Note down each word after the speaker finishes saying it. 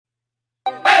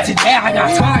Today I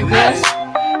got time, cuz.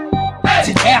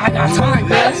 Today I got time,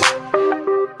 cuz.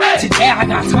 Today I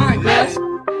got time, cuz.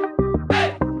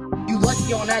 You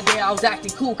lucky on that day I was acting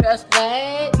cool, cuz.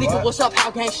 What? Nigga, what's up? How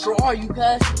gangster are you,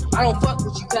 cuz? I don't fuck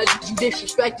with you, cuz you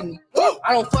disrespecting me.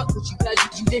 I don't fuck with you, cuz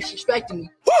you disrespecting me.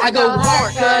 I go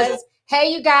hard, cuz.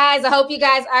 Hey, you guys. I hope you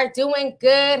guys are doing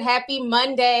good. Happy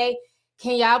Monday.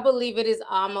 Can y'all believe it is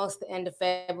almost the end of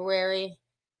February?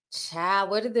 Child,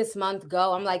 where did this month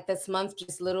go? I'm like, this month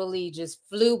just literally just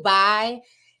flew by.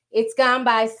 It's gone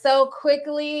by so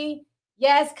quickly.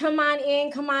 Yes, come on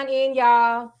in,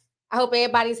 y'all. I hope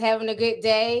everybody's having a good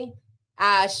day.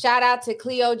 Shout out to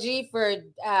Cleo G for,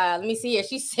 let me see here.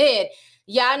 She said,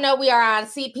 y'all know we are on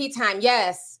CP time.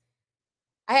 Yes.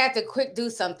 I had to quick do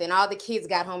something. All the kids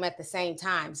got home at the same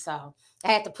time. So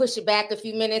I had to push it back a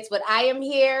few minutes, but I am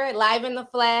here live in the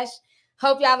flesh.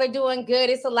 Hope y'all are doing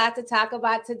good. It's a lot to talk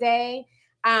about today.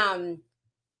 Oh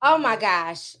my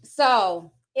gosh.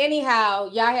 So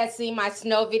anyhow, y'all had seen my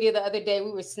snow video the other day.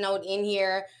 We were snowed in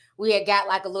here. We had got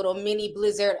like a little mini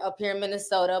blizzard up here in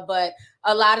Minnesota, but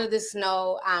a lot of the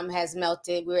snow has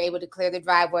melted. We were able to clear the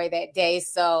driveway that day.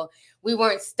 So we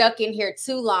weren't stuck in here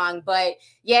too long, but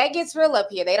yeah, it gets real up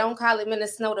here. They don't call it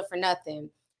Minnesota for nothing.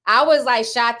 I was like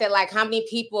shocked at like how many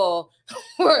people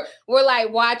were like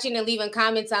watching and leaving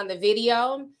comments on the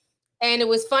video. And it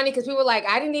was funny because people were like,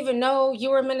 I didn't even know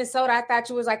you were in Minnesota. I thought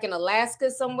you was like in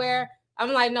Alaska somewhere.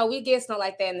 I'm like, no, we get snow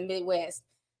like that in the Midwest.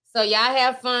 So y'all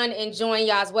have fun enjoying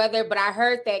y'all's weather. But I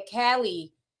heard that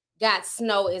Cali got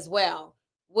snow as well,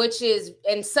 which is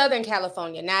in Southern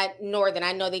California, not Northern.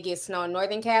 I know they get snow in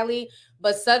Northern Cali,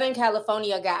 but Southern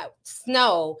California got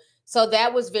snow. So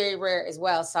that was very rare as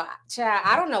well. So child,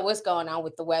 I don't know what's going on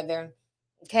with the weather.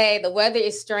 Okay, the weather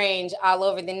is strange all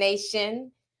over the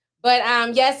nation. But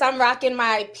yes, I'm rocking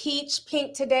my peach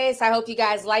pink today. So I hope you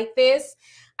guys like this.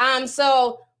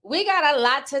 So we got a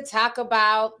lot to talk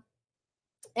about.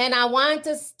 And I wanted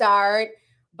to start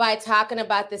by talking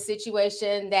about the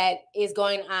situation that is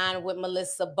going on with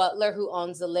Melissa Butler, who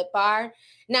owns the Lip Bar.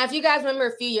 Now, if you guys remember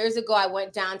a few years ago, I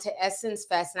went down to Essence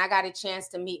Fest and I got a chance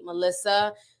to meet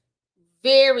Melissa.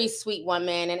 Very sweet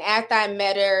woman. And after I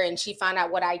met her and she found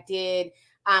out what I did,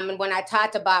 and when I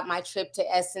talked about my trip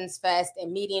to Essence Fest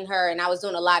and meeting her, and I was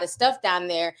doing a lot of stuff down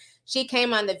there, she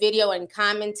came on the video and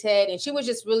commented, and she was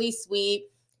just really sweet.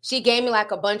 She gave me like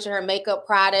a bunch of her makeup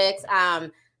products.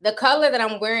 The color that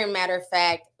I'm wearing, matter of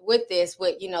fact, with this,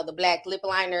 with, you know, the black lip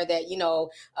liner that, you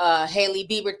know, Hailey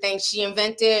Bieber thinks she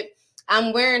invented,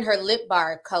 I'm wearing her lip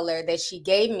bar color that she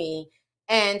gave me.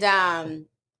 And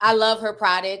I love her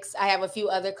products. I have a few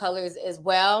other colors as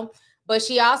well. But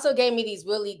she also gave me these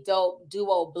really dope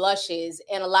duo blushes.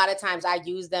 And a lot of times I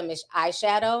use them as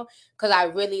eyeshadow because I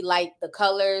really like the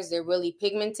colors. They're really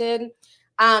pigmented.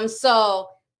 So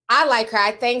I like her.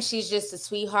 I think she's just a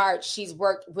sweetheart. She's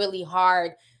worked really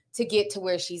hard to get to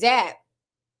where she's at.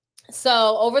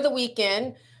 So over the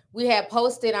weekend, we had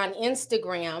posted on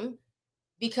Instagram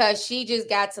because she just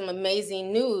got some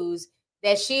amazing news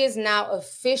that she is now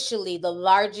officially the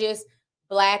largest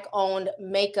Black-owned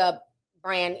makeup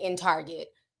brand in Target.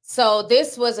 So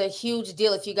this was a huge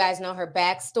deal if you guys know her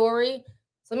backstory.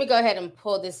 So let me go ahead and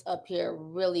pull this up here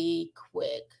really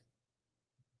quick.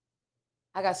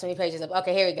 I got so many pages up.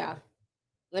 Okay, here we go.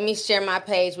 Let me share my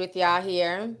page with y'all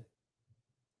here.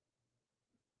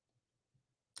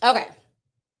 Okay.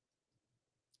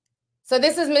 So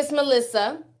this is Miss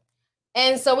Melissa.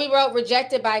 And so we wrote,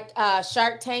 rejected by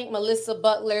Shark Tank, Melissa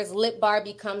Butler's Lip Bar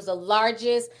becomes the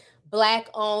largest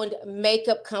Black-owned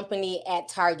makeup company at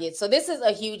Target. So this is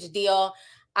a huge deal.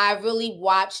 I really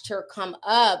watched her come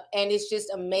up, and it's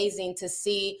just amazing to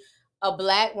see a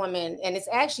Black woman, and it's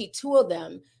actually two of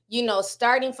them, you know,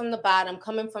 starting from the bottom,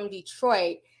 coming from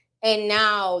Detroit, and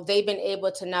now they've been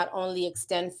able to not only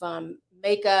extend from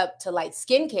makeup to like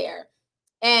skincare.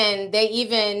 And they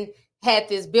even had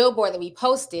this billboard that we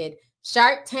posted.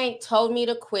 Shark Tank told me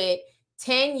to quit.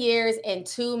 10 years and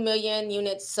 2 million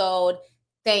units sold.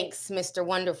 Thanks, Mr.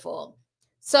 Wonderful.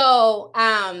 So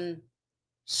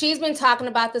she's been talking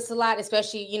about this a lot,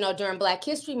 especially, you know, during Black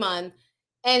History Month.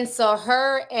 And so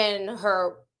her and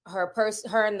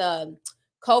the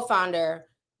co-founder,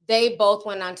 they both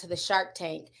went on to the Shark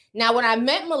Tank. Now, when I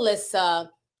met Melissa,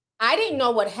 I didn't know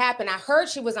what happened. I heard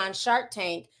she was on Shark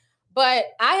Tank, but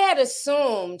I had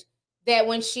assumed that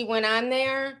when she went on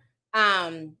there,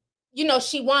 you know,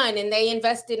 she won and they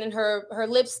invested in her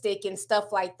lipstick and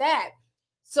stuff like that.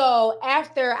 So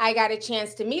after I got a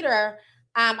chance to meet her,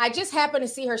 I just happened to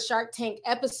see her Shark Tank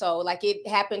episode, like it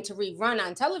happened to rerun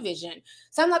on television.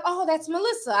 So I'm like, oh, that's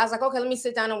Melissa. I was like, okay, let me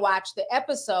sit down and watch the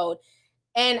episode.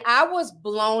 And I was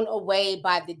blown away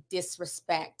by the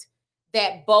disrespect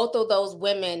that both of those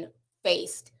women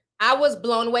faced. I was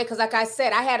blown away because, like I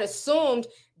said, I had assumed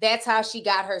that's how she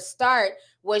got her start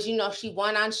was, she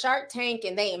won on Shark Tank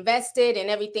and they invested and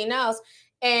everything else.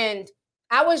 And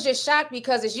I was just shocked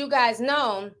because, as you guys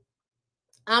know,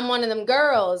 I'm one of them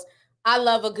girls. I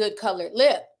love a good colored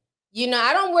lip.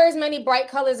 I don't wear as many bright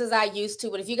colors as I used to,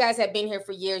 but if you guys have been here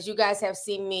for years, you guys have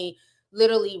seen me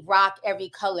literally rock every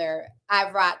color.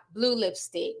 I've rocked blue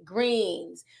lipstick,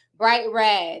 greens, bright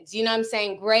reds, you know what I'm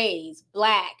saying? Grays,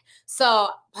 black, so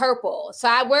purple. So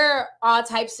I wear all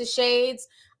types of shades.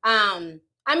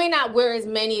 I may not wear as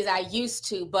many as I used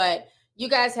to, but you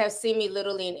guys have seen me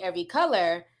literally in every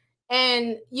color.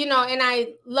 And, and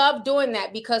I love doing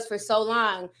that because for so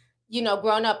long,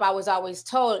 growing up, I was always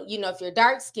told, if you're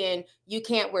dark skinned, you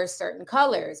can't wear certain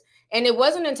colors. And it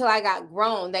wasn't until I got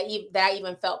grown that I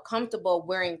even felt comfortable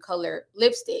wearing colored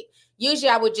lipstick. Usually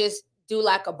I would just do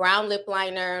like a brown lip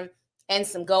liner and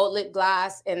some gold lip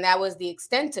gloss. And that was the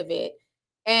extent of it.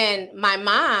 And my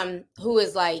mom, who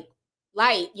is like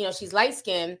light, she's light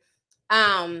skinned.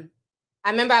 I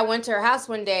remember I went to her house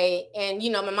one day and,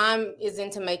 my mom is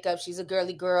into makeup. She's a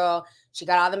girly girl. She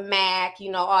got all the MAC,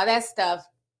 all that stuff.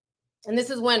 And this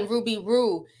is when Ruby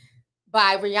Woo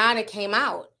by Rihanna came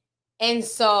out. And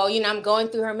so, I'm going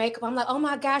through her makeup. I'm like, oh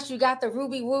my gosh, you got the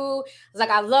Ruby Woo. I was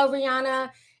like, I love Rihanna.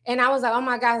 And I was like, oh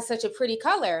my God, it's such a pretty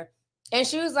color. And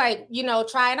she was like,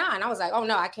 try it on. I was like, oh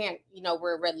no, I can't,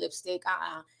 wear red lipstick.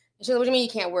 And she's like, what do you mean you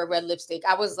can't wear red lipstick?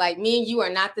 I was like, me and you are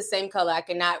not the same color. I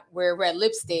cannot wear red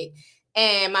lipstick.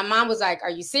 And my mom was like, are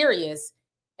you serious?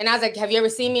 And I was like, have you ever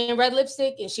seen me in red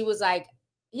lipstick? And she was like,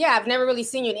 yeah, I've never really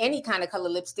seen you in any kind of color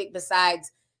lipstick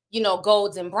besides,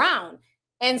 golds and brown.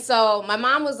 And so my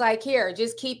mom was like, here,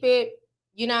 just keep it,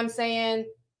 you know what I'm saying?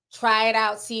 Try it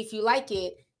out, see if you like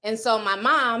it. And so my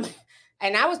mom,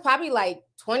 and I was probably like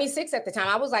 26 at the time,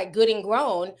 I was like good and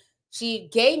grown. She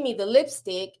gave me the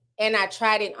lipstick and I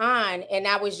tried it on and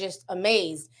I was just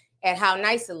amazed at how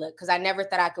nice it looked because I never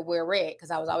thought I could wear red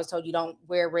because I was always told you don't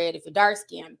wear red if you're dark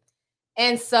skinned.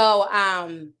 And so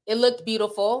it looked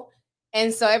beautiful.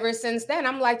 And so ever since then,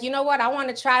 I'm like, you know what? I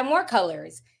want to try more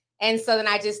colors. And so then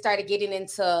I just started getting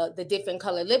into the different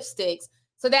color lipsticks.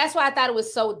 So that's why I thought it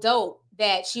was so dope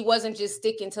that she wasn't just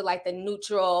sticking to like the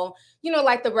neutral,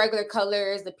 like the regular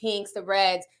colors, the pinks, the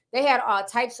reds. They had all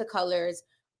types of colors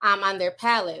on their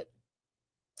palette.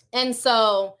 And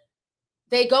so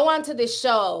they go on to this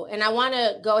show, and I want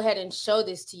to go ahead and show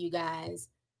this to you guys.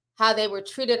 How they were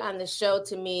treated on the show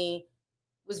to me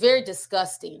was very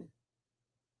disgusting.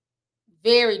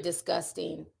 Very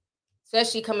disgusting,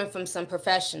 especially coming from some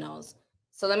professionals.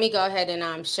 So let me go ahead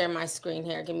and share my screen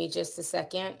here. Give me just a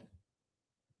second.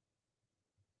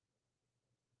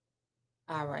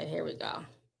 All right, here we go.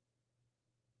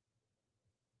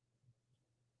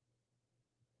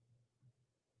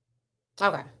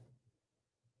 Okay.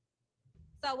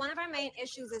 So one of our main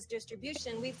issues is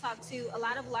distribution. We've talked to a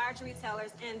lot of large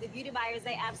retailers and the beauty buyers,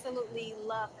 they absolutely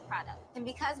love the product. And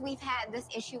because we've had this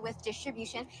issue with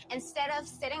distribution, instead of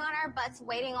sitting on our butts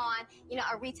waiting on,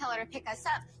 a retailer to pick us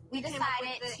up, we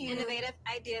decided to innovative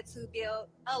idea to build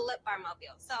a lip bar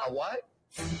mobile. So a what?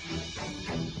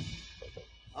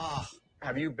 Oh,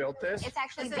 have you built this? It's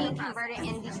actually being converted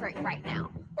in Detroit right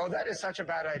now. Oh, that is such a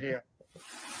bad idea.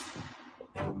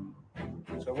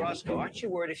 So, Roscoe, aren't you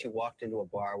worried if you walked into a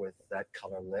bar with that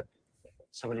color lip,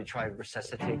 somebody tried to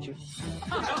resuscitate you?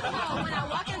 When I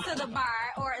walk into the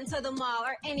bar or into the mall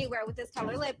or anywhere with this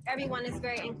color lip, everyone is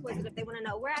very inquisitive. They want to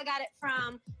know where I got it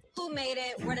from, who made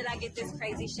it, where did I get this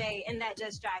crazy shade, and that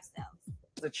just drives sales.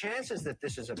 The chances that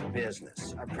this is a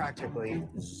business are practically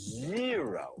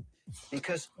zero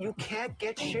because you can't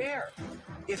get share.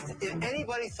 If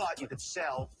anybody thought you could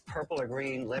sell purple or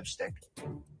green lipstick,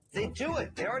 they do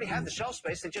it. They already have the shelf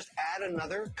space. They just add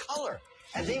another color.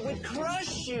 And they would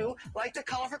crush you like the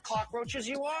colorful cockroaches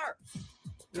you are.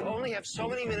 You only have so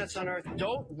many minutes on Earth.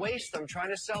 Don't waste them trying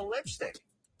to sell lipstick.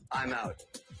 I'm out.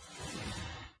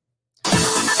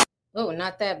 Oh,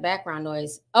 not that background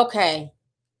noise. Okay.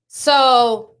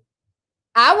 So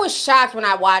I was shocked when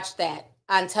I watched that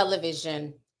on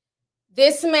television.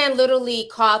 This man literally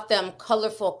called them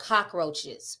colorful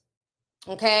cockroaches.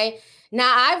 Okay.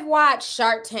 Now I've watched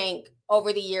Shark Tank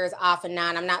over the years off and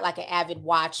on. I'm not like an avid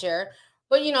watcher,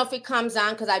 but if it comes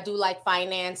on, because I do like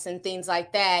finance and things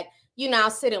like that,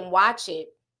 I'll sit and watch it.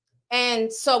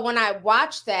 And so when I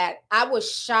watched that, I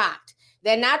was shocked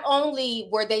that not only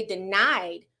were they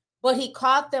denied, but he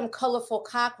called them colorful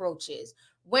cockroaches,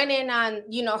 went in on,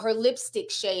 her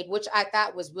lipstick shade, which I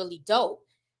thought was really dope.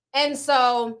 And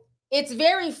so it's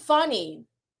very funny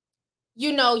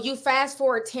you know, you fast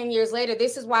forward 10 years later.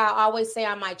 This is why I always say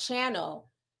on my channel,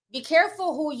 be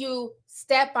careful who you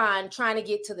step on trying to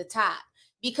get to the top,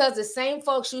 because the same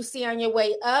folks you see on your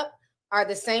way up are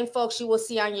the same folks you will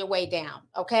see on your way down.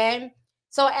 Okay.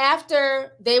 So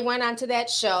after they went onto that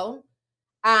show,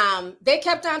 they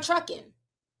kept on trucking.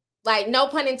 Like, no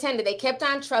pun intended. They kept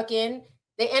on trucking.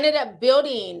 They ended up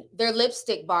building their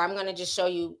lipstick bar. I'm going to just show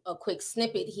you a quick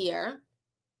snippet here.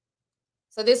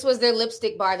 So this was their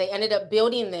lipstick bar. They ended up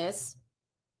building this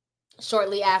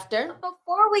shortly after.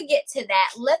 Before we get to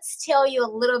that, let's tell you a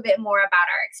little bit more about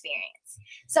our experience.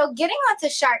 So getting onto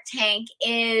Shark Tank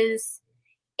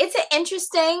it's an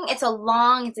interesting, it's a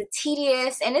long, it's a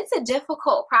tedious, and it's a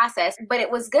difficult process, but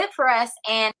it was good for us.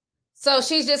 And so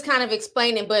she's just kind of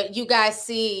explaining, but you guys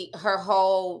see her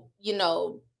whole, you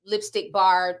know, lipstick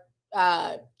bar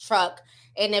truck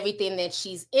and everything that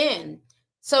she's in.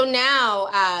 So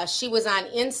now she was on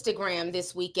Instagram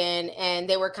this weekend and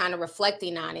they were kind of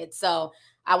reflecting on it. So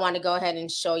I want to go ahead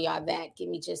and show y'all that. Give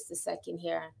me just a second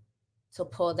here to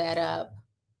pull that up.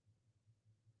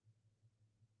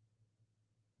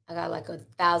 I got like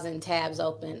 1,000 tabs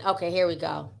open. Okay, here we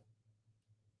go.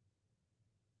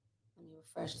 Let me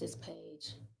refresh this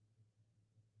page.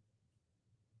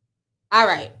 All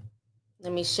right.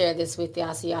 Let me share this with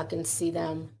y'all so y'all can see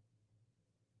them.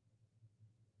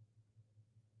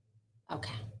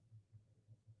 Okay.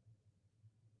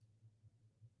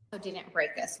 Didn't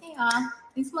break us. Hey y'all,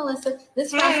 it's Melissa.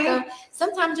 This Roscoe.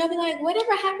 Sometimes you'll be like,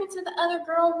 whatever happened to the other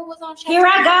girl who was on Shark Tank? Here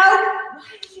I go. Why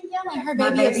are you yelling? Her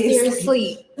baby upstairs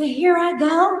asleep. But here I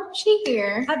go. She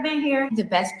here. I've been here. The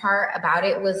best part about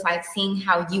it was like seeing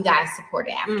how you guys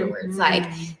supported afterwards. Like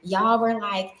y'all were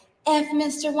like, F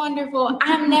Mr. Wonderful,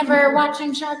 I'm never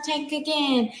watching Shark Tank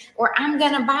again, or I'm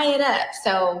gonna buy it up.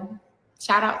 So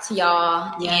shout out to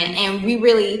y'all. Yes. And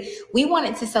we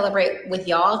wanted to celebrate with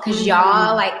y'all because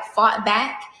y'all like fought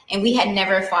back and we had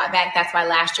never fought back. That's why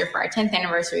last year for our 10th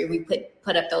anniversary, we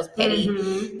put up those petty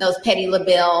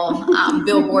LaBelle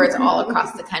billboards all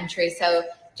across the country. So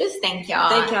just thank y'all.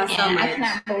 Thank y'all so much. I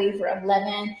cannot believe we're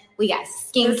 11. We got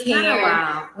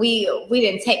skincare. We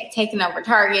didn't taking over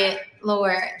Target.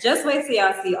 Lord. Just wait till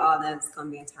y'all see all that's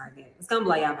gonna be in Target. It's gonna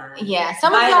blow y'all mind. Yeah,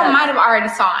 some of y'all might have already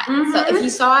saw it. So if you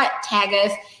saw it, tag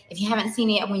us. If you haven't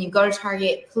seen it, when you go to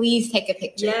Target, please take a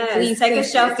picture. Yes, please take a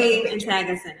selfie and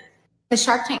tag us in it. The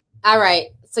Shark Tank. All right.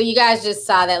 So you guys just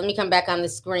saw that. Let me come back on the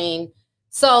screen.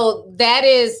 So that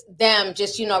is them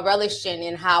just, you know, relishing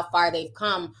in how far they've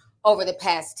come over the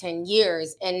past 10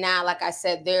 years. And now, like I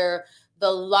said, they're the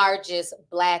largest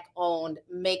Black-owned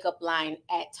makeup line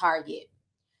at Target.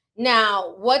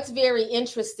 Now, what's very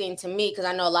interesting to me, because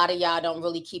I know a lot of y'all don't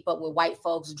really keep up with white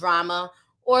folks drama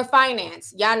or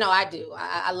finance. Y'all know I do.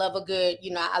 I love a good,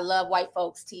 you know, I love white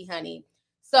folks tea, honey.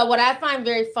 So what I find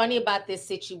very funny about this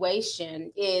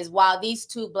situation is while these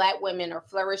two Black women are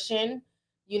flourishing,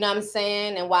 you know what I'm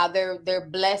saying? And while they're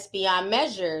blessed beyond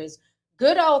measures,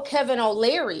 good old Kevin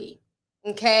O'Leary,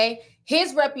 okay?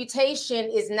 His reputation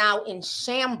is now in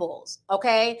shambles,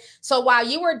 okay? So while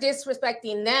you were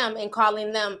disrespecting them and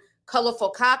calling them colorful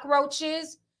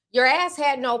cockroaches, your ass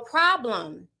had no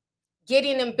problem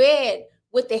getting in bed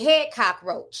with the head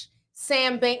cockroach,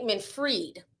 Sam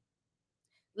Bankman-Fried.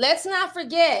 Let's not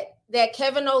forget that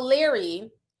Kevin O'Leary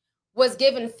was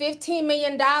given $15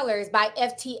 million by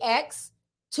FTX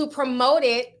to promote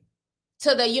it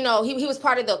to the, you know, he was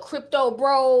part of the crypto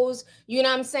bros, you know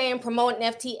what I'm saying, promoting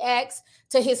FTX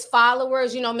to his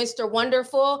followers, you know, Mr.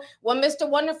 Wonderful. Well, Mr.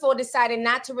 Wonderful decided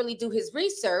not to really do his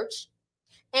research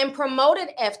and promoted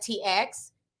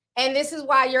FTX. And this is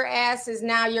why your ass is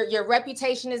now, your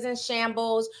reputation is in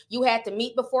shambles. You had to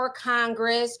meet before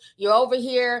Congress. You're over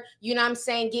here, you know what I'm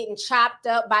saying, getting chopped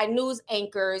up by news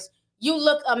anchors. You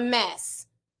look a mess.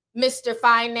 Mr.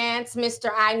 Finance, Mr.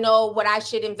 I know what I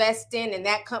should invest in, and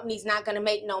that company's not going to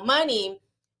make no money.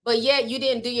 But yet you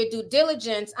didn't do your due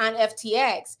diligence on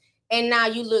FTX. And now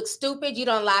you look stupid. You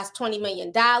done lost $20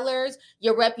 million.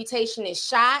 Your reputation is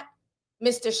shot,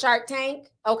 Mr. Shark Tank.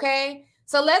 Okay.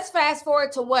 So let's fast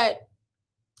forward to what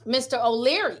Mr.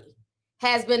 O'Leary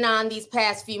has been on these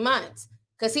past few months,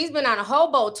 because he's been on a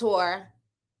hobo tour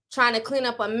trying to clean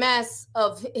up a mess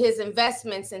of his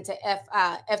investments into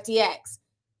FTX.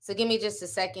 So give me just a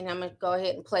second. I'm going to go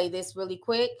ahead and play this really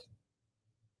quick.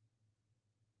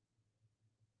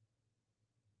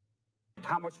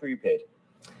 How much were you paid?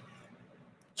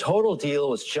 Total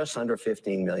deal was just under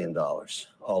 $15 million,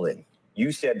 all in.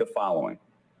 You said the following.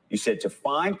 You said to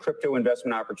find crypto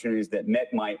investment opportunities that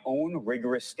met my own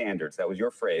rigorous standards. That was your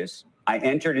phrase. I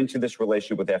entered into this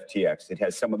relationship with FTX. It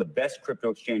has some of the best crypto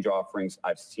exchange offerings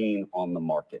I've seen on the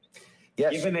market.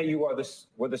 Yes. Given that you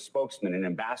were the spokesman and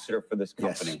ambassador for this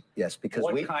company. Yes, because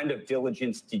what kind of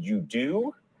diligence did you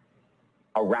do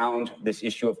around this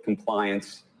issue of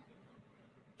compliance,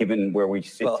 given where we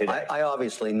sit today? I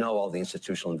obviously know all the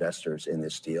institutional investors in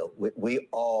this deal. We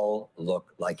all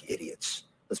look like idiots.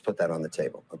 Let's put that on the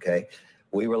table, okay?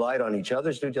 We relied on each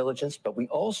other's due diligence, but we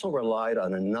also relied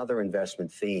on another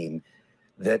investment theme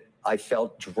that I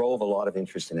felt drove a lot of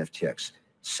interest in FTX.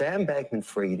 Sam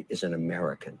Bankman-Fried is an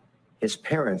American. His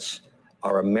parents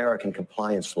are American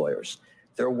compliance lawyers.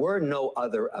 There were no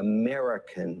other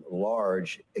American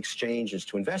large exchanges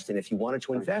to invest in if you wanted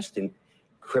to invest in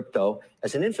crypto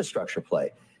as an infrastructure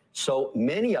play. So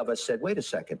many of us said, wait a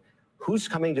second, who's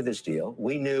coming to this deal?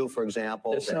 We knew, for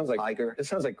example, this sounds like Tiger. This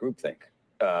sounds like groupthink.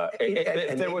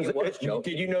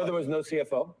 Did you know there was no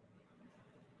CFO?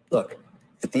 Look,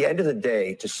 at the end of the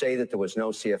day, to say that there was no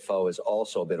CFO is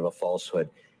also a bit of a falsehood.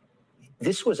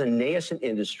 This was a nascent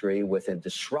industry with a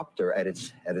disruptor at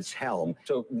its helm.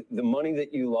 So the money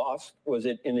that you lost, was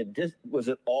it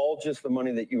all just the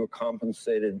money that you were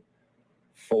compensated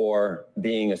for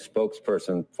being a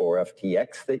spokesperson for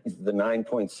FTX? The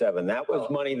 9.7, that was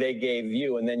money they gave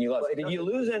you, and then you lost. Did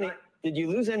you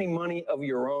lose any money of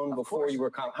your own before you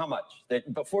were how much?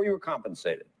 Before you were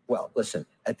compensated? Well, listen,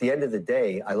 at the end of the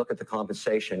day, I look at the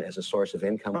compensation as a source of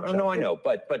income. No, I know,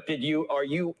 but are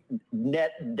you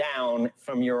net down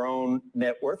from your own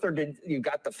net worth, or did you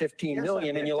got the 15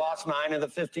 million and you lost 9 of the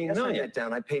 15 million? I net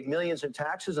down. I paid millions in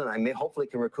taxes, and I hopefully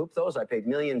can recoup those. I paid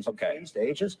millions in fees to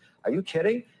agents. Are you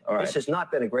kidding? All right. This has not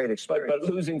been a great experience. But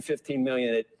losing 15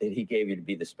 million that he gave you to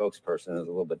be the spokesperson is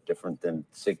a little bit different than,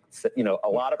 a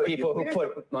lot of people who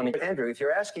put money. Andrew, if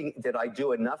you're asking, did I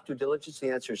do enough due diligence?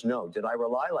 The answer is no. Did I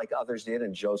rely like others did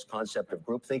in Joe's concept of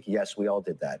groupthink? Yes, we all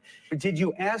did that. Did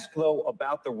you ask, though,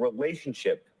 about the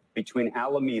relationship between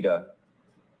Alameda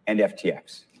and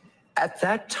FTX? At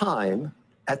that time,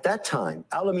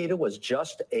 Alameda was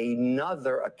just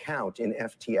another account in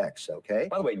FTX, okay?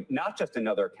 By the way, not just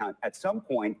another account. At some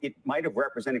point, it might have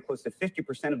represented close to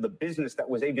 50% of the business that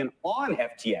was even on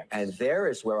FTX. And there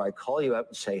is where I call you up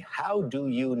and say, how do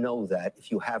you know that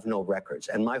if you have no records?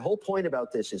 And my whole point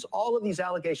about this is all of these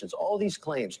allegations, all these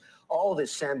claims, all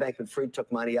this Sam Bankman-Fried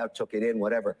took money out, took it in,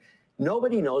 whatever.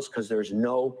 Nobody knows because there's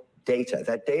no data.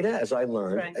 That data, as I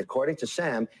learned, according to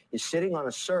Sam, is sitting on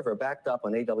a server backed up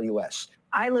on AWS.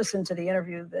 I listened to the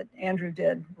interview that Andrew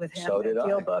did with him at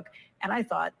DealBook, and I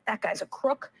thought, that guy's a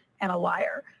crook and a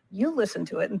liar. You listened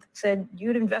to it and said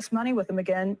you'd invest money with him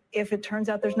again if it turns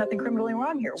out there's nothing criminally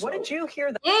wrong here. What did you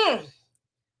hear?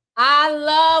 I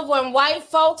love when white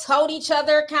folks hold each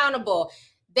other accountable.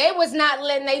 They was not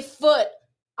letting their foot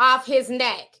off his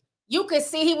neck. You could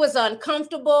see he was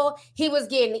uncomfortable. He was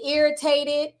getting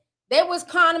irritated. They was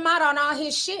calling him out on all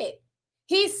his shit.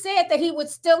 He said that he would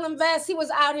still invest. He was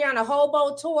out here on a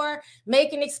hobo tour,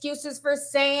 making excuses for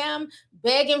Sam,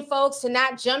 begging folks to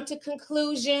not jump to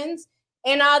conclusions,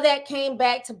 and all that came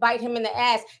back to bite him in the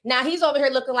ass. Now he's over here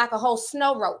looking like a whole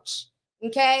snow roach,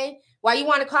 okay? Why you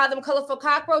want to call them colorful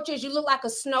cockroaches? You look like a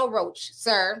snow roach,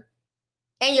 sir.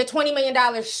 And you're $20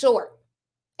 million short.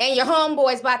 And your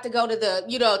homeboy's about to go to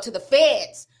the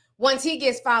feds once he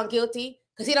gets found guilty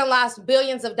because he done lost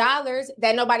billions of dollars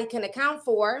that nobody can account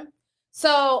for.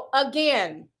 So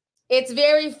again, it's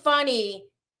very funny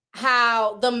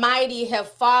how the mighty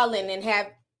have fallen and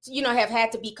have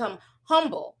had to become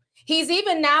humble. He's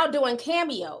even now doing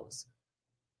cameos,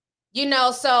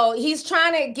 so he's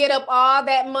trying to get up all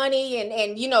that money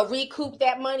and recoup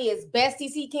that money as best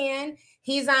as he can.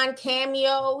 He's on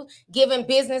Cameo, giving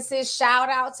businesses shout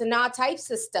outs and all types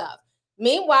of stuff.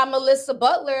 Meanwhile, Melissa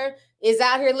Butler is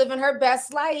out here living her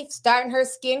best life, starting her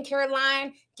skincare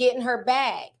line, getting her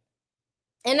bag.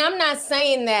 And I'm not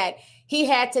saying that he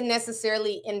had to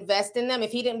necessarily invest in them.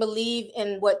 If he didn't believe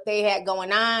in what they had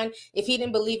going on, if he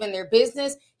didn't believe in their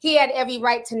business, he had every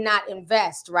right to not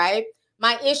invest, right?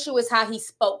 My issue is how he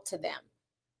spoke to them.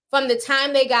 From the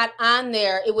time they got on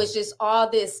there, it was just all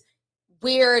this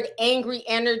weird, angry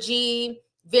energy,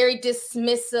 very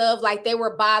dismissive, like they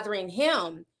were bothering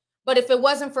him. But if it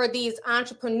wasn't for these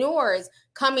entrepreneurs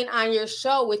coming on your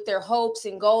show with their hopes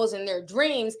and goals and their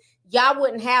dreams, y'all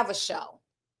wouldn't have a show.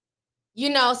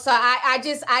 So I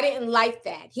didn't like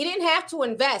that. He didn't have to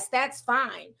invest. That's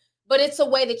fine. But it's a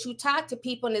way that you talk to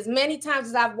people. And as many times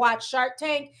as I've watched Shark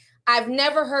Tank, I've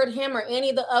never heard him or any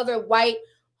of the other white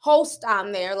hosts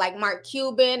on there, like Mark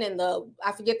Cuban and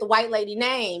I forget the white lady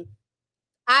name.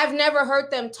 I've never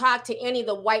heard them talk to any of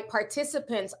the white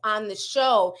participants on the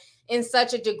show in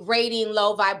such a degrading,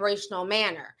 low vibrational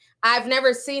manner. I've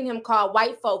never seen him call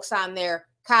white folks on there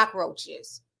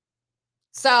cockroaches.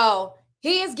 So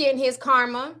he is getting his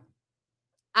karma.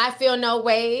 I feel no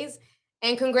ways.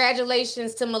 And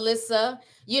congratulations to Melissa.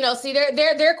 You know, see,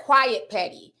 they're quiet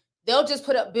petty. They'll just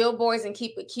put up billboards and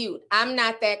keep it cute. I'm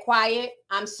not that quiet.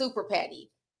 I'm super petty.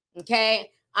 Okay.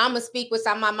 I'm going to speak what's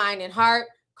on my mind and heart.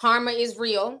 Karma is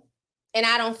real. And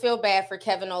I don't feel bad for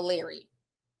Kevin O'Leary.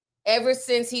 Ever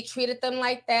since he treated them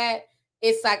like that,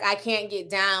 it's like I can't get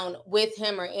down with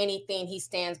him or anything he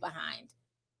stands behind.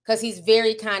 Because he's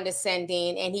very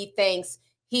condescending and he thinks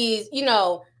he's, you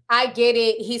know, I get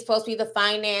it. He's supposed to be the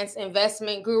finance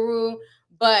investment guru.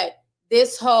 But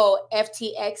this whole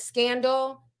FTX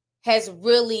scandal has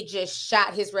really just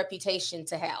shot his reputation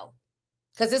to hell.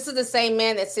 Because this is the same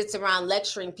man that sits around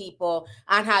lecturing people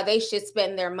on how they should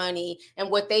spend their money and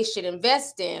what they should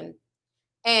invest in.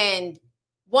 And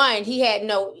one, he had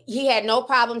no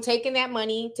problem taking that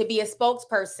money to be a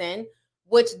spokesperson,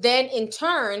 which then in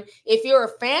turn, if you're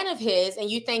a fan of his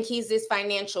and you think he's this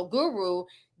financial guru,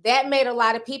 that made a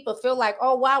lot of people feel like,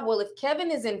 oh, wow, well, if Kevin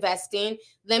is investing,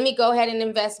 let me go ahead and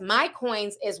invest my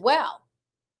coins as well.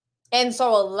 And so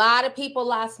a lot of people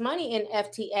lost money in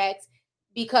FTX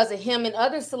because of him and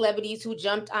other celebrities who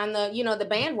jumped on the, you know, the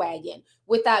bandwagon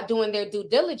without doing their due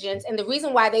diligence. And the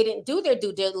reason why they didn't do their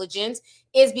due diligence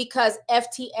is because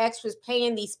FTX was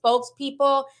paying these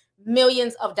spokespeople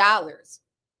millions of dollars.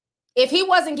 If he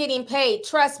wasn't getting paid,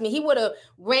 trust me, he would have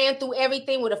ran through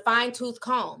everything with a fine-tooth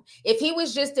comb. If he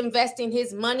was just investing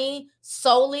his money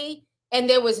solely and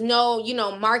there was no, you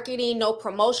know, marketing, no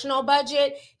promotional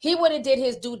budget, he would have did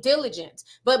his due diligence.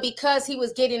 But because he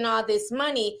was getting all this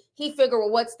money, he figured, well,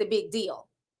 what's the big deal?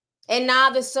 And now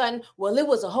all of a sudden, well, it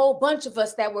was a whole bunch of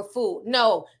us that were fooled.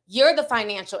 No, you're the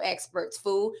financial experts,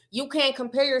 fool. You can't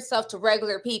compare yourself to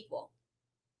regular people.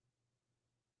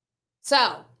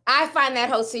 So I find that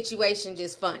whole situation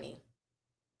just funny.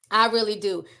 I really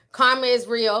do. Karma is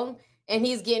real. And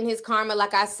he's getting his karma.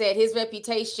 Like I said, his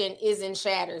reputation is in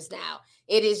shatters now.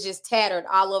 It is just tattered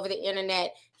all over the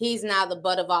internet. He's now the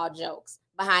butt of all jokes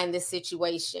behind this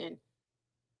situation.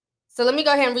 So let me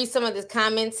go ahead and read some of the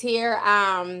comments here.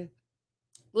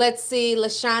 Let's see.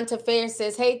 LaShanta Fair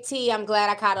says, hey, T, I'm glad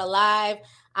I caught a live.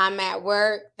 I'm at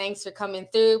work. Thanks for coming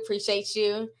through. Appreciate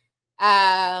you.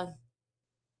 Let's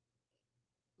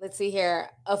see here.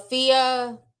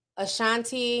 Afia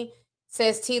Ashanti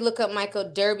says, T, look up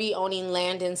Michael Derby owning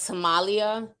land in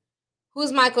Somalia.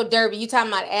 Who's Michael Derby? You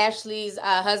talking about Ashley's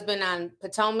husband on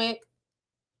Potomac?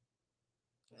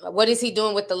 What is he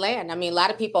doing with the land? I mean, a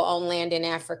lot of people own land in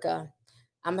Africa.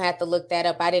 I'm going to have to look that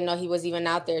up. I didn't know he was even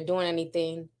out there doing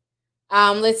anything.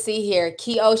 Let's see here.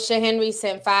 Keosha Henry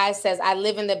sent 5 says, I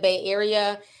live in the Bay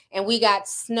Area and we got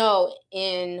snow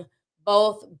in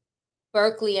both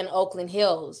Berkeley and Oakland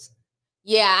Hills.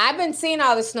 Yeah, I've been seeing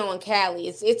all the snow in Cali.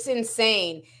 It's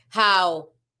insane how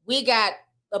we got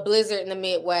a blizzard in the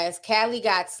Midwest. Cali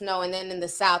got snow, and then in the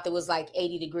South, it was like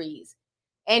 80 degrees.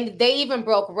 And they even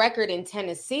broke record in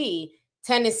Tennessee.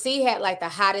 Tennessee had like the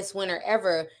hottest winter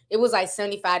ever. It was like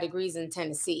 75 degrees in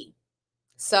Tennessee.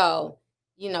 So,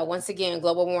 you know, once again,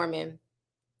 global warming.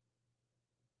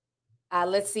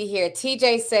 Let's see here.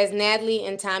 TJ says, Natalie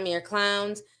and Tommy are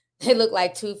clowns. They look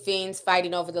like two fiends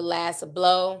fighting over the last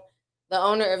blow. The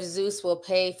owner of Zeus will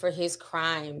pay for his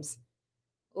crimes.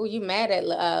 Oh, you mad at,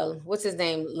 what's his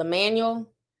name? Lemanuel?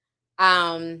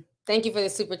 Thank you for the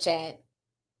super chat.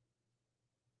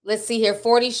 Let's see here.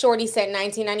 40 Shorty said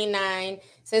 1999.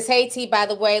 Says, hey, T, by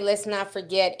the way, let's not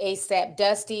forget ASAP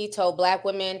Dusty told Black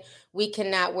women we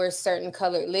cannot wear certain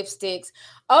colored lipsticks.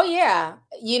 Oh, yeah.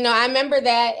 You know, I remember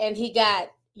that, and he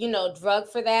got, you know, drugged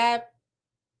for that.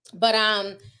 But,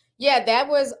 yeah, that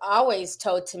was always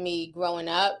told to me growing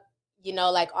up. You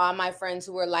know, like all my friends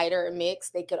who were lighter or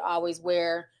mixed, they could always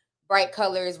wear bright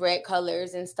colors, red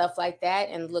colors and stuff like that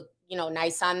and look, you know,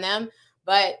 nice on them.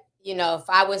 But, you know, if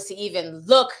I was to even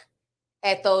look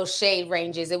at those shade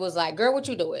ranges, it was like, girl, what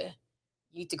you doing?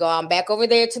 You need to go on back over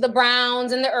there to the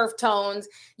browns and the earth tones,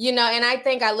 you know, and I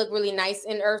think I look really nice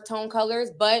in earth tone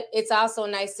colors, but it's also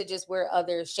nice to just wear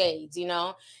other shades, you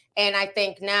know. And I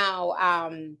think now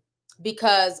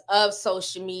because of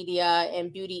social media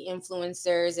and beauty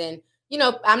influencers and, you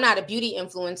know, I'm not a beauty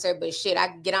influencer, but shit, I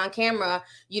can get on camera,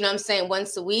 you know what I'm saying,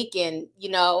 once a week and, you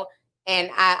know, and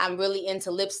I'm really into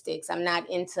lipsticks. I'm not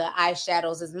into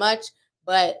eyeshadows as much,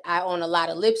 but I own a lot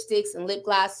of lipsticks and lip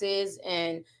glosses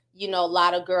and, you know, a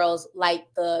lot of girls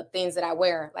like the things that I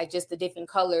wear, like just the different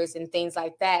colors and things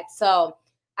like that. So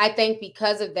I think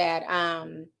because of that,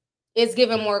 it's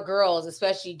given more girls,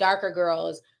 especially darker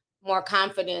girls, more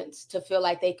confidence to feel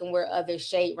like they can wear other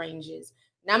shade ranges.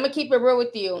 Now I'm going to keep it real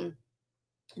with you.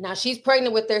 Now she's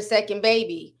pregnant with their second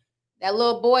baby. That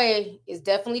little boy is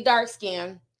definitely dark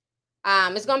skinned.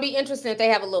 It's going to be interesting if they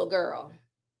have a little girl.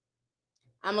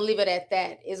 I'm going to leave it at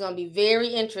that. It's going to be very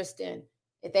interesting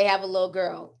if they have a little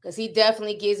girl, because he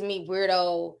definitely gives me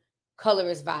weirdo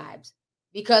colorist vibes.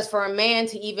 Because for a man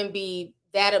to even be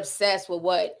that obsessed with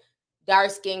what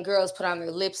dark-skinned girls put on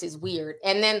their lips is weird.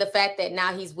 And then the fact that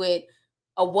now he's with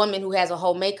a woman who has a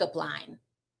whole makeup line.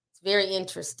 It's very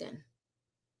interesting.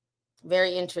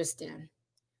 Very interesting.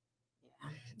 Yeah.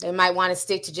 They might want to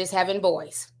stick to just having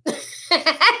boys.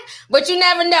 But you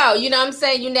never know. You know what I'm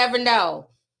saying? You never know.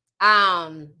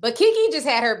 But Kiki just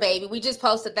had her baby. We just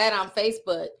posted that on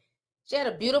Facebook. She had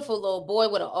a beautiful little boy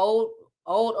with an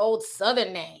old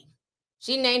Southern name.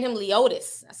 She named him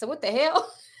Leotis. I said, what the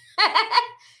hell?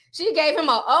 She gave him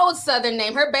an old Southern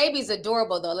name. Her baby's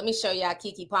adorable, though. Let me show y'all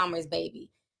Keke Palmer's baby.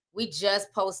 We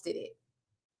just posted it.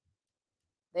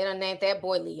 They done named that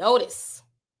boy Leotis.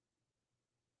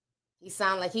 He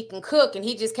sound like he can cook, and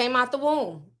he just came out the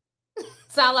womb.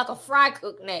 Sound like a fry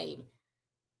cook name.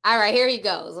 All right, here he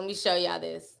goes. Let me show y'all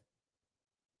this.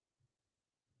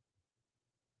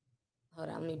 Hold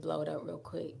on, let me blow it up real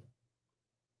quick.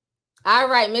 All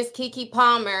right, Miss Keke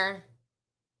Palmer.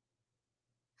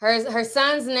 Her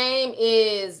son's name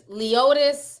is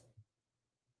Leotis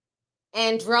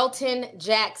Andrelton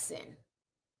Jackson,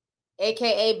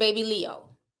 a.k.a. Baby Leo.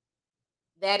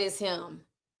 That is him.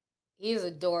 He's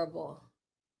adorable.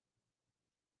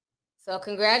 So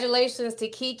congratulations to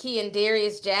Keke and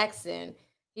Darius Jackson.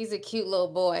 He's a cute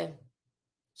little boy.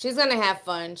 She's going to have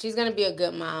fun. She's going to be a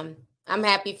good mom. I'm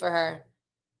happy for her.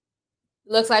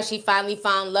 Looks like she finally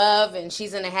found love and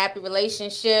she's in a happy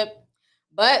relationship.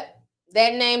 But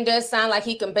that name does sound like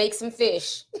he can bake some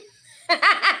fish.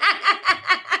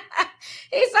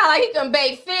 He sounds like he can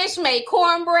bake fish, make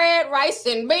cornbread, rice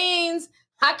and beans.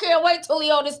 I can't wait till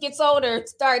Leotis gets older and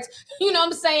starts, you know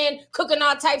what I'm saying, cooking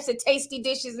all types of tasty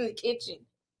dishes in the kitchen.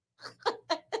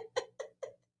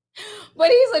 But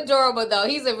he's adorable, though.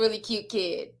 He's a really cute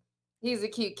kid. He's a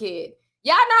cute kid.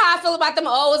 Y'all know how I feel about them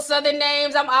old Southern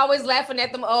names. I'm always laughing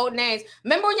at them old names.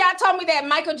 Remember when y'all told me that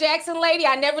Michael Jackson lady?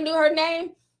 I never knew her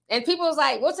name. And people was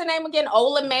like, what's her name again?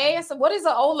 Ola Mae. I said, what is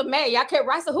an Ola Mae? Y'all can't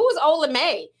write. I said, who is Ola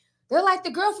Mae? They're like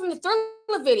the girl from the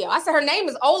Thriller video. I said, her name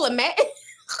is Ola Mae.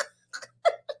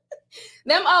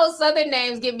 Them old Southern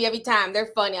names get me every time. They're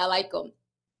funny. I like them.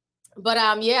 But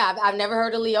yeah, I've never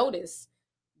heard of Leotis.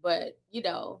 But, you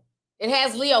know, it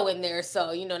has Leo in there.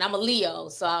 So, you know, and I'm a Leo.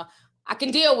 So I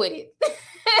can deal with it.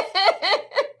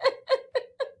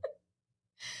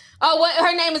 Oh, what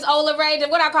her name is Ola Ray.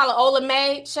 What I call her, Ola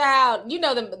Mae. Child, you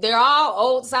know them. They're all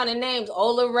old sounding names.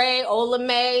 Ola Ray, Ola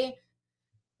Mae.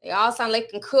 They all sound like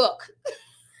they can cook.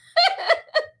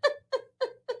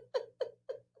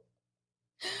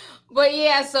 But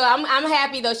yeah, so I'm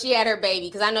happy though she had her baby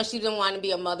because I know she didn't want to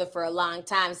be a mother for a long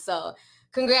time. So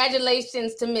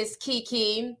congratulations to Miss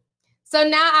Keke. So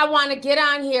now I want to get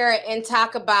on here and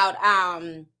talk about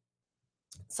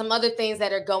some other things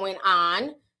that are going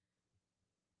on.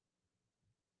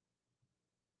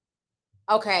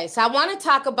 Okay, so I want to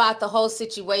talk about the whole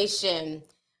situation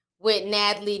with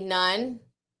Natalie Nunn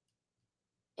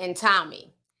and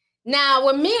Tommy. Now,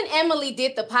 when me and Emily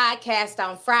did the podcast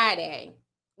on Friday,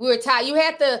 we were tired. You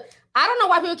had to, I don't know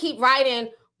why people keep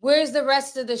writing, where's the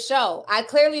rest of the show? I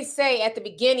clearly say at the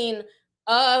beginning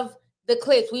of the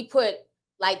clips, we put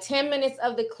like 10 minutes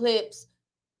of the clips,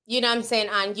 you know what I'm saying,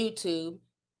 on YouTube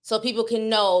so people can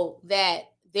know that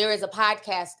there is a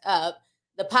podcast up.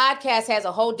 The podcast has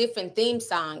a whole different theme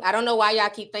song. I don't know why y'all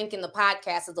keep thinking the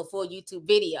podcast is a full YouTube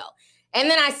video.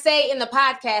 And then I say in the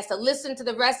podcast to listen to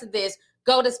the rest of this,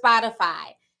 go to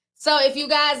Spotify. So if you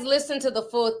guys listen to the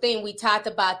full thing, we talked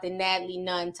about the Natalie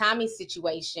Nunn Tommy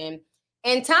situation.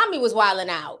 And Tommy was wilding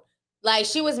out. Like,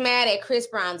 she was mad at Chris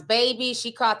Brown's baby.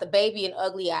 She called the baby an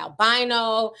ugly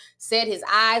albino, said his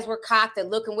eyes were cocked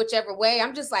and looking whichever way.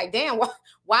 I'm just like, damn,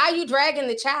 why are you dragging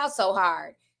the child so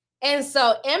hard? And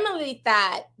so Emily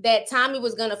thought that Tommy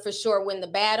was going to for sure win the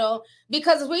battle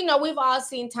because we know we've all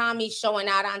seen Tommy showing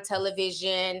out on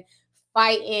television,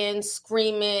 fighting,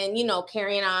 screaming, you know,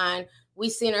 carrying on.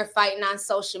 We've seen her fighting on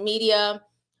social media.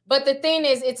 But the thing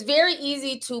is, it's very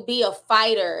easy to be a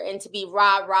fighter and to be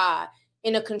rah-rah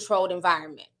in a controlled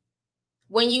environment.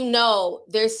 When you know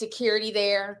there's security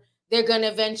there, they're going to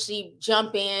eventually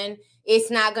jump in.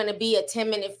 It's not going to be a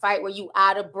 10-minute fight where you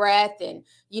out of breath and,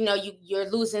 you know, you're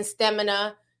losing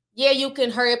stamina. Yeah, you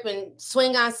can hurry up and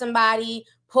swing on somebody,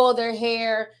 pull their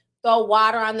hair, throw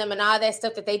water on them and all that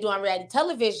stuff that they do on reality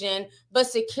television, but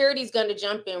security is going to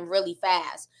jump in really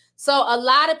fast. So a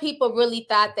lot of people really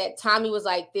thought that Tommy was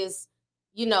like this,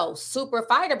 you know, super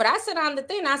fighter. But I said on the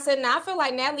thing, I said, nah, I feel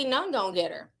like Natalie Nunn gonna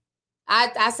get her.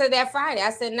 I said that Friday.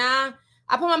 I said, nah,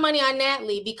 I put my money on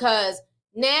Natalie because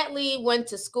Natalie went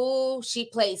to school. She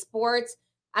played sports.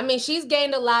 I mean, she's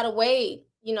gained a lot of weight.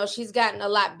 You know, she's gotten a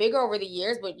lot bigger over the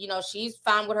years, but, you know, she's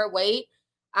fine with her weight.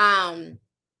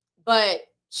 But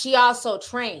she also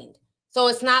trained. So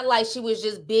it's not like she was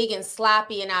just big and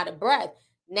sloppy and out of breath.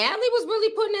 Natalie was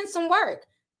really putting in some work.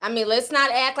 I mean, let's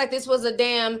not act like this was a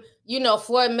damn, you know,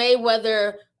 Floyd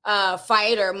Mayweather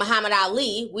fight or Muhammad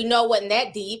Ali. We know it wasn't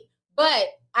that deep. But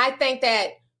I think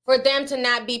that for them to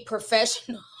not be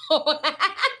professional, for them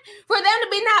to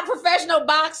be not professional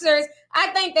boxers, I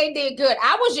think they did good.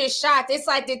 I was just shocked. It's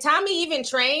like, did Tommy even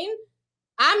train?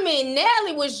 I mean,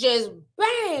 Natalie was just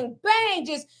bang, bang,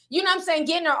 just, you know what I'm saying,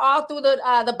 getting her all through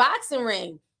the boxing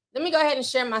ring. Let me go ahead and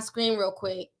share my screen real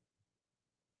quick.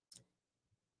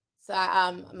 So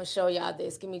I'm going to show y'all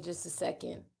this. Give me just a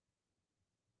second.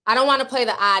 I don't want to play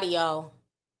the audio,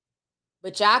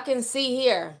 but y'all can see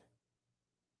here.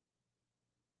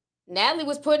 Natalie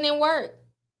was putting in work.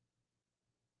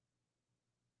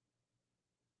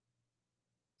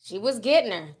 She was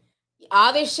getting her.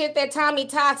 All this shit that Tommy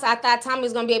talks, I thought Tommy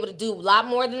was going to be able to do a lot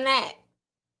more than that.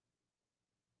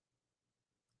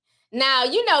 Now,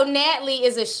 you know, Natalie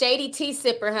is a shady tea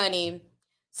sipper, honey.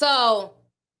 So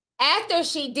after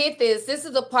she did this, this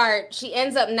is the part, she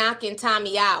ends up knocking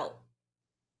Tommy out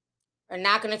or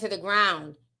knocking her to the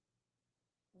ground.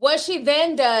 What she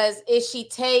then does is she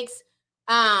takes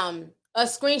a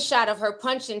screenshot of her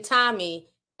punching Tommy,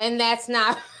 and that's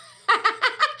not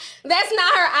that's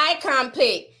not her icon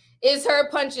pic. Is her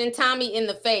punching Tommy in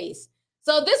the face.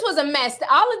 So this was a mess.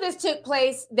 All of this took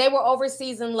place, they were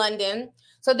overseas in London.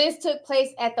 So this took place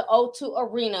at the O2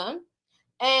 Arena.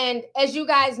 And as you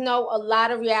guys know, a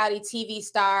lot of reality TV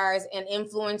stars and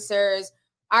influencers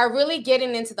are really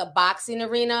getting into the boxing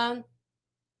arena.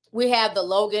 We have the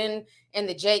Logan and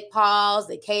the Jake Pauls,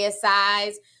 the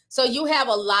KSIs. So you have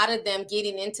a lot of them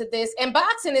getting into this. And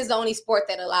boxing is the only sport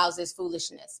that allows this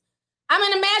foolishness. I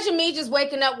mean, imagine me just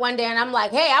waking up one day and I'm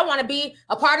like, hey, I want to be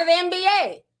a part of the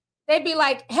NBA. They'd be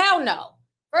like, hell no.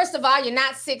 First of all, you're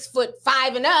not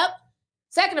 6'5" and up.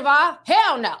 Second of all,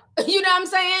 hell no. You know what I'm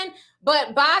saying?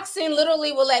 But boxing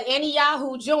literally will let any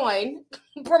Yahoo join,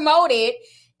 promote it.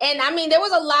 And I mean, there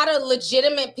was a lot of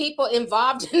legitimate people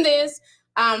involved in this.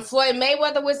 Floyd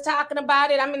Mayweather was talking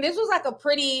about it. I mean, this was like a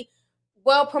pretty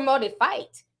well-promoted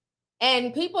fight.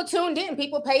 And people tuned in.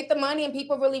 People paid the money and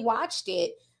people really watched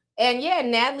it. And yeah,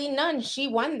 Natalie Nunn, she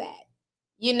won that,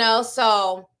 you know?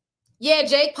 So yeah,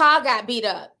 Jake Paul got beat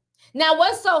up. Now,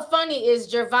 what's so funny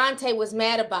is Gervonta was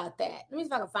mad about that. Let me see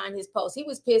if I can find his post. He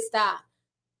was pissed off.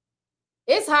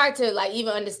 It's hard to like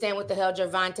even understand what the hell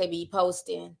Gervonta be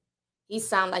posting. He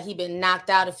sound like he been knocked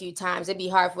out a few times. It'd be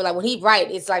hard for like when he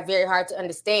write, it's like very hard to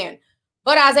understand.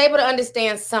 But I was able to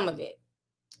understand some of it.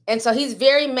 And so he's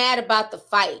very mad about the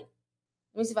fight.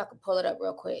 Let me see if I can pull it up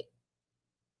real quick.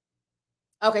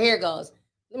 Okay, here it goes.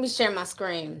 Let me share my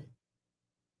screen.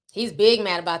 He's big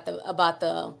mad about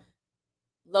the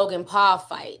Logan Paul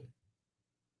fight.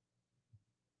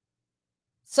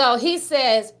 So he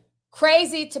says,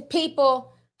 crazy to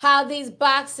people how these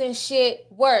boxing shit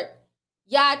work.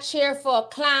 Y'all cheer for a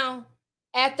clown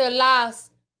at their loss,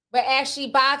 but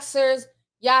actually boxers,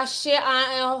 y'all shit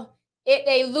on it.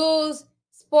 They lose,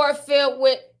 sport filled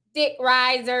with dick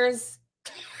risers.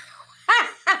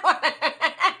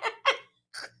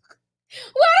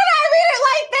 Why did I read it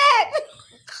like that?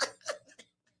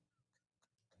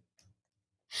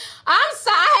 I'm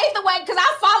sorry. I hate the way, because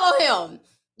I follow him.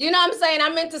 You know what I'm saying?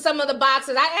 I'm into some of the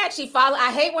boxers. I actually follow.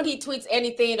 I hate when he tweets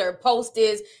anything or posts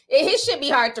his shit be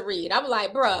hard to read. I'm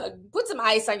like, bruh, put some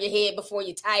ice on your head before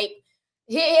you type.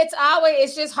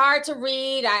 It's just hard to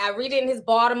read. I read it in his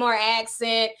Baltimore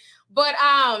accent. But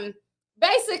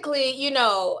basically, you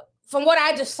know, from what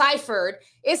I deciphered,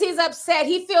 is he's upset.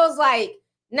 He feels like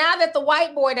now that the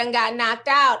white boy done got knocked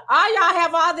out, all y'all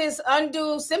have all this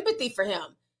undue sympathy for him.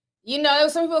 You know, there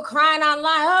was some people crying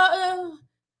online.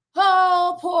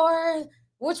 Oh, poor.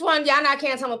 Which one? Y'all not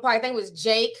can't tell them apart. I think it was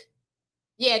Jake.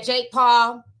 Yeah, Jake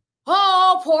Paul.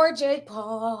 Oh, poor Jake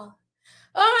Paul.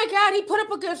 Oh my God, he put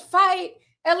up a good fight.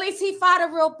 At least he fought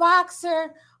a real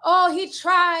boxer. Oh, he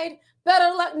tried.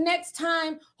 Better luck next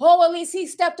time. Oh, at least he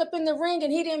stepped up in the ring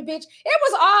and he didn't bitch. It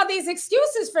was all these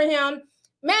excuses for him.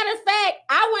 Matter of fact,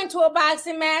 I went to a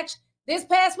boxing match this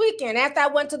past weekend. After I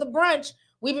went to the brunch,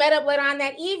 we met up later on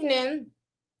that evening.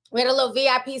 We had a little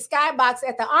VIP skybox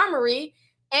at the Armory,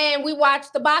 and we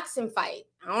watched the boxing fight.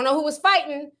 I don't know who was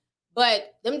fighting,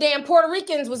 but them damn Puerto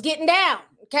Ricans was getting down,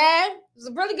 okay? It was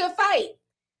a really good fight.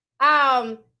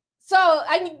 So,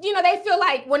 you know, they feel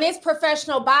like when it's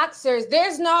professional boxers,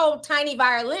 there's no tiny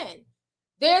violin.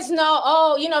 There's no,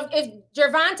 oh, you know, if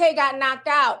Gervonta got knocked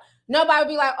out, nobody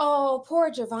would be like, oh, poor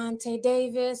Gervonta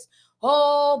Davis.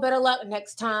 Oh, better luck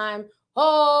next time.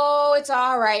 Oh, it's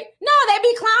all right. No, they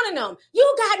be clowning him.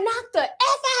 You got knocked the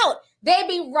F out. They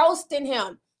be roasting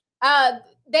him.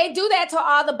 They do that to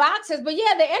all the boxers. But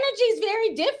yeah, the energy is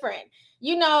very different.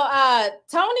 You know,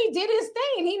 Tony did his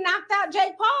thing. He knocked out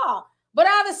Jake Paul. But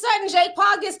all of a sudden, Jake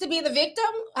Paul gets to be the victim.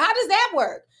 How does that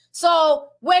work? So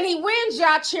when he wins,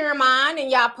 y'all cheer him on and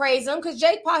y'all praise him because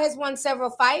Jake Paul has won several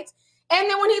fights. And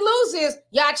then when he loses,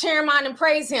 y'all cheer him on and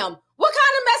praise him. What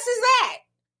kind of mess is that?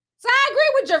 So I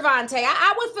agree with Gervonta.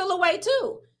 I would feel away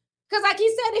too. Because like he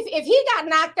said, if he got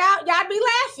knocked out, y'all be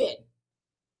laughing.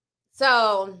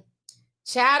 So,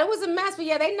 child, it was a mess. But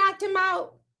yeah, they knocked him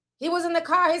out. He was in the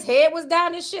car. His head was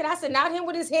down and shit. I said, not him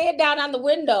with his head down on the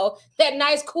window. That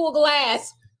nice, cool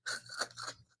glass.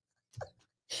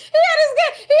 He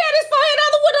had his forehead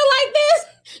on the window like this.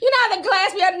 You know how the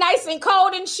glass be nice and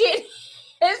cold and shit.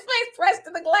 His face pressed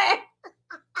to the glass.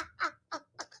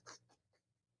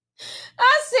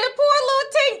 I said, poor little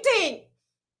Tink Tink.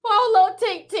 Poor little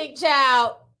Tink Tink,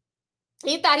 child.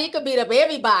 He thought he could beat up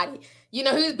everybody. You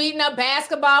know, he was beating up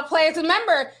basketball players.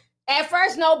 Remember, at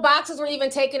first, no boxers were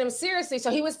even taking him seriously. So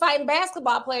he was fighting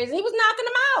basketball players and he was knocking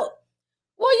them out.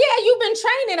 Well, yeah, you've been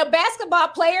training a basketball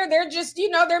player. They're just, you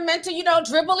know, they're meant to, you know,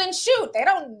 dribble and shoot. They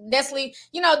don't necessarily,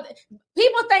 you know,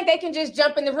 people think they can just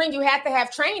jump in the ring. You have to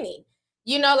have training.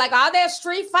 You know, like all that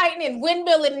street fighting and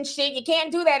windmilling and shit, you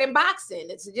can't do that in boxing.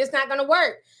 It's just not going to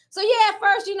work. So, yeah, at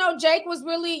first, you know, Jake was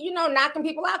really, you know, knocking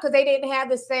people out because they didn't have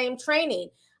the same training.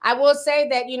 I will say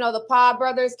that, you know, the Paul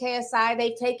brothers, KSI,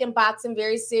 they've taken boxing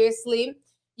very seriously.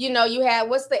 You know, you have,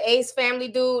 what's the Ace family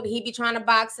dude? He be trying to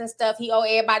box and stuff. He owe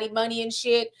everybody money and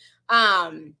shit.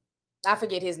 I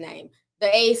forget his name.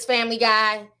 The Ace family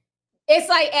guy. It's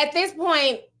like at this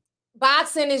point,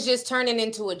 boxing is just turning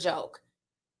into a joke.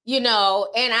 You know,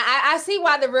 and I see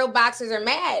why the real boxers are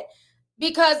mad.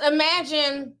 Because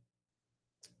imagine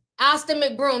Austin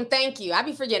McBroom, thank you. I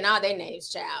be forgetting all their names,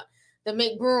 child. The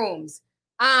McBrooms.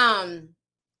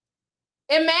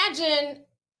 Imagine,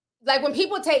 like when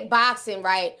people take boxing,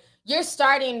 right? You're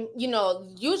starting, you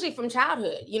know, usually from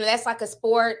childhood. You know, that's like a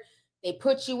sport. They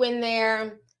put you in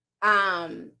there.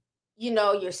 You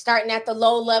know, you're starting at the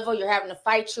low level. You're having to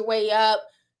fight your way up.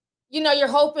 You know, you're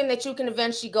hoping that you can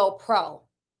eventually go pro.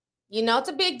 You know, it's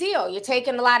a big deal. You're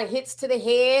taking a lot of hits to the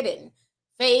head and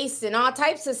face and all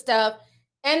types of stuff.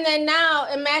 And then now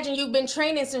imagine you've been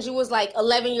training since you was like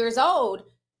 11 years old.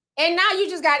 And now you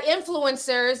just got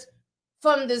influencers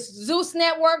from the Zeus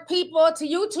Network people to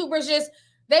YouTubers.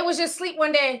 They was just sleep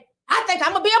one day. I think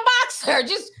I'm going to be a boxer.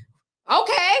 Just,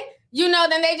 okay. You know,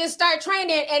 then they just start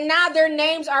training. And now their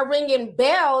names are ringing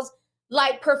bells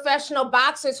like professional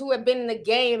boxers who have been in the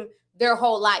game their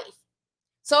whole life.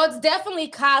 So it's definitely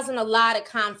causing a lot of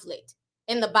conflict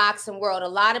in the boxing world. A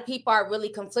lot of people are really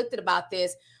conflicted about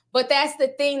this. But that's the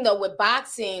thing, though, with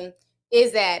boxing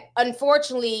is that,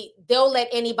 unfortunately, they'll let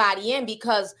anybody in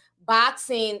because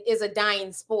boxing is a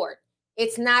dying sport.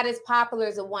 It's not as popular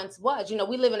as it once was. You know,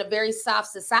 we live in a very soft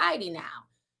society now.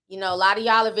 You know, a lot of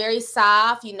y'all are very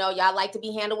soft. You know, y'all like to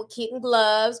be handled with kitten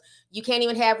gloves. You can't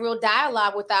even have real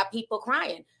dialogue without people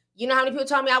crying. You know how many people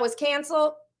told me I was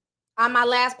canceled on my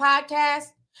last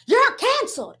podcast? You're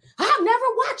canceled. I'm never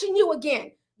watching you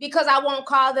again because I won't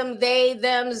call them they,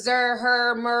 them, zer,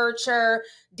 her, merch, her,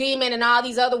 demon, and all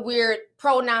these other weird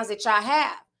pronouns that y'all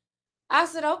have. I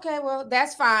said, okay, well,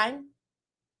 that's fine.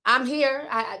 I'm here.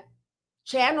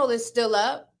 Channel is still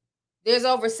up. There's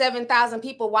over 7,000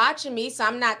 people watching me, so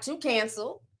I'm not too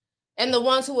canceled. And the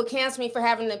ones who would cancel me for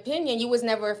having an opinion, you was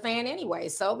never a fan anyway.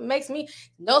 So it makes me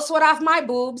no sweat off my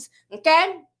boobs,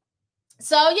 okay?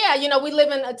 So, yeah, you know, we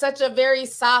live in such a very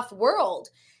soft world.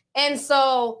 And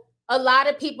so a lot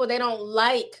of people, they don't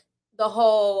like the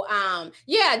whole,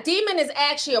 yeah, demon is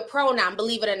actually a pronoun,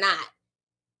 believe it or not.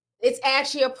 It's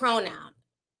actually a pronoun.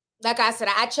 Like I said,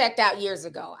 I checked out years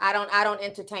ago. I don't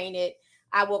entertain it.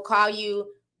 I will call you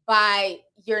by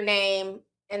your name,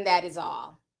 and that is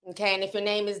all. Okay. And if your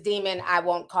name is Demon, I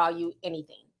won't call you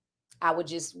anything.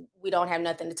 We don't have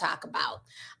nothing to talk about.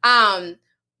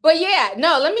 But yeah,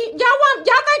 no, y'all think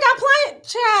I'm playing?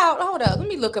 Child, hold up. Let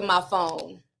me look at my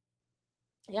phone.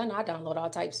 Y'all know I download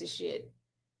all types of shit.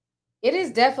 It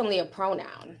is definitely a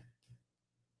pronoun.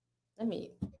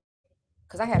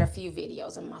 Because I had a few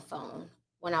videos on my phone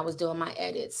when I was doing my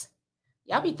edits.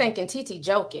 Y'all be thinking TT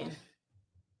joking.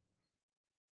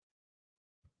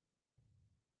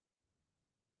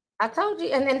 I told you.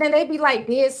 And then they be like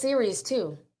dead serious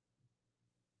too.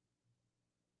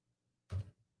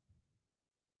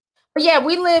 But yeah,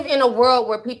 we live in a world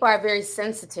where people are very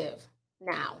sensitive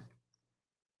now.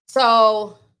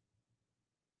 So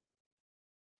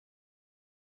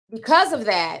because of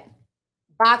that,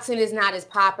 boxing is not as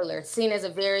popular. It's seen as a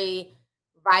very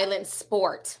violent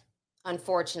sport,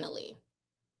 unfortunately.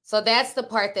 So that's the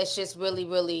part that's just really,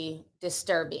 really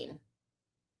disturbing.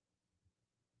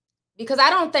 Because I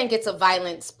don't think it's a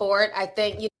violent sport. I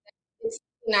think it's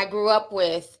something I grew up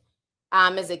with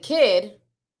as a kid,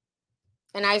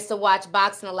 and I used to watch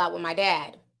boxing a lot with my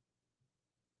dad.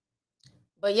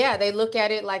 But yeah, they look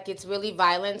at it like it's really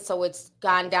violent, so it's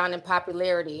gone down in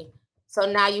popularity.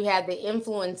 So now you have the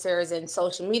influencers and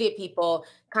social media people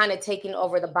kind of taking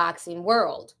over the boxing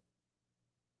world.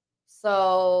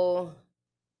 So,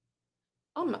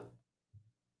 oh my,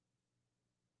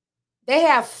 they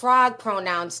have frog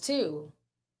pronouns too.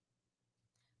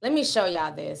 Let me show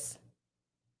y'all this.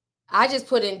 I just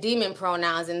put in demon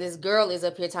pronouns, and this girl is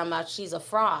up here talking about she's a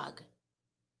frog.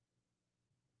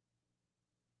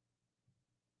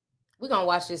 We're going to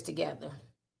watch this together.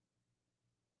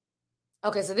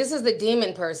 Okay, so this is the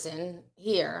demon person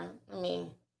here. Let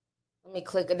me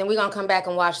click it. Then we're going to come back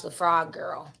and watch the frog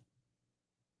girl.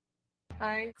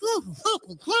 Hi. Can't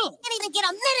even get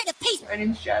a minute of peace. My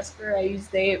name's Jasper. I use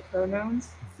they, it pronouns.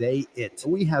 They, it.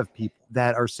 We have people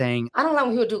that are saying, I don't like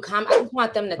when people do comments. I just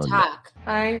want them to talk.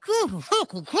 Hi.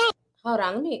 Hold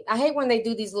on. I hate when they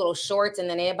do these little shorts and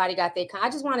then everybody got their,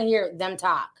 I just want to hear them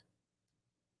talk.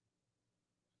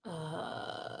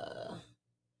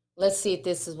 Let's see if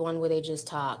this is one where they just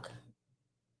talk.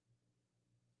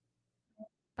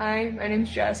 Hi, my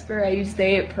name's Jasper. I use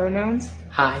they, it pronouns.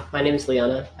 Hi, my name is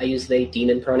Liana. I use they,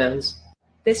 demon pronouns.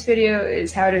 This video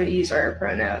is how to use our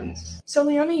pronouns. So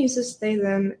Liana uses they,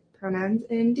 them pronouns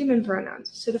and demon pronouns.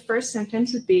 So the first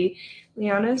sentence would be,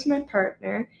 Liana is my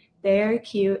partner. They are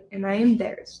cute and I am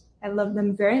theirs. I love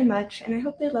them very much and I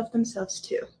hope they love themselves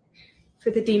too.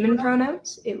 For the demon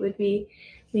pronouns, it would be,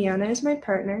 Liana is my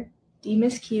partner. Deem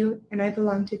is cute and I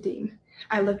belong to Deem.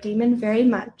 I love Demon very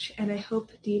much, and I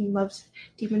hope Deem loves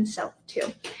Demon's self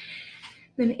too.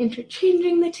 Then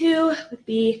interchanging the two would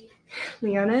be,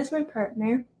 Liana is my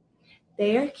partner,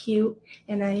 they are cute,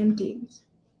 and I am Deem's.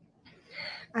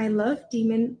 I love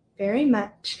Demon very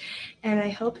much, and I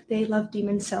hope they love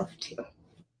Demon's self too.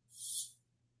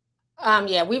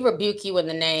 Yeah, we rebuke you in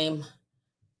the name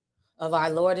of our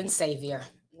Lord and Savior.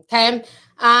 Okay,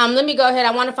 let me go ahead.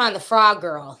 I want to find the frog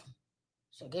girl.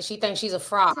 I guess she thinks she's a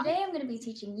frog. Today I'm going to be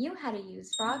teaching you how to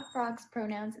use frog's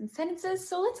pronouns in sentences,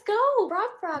 so let's go!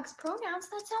 Frog's pronouns,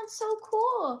 that sounds so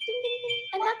cool! Ding, ding, ding.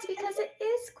 And that's because it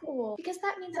is cool, because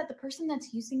that means that the person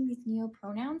that's using these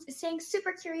neo-pronouns is staying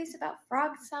super curious about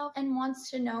frog self and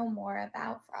wants to know more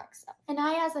about frog self. And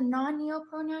I, as a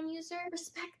non-neo-pronoun user,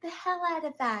 respect the hell out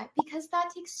of that, because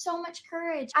that takes so much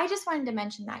courage. I just wanted to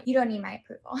mention that. You don't need my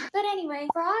approval. But anyway,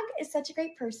 Frog is such a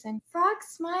great person. Frog's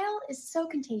smile is so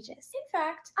contagious. In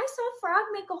fact, I saw Frog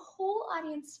make a whole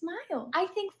audience smile. I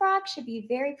think Frog should be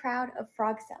very proud of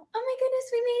Frog self. Oh my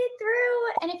goodness, we made it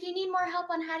through! And if you need more help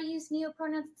on how to use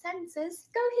neo-pronouns in sentences,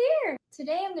 go here!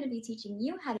 Today I'm going to be teaching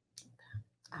you how to...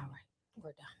 All right,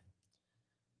 we're done.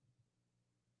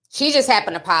 She just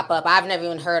happened to pop up. I've never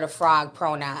even heard of frog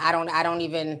pronoun. I don't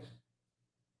even...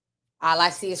 All I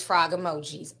see is frog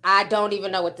emojis. I don't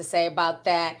even know what to say about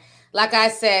that. Like I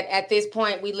said, at this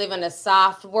point, we live in a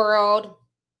soft world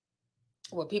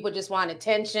where people just want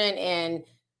attention, and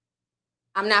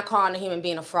I'm not calling a human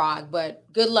being a frog, but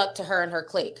good luck to her and her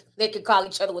clique. They could call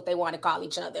each other what they want to call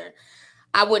each other.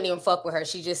 I wouldn't even fuck with her.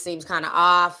 She just seems kind of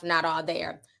off, not all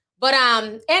there. But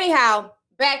anyhow,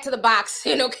 back to the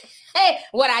boxing, okay?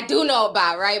 What I do know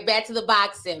about, right? Back to the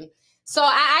boxing. So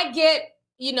I get,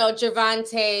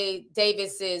 Gervonta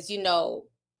Davis's,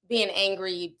 being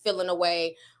angry, feeling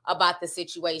away about the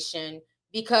situation.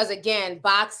 Because again,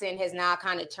 boxing has now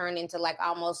kind of turned into like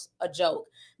almost a joke,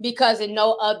 because in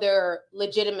no other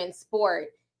legitimate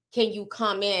sport can you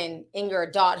come in your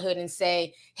adulthood and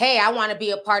say, hey, I want to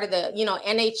be a part of the,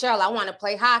 NHL. I want to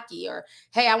play hockey, or,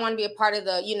 hey, I want to be a part of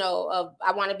the,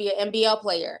 I want to be an NBL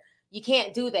player. You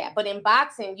can't do that. But in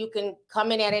boxing, you can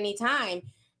come in at any time.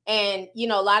 And,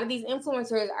 a lot of these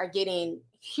influencers are getting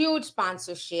huge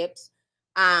sponsorships,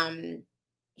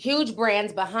 huge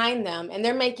brands behind them, and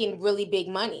they're making really big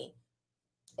money.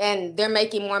 And they're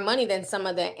making more money than some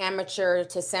of the amateur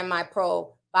to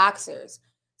semi-pro boxers.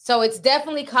 So it's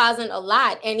definitely causing a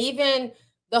lot. And even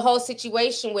the whole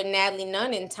situation with Natalie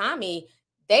Nunn and Tommy,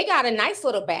 they got a nice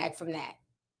little bag from that.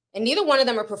 And neither one of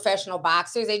them are professional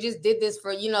boxers. They just did this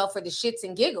for, for the shits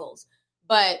and giggles.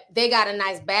 But they got a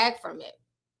nice bag from it.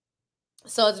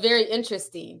 So it's very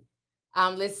interesting.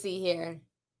 Let's see here.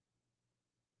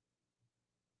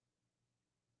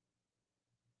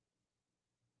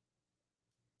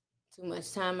 Too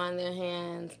much time on their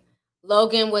hands.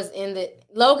 Logan is in the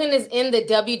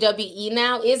WWE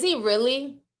now. Is he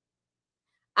really?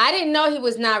 I didn't know he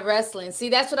was not wrestling. See,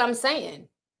 that's what I'm saying.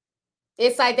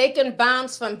 It's like they can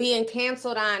bounce from being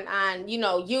canceled on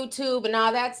YouTube and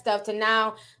all that stuff to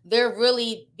now they're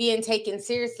really being taken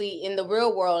seriously in the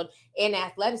real world in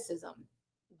athleticism.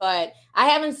 But I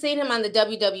haven't seen him on the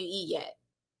WWE yet.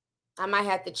 I might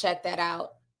have to check that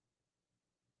out.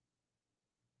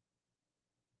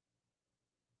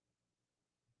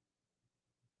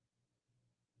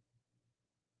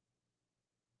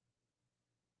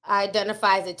 I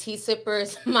identify as a tea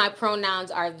sippers. My pronouns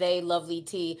are they, lovely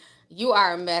tea. You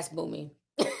are a mess, Boomy.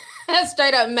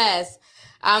 Straight up mess.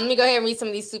 Let me go ahead and read some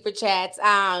of these super chats.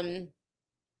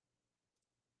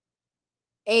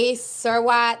 Ace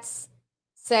Sirwatts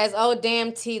says, oh,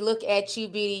 damn, T, look at you,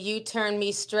 Beauty. You turned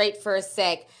me straight for a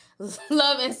sec.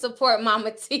 Love and support,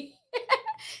 Mama T.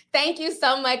 Thank you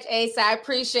so much, Ace. I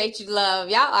appreciate you, love.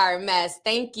 Y'all are a mess.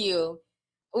 Thank you.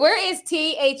 Where is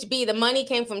THB? The money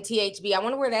came from THB. I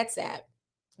wonder where that's at.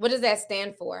 What does that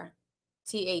stand for?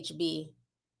 THB.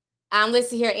 Let's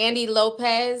see here. Andy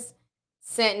Lopez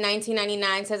sent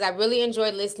 1999, says, I really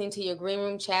enjoyed listening to your green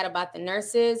room chat about the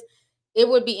nurses. It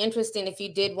would be interesting if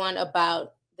you did one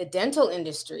about the dental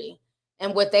industry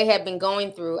and what they have been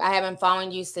going through. I have been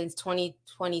following you since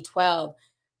 2012.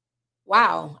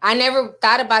 Wow. I never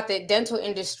thought about the dental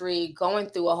industry going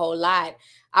through a whole lot.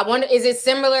 I wonder, is it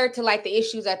similar to like the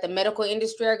issues that the medical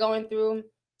industry are going through?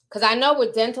 Because I know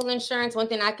with dental insurance, one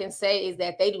thing I can say is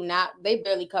that they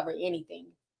barely cover anything.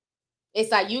 It's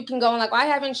like you can go and like, well, I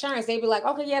have insurance. They'd be like,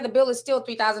 okay, yeah, the bill is still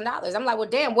 $3,000. I'm like, well,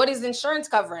 damn, what is insurance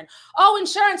covering? Oh,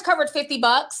 insurance covered $50.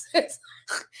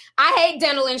 I hate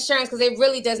dental insurance because it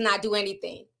really does not do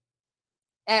anything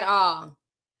at all.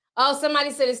 Oh,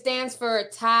 somebody said it stands for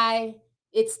Thai.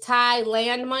 It's Thai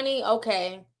land money.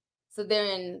 Okay. So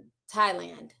they're in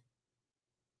Thailand.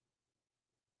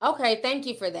 Okay. Thank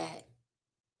you for that.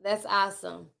 That's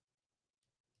awesome.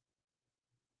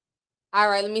 All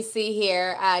right. Let me see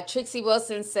here. Trixie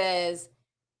Wilson says,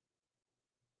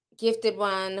 gifted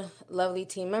one, lovely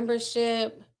team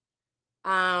membership.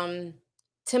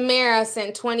 Tamara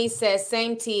sent 20, says,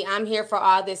 same tea. I'm here for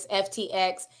all this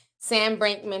FTX. Sam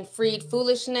Bankman-Fried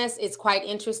foolishness. It's quite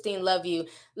interesting. Love you.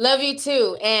 Love you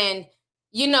too. And,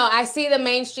 I see the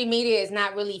mainstream media is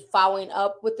not really following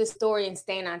up with the story and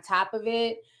staying on top of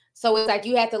it. So it's like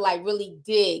you have to like really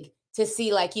dig to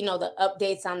see like, the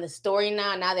updates on the story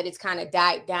now that it's kind of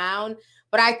died down.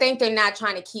 But I think they're not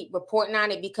trying to keep reporting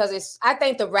on it because I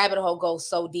think the rabbit hole goes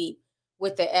so deep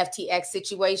with the FTX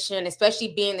situation,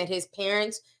 especially being that his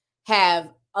parents have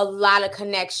a lot of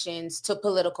connections to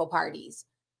political parties.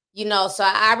 So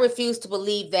I refuse to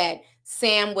believe that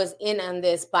Sam was in on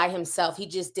this by himself. He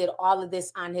just did all of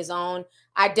this on his own.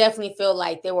 I definitely feel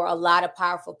like there were a lot of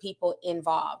powerful people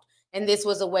involved. And this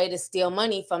was a way to steal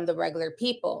money from the regular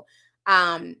people.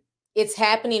 It's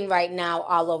happening right now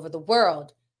all over the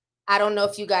world. I don't know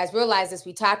if you guys realize this.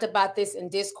 We talked about this in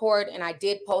Discord, and I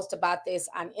did post about this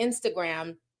on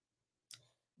Instagram.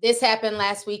 This happened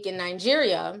last week in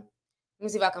Nigeria. Let me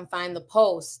see if I can find the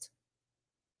post.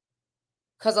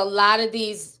 Because a lot of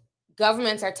these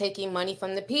governments are taking money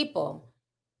from the people.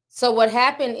 So what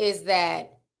happened is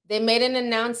that they made an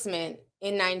announcement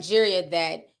in Nigeria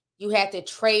that you had to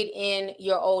trade in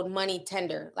your old money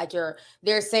tender. Like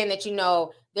they're saying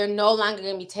that, they're no longer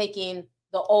going to be taking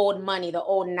the old money, the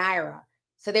old Naira.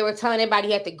 So they were telling everybody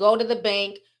you had to go to the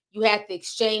bank. You have to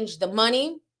exchange the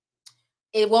money.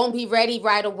 It won't be ready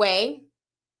right away.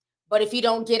 But if you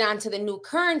don't get onto the new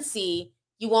currency,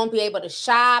 you won't be able to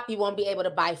shop. You won't be able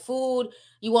to buy food.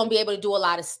 You won't be able to do a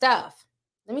lot of stuff.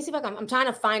 Let me see if I'm trying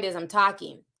to find it as I'm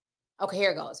talking. Okay,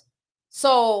 here it goes.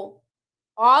 So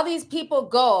all these people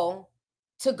go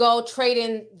trade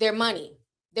in their money,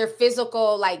 their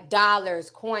physical, like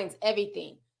dollars, coins,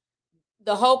 everything.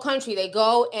 The whole country, they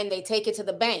go and they take it to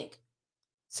the bank.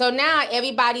 So now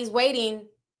everybody's waiting,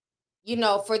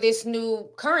 for this new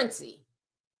currency.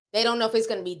 They don't know if it's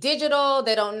going to be digital.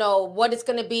 They don't know what it's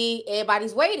going to be.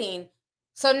 Everybody's waiting.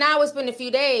 So now it's been a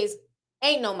few days.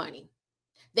 Ain't no money.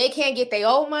 They can't get their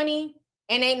old money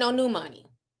and ain't no new money.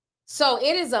 So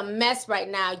it is a mess right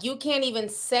now. You can't even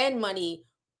send money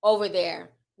over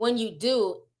there. When you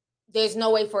do, there's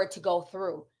no way for it to go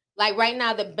through. Like right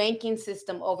now, the banking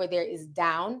system over there is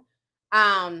down.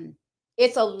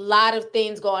 It's a lot of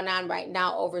things going on right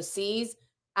now overseas.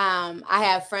 I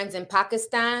have friends in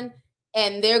Pakistan,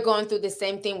 and they're going through the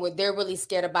same thing where they're really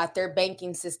scared about their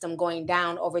banking system going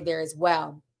down over there as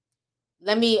well.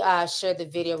 Let me share the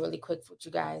video really quick with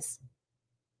you guys.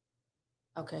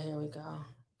 Okay, here we go.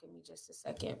 Give me just a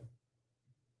second.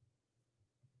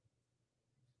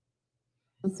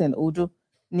 in Udu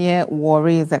near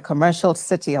Warri, the commercial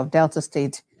city of Delta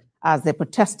State, as they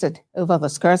protested over the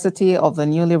scarcity of the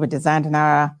newly redesigned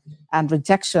Naira and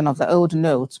rejection of the old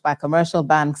notes by commercial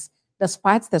banks,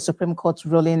 despite the Supreme Court's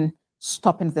ruling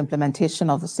stopping the implementation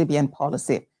of the CBN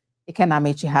policy. Iken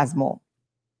Amechi has more.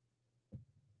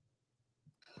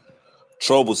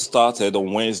 Trouble started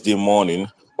on Wednesday morning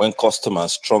when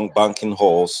customers thronged banking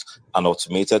halls and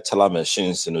automated teller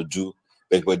machines in Udu,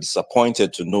 but were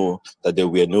disappointed to know that there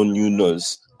were no new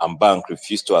notes and bank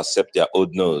refused to accept their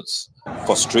old notes.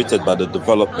 Frustrated by the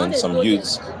development, some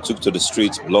youths took to the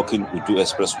streets blocking Udu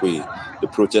Expressway. The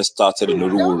protest started in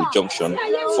Uruwuri Junction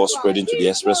before spreading to the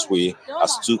expressway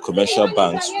as two commercial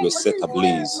banks were set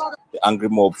ablaze. The angry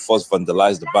mob first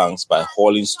vandalized the banks by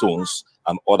hurling stones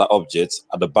and other objects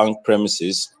at the bank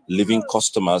premises, leaving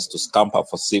customers to scamper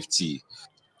for safety.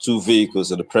 Two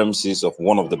vehicles at the premises of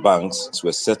one of the banks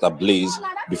were set ablaze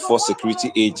before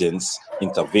security agents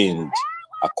intervened.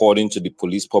 According to the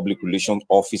police public relations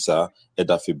officer,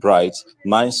 Edafi Bright,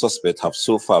 9 suspects have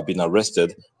so far been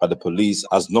arrested by the police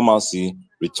as normalcy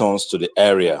returns to the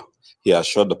area. He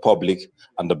assured the public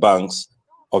and the banks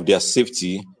of their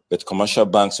safety, but commercial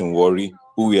banks in Warri,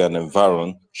 Uwe and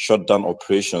Environ shut down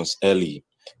operations early.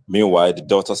 Meanwhile, the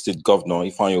Delta State Governor,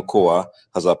 Ifeanyi Okowa,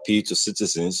 has appealed to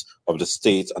citizens of the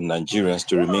state and Nigerians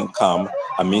to remain calm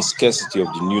amid scarcity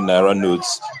of the new Naira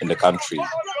notes in the country.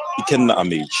 Iken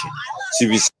Amechi,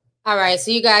 TVC. All right,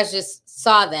 so you guys just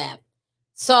saw that.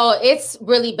 So it's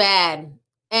really bad.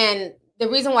 And the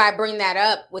reason why I bring that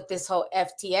up with this whole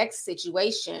FTX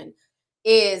situation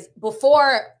is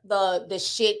before the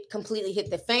shit completely hit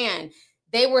the fan,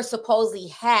 they were supposedly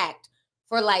hacked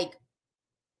for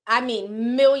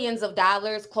millions of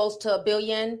dollars, close to $1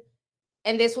 billion.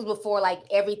 And this was before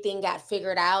everything got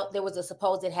figured out. There was a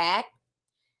supposed hack.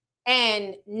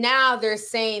 And now they're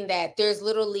saying that there's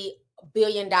literally $1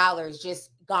 billion just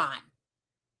gone.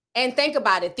 And think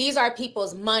about it. These are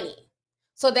people's money.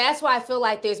 So that's why I feel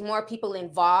like there's more people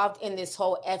involved in this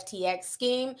whole FTX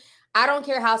scheme. I don't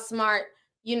care how smart,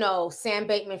 Sam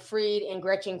Bankman-Fried and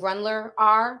Gretchen Grundler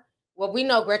are. Well, we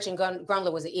know Gretchen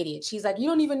Grundler was an idiot. She's like, you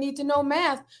don't even need to know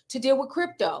math to deal with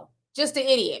crypto. Just an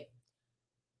idiot.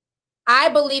 I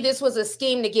believe this was a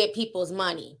scheme to get people's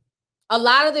money. A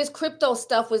lot of this crypto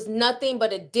stuff was nothing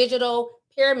but a digital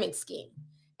pyramid scheme.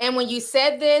 And when you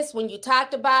said this, when you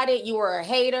talked about it, you were a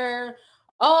hater.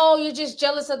 Oh, you're just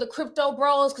jealous of the crypto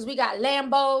bros because we got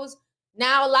Lambos.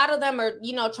 Now a lot of them are,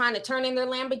 trying to turn in their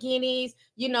Lamborghinis.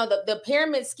 The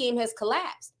pyramid scheme has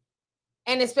collapsed.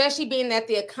 And especially being that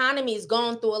the economy is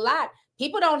going through a lot,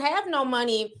 people don't have no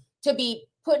money to be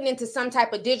putting into some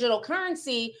type of digital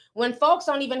currency when folks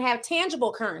don't even have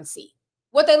tangible currency.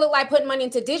 What they look like putting money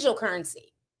into digital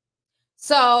currency.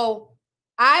 So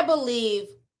I believe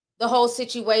the whole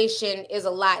situation is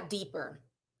a lot deeper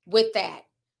with that,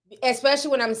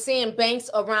 especially when I'm seeing banks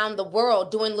around the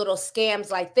world doing little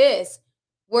scams like this,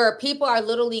 where people are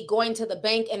literally going to the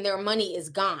bank and their money is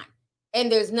gone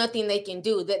and there's nothing they can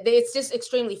do. It's just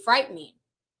extremely frightening.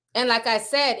 And like I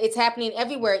said, it's happening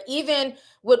everywhere. Even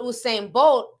with Usain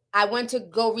Bolt, I went to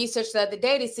go research the other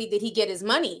day to see, did he get his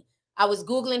money? I was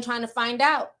Googling trying to find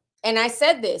out. And I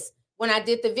said this when I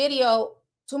did the video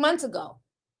 2 months ago.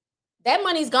 That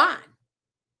money's gone.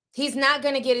 He's not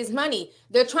going to get his money.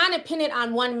 They're trying to pin it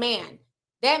on one man.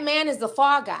 That man is the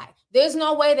fall guy. There's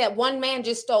no way that one man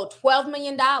just stole $12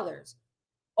 million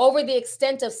over the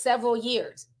extent of several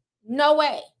years. No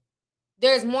way.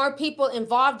 There's more people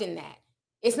involved in that.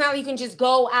 It's not like you can just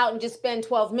go out and just spend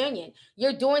 12 million.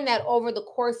 You're doing that over the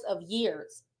course of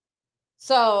years.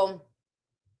 So,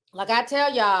 like I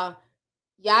tell y'all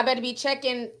better be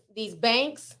checking these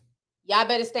banks. Y'all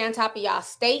better stay on top of y'all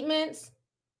statements.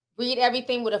 Read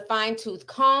everything with a fine-tooth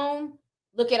comb.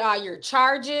 Look at all your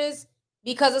charges,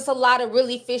 because it's a lot of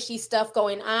really fishy stuff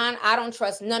going on. I don't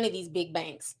trust none of these big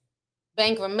banks.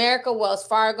 Bank of America, Wells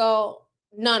Fargo,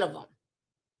 none of them.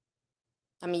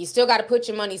 I mean, you still got to put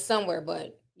your money somewhere,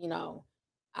 but,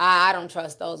 I don't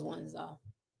trust those ones, though.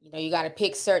 You got to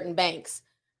pick certain banks.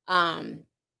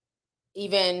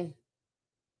 Even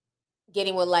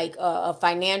getting with a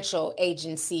financial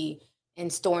agency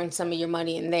and storing some of your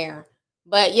money in there.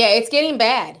 But yeah, it's getting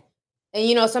bad.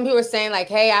 And, some people are saying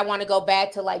hey, I want to go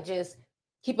back to just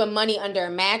keeping money under a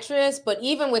mattress. But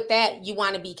even with that, you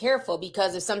want to be careful,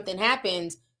 because if something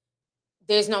happens,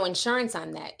 there's no insurance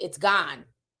on that. It's gone.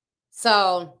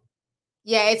 So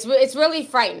yeah, it's really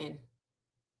frightening.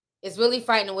 It's really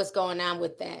frightening what's going on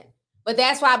with that. But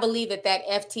that's why I believe that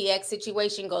FTX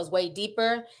situation goes way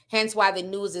deeper. Hence why the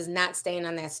news is not staying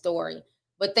on that story.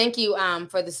 But thank you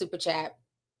for the super chat.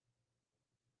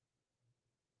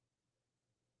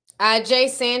 Jay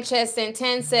Sanchez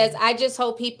Santen says, I just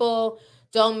hope people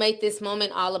don't make this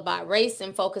moment all about race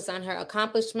and focus on her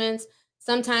accomplishments.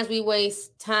 Sometimes we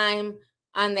waste time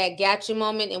on that gotcha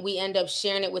moment and we end up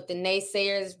sharing it with the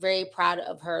naysayers. Very proud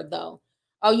of her, though.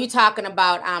 Oh, you talking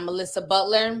about Melissa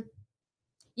Butler?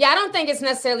 Yeah, I don't think it's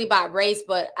necessarily about race,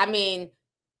 but I mean,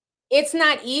 it's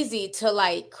not easy to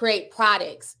like create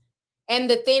products. And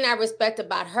the thing I respect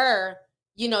about her,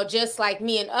 you know, just like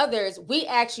me and others, we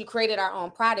actually created our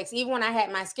own products. Even when I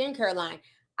had my skincare line,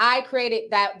 I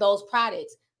created those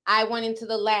products. I went into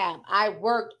the lab. I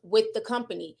worked with the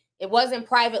company. It wasn't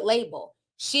private label.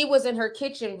 She was in her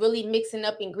kitchen really mixing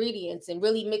up ingredients and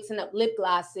really mixing up lip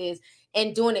glosses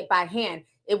and doing it by hand.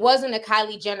 It wasn't a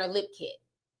Kylie Jenner lip kit,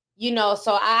 you know,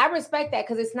 so I respect that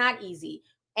because it's not easy.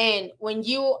 And when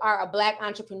you are a Black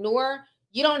entrepreneur,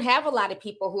 you don't have a lot of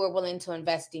people who are willing to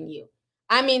invest in you.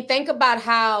 I mean, think about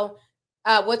how,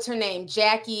 what's her name?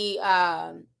 Jackie,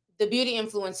 the beauty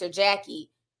influencer, Jackie,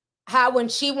 how when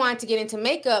she wanted to get into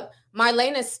makeup,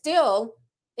 Marlena still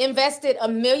invested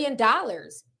 $1 million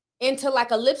into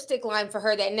like a lipstick line for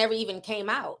her that never even came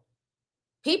out.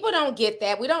 People don't get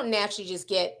that. We don't naturally just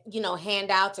get, you know,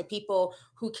 handouts or people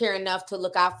who care enough to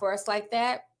look out for us like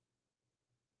that.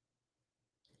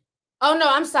 Oh, no,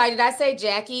 I'm sorry. Did I say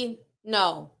Jackie?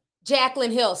 No.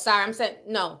 Jaclyn Hill. Sorry, I'm saying,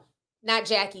 no, not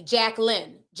Jackie.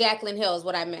 Jaclyn. Jaclyn Hill is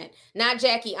what I meant. Not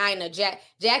Jackie Ina.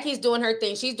 Jackie's doing her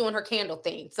thing. She's doing her candle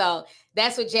thing. So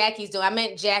that's what Jackie's doing. I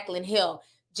meant Jaclyn Hill.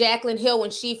 Jaclyn Hill,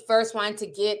 when she first wanted to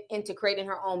get into creating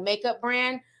her own makeup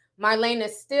brand, Marlena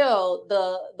Still,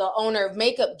 the owner of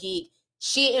Makeup Geek,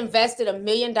 she invested $1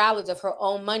 million of her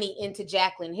own money into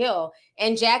Jaclyn Hill.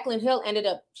 And Jaclyn Hill ended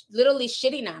up literally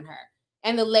shitting on her.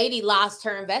 And the lady lost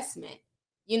her investment.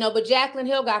 You know, but Jaclyn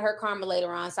Hill got her karma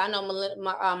later on. So I know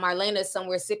Marlena is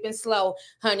somewhere sipping slow,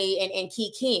 honey, and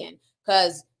kikiing.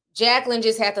 Because Jaclyn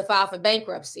just had to file for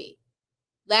bankruptcy.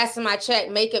 Last time I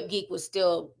checked, Makeup Geek was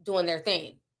still doing their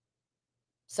thing.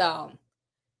 So,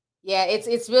 yeah,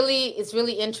 it's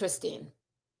really interesting.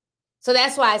 So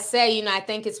that's why I say, you know, I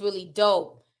think it's really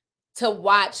dope to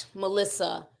watch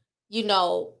Melissa, you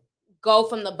know, go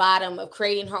from the bottom of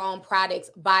creating her own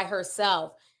products by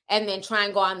herself and then try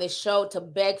and go on this show to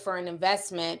beg for an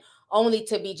investment only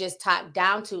to be just talked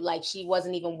down to like she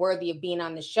wasn't even worthy of being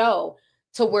on the show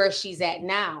to where she's at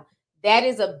now. That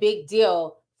is a big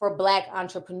deal for Black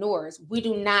entrepreneurs. We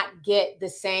do not get the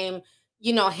same,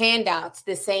 you know, handouts,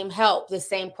 the same help, the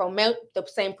same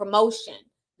promotion,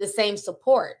 the same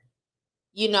support,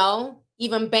 you know,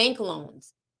 even bank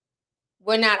loans.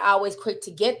 We're not always quick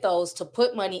to get those to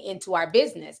put money into our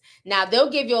business. Now,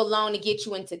 they'll give you a loan to get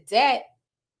you into debt.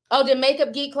 Oh, did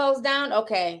Makeup Geek close down?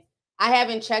 Okay. I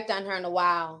haven't checked on her in a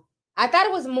while. I thought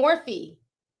it was Morphe.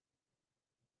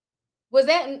 Was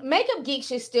that Makeup Geek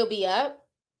should still be up?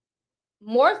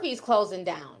 Morphe's closing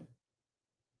down.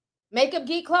 Makeup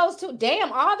Geek closed too.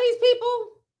 Damn, all these people?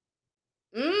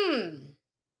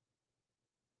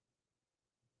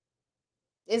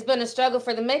 It's been a struggle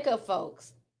for the makeup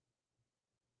folks.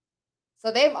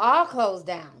 So they've all closed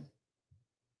down.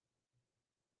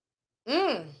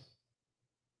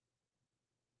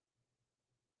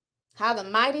 How the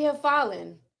mighty have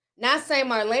fallen. Not saying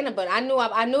Marlena, but I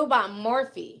knew about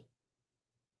Morphe.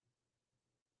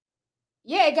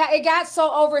 Yeah, it got so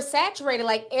oversaturated.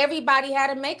 Like everybody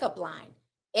had a makeup line.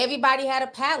 Everybody had a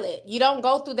palette. You don't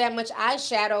go through that much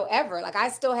eyeshadow ever. Like I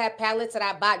still have palettes that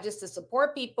I bought just to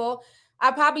support people.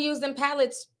 I probably use them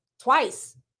palettes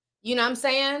twice. You know what I'm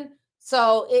saying?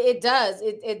 So it does.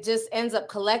 It just ends up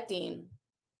collecting.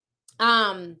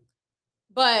 But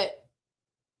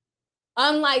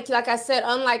unlike, like I said,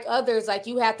 unlike others, like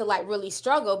you have to like really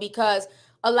struggle because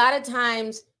a lot of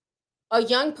times a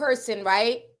young person,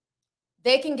 right?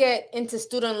 They can get into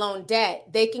student loan debt.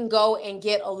 They can go and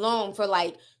get a loan for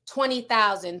like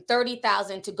 $20,000,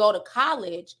 $30,000 to go to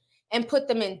college and put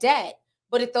them in debt.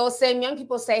 But if those same young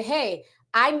people say, hey,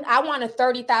 I want a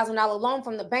 $30,000 loan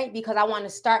from the bank because I want to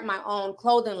start my own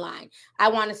clothing line. I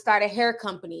want to start a hair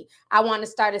company. I want to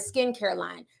start a skincare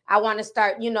line. I want to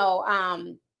start,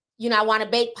 I want to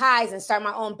bake pies and start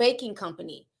my own baking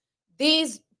company.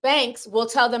 These banks will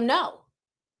tell them no.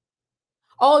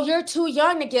 Oh, you're too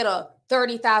young to get a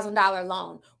 $30,000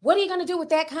 loan. What are you going to do with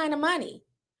that kind of money?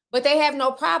 But they have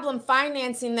no problem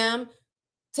financing them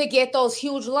to get those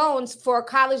huge loans for a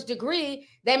college degree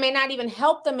that may not even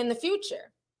help them in the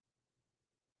future.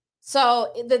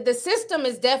 So the system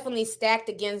is definitely stacked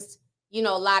against, a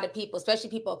lot of people, especially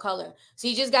people of color. So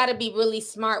you just got to be really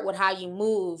smart with how you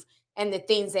move and the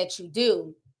things that you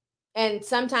do. And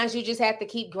sometimes you just have to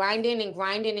keep grinding and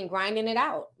grinding and grinding it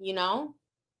out,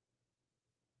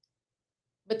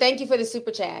 But But thank you for the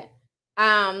super chat.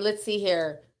 Let's see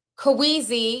here.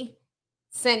 Kaweezy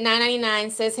sent $9.99,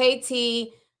 says, hey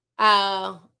T,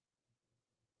 what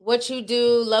you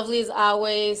do, lovely as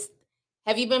always.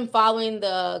 Have you been following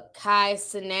the Kai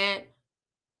Cenat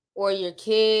or your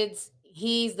kids?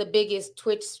 He's the biggest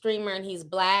Twitch streamer and he's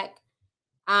Black.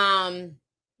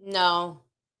 No.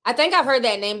 I think I've heard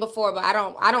that name before, but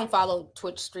I don't follow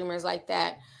Twitch streamers like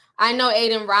that. I know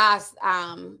Aiden Ross.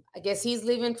 I guess he's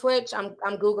leaving Twitch. I'm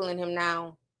Googling him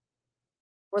now.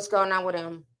 What's going on with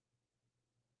him?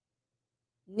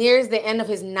 Nears the end of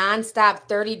his nonstop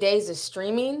 30 days of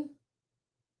streaming.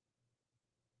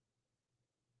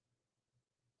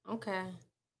 Okay.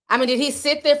 I mean, did he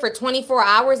sit there for 24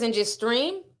 hours and just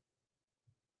stream?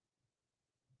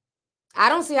 I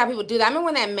don't see how people do that. I remember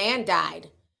when that man died.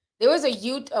 There was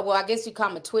a well, I guess you call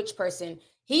him a Twitch person.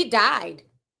 He died.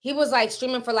 He was like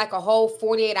streaming for like a whole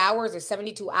 48 hours or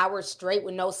 72 hours straight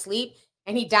with no sleep.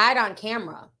 And he died on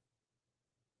camera.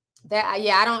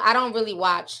 I don't really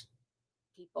watch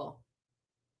people.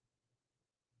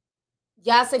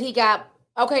 Y'all said he got,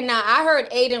 okay, now I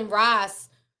heard Aiden Ross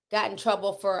got in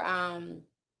trouble for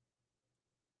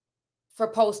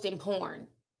posting porn.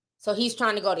 So he's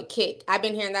trying to go to Kick. I've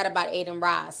been hearing that about Aiden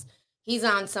Ross. He's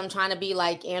on some trying to be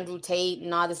like Andrew Tate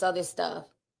and all this other stuff.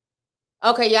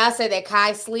 Okay, y'all said that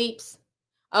Kai sleeps.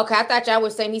 Okay, I thought y'all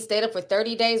were saying he stayed up for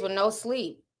 30 days with no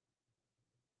sleep.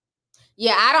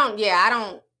 I'm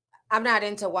not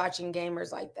into watching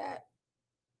gamers like that.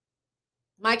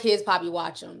 My kids probably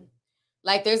watch them.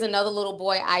 Like there's another little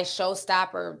boy,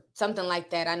 iShowstopper, something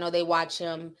like that. I know they watch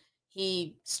him.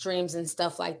 He streams and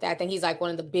stuff like that. I think he's like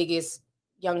one of the biggest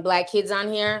young Black kids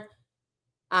on here.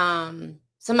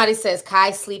 Somebody says Kai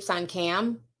sleeps on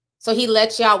cam. So he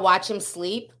lets y'all watch him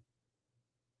sleep.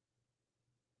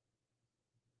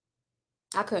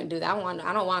 I couldn't do that.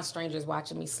 I don't want strangers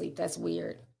watching me sleep. That's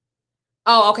weird.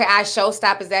 Oh, okay.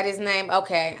 iShowstop, is that his name?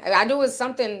 Okay. I knew it was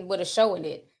something with a show in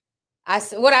it.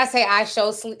 What I say?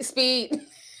 iShowSpeed.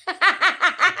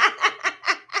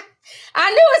 I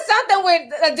knew it was something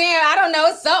with I don't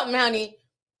know, something, honey.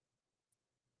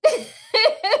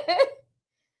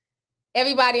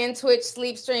 Everybody in Twitch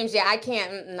sleep streams. Yeah, I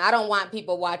can't. I don't want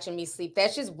people watching me sleep.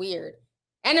 That's just weird.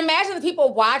 And imagine the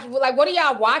people watch. Like, what are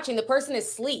y'all watching? The person is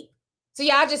asleep. So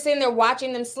y'all just sitting there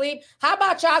watching them sleep. How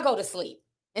about y'all go to sleep?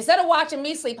 Instead of watching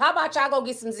me sleep, how about y'all go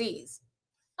get some Z's?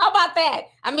 How about that?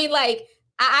 I mean, like,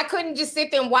 I couldn't just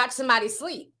sit there and watch somebody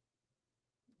sleep.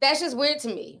 That's just weird to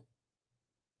me.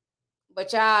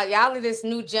 But y'all are this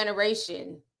new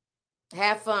generation.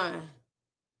 Have fun.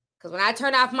 Because when I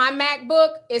turn off my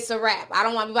MacBook, it's a wrap. I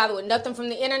don't want to be bothered with nothing from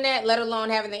the internet, let alone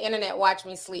having the internet watch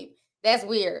me sleep. That's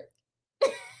weird.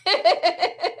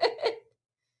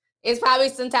 It's probably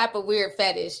some type of weird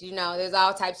fetish. You know, there's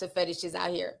all types of fetishes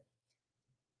out here.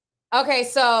 Okay,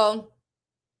 so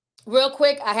real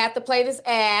quick, I have to play this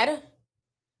ad.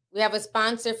 We have a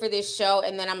sponsor for this show,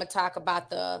 and then I'm going to talk about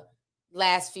the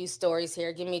last few stories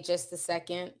here. Give me just a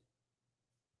second.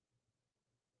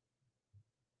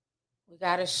 We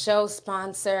got a show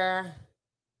sponsor.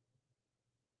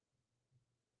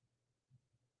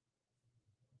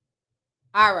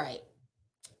 All right.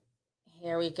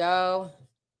 Here we go.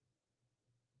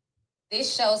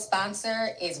 This show's sponsor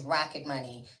is Rocket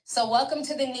Money. So welcome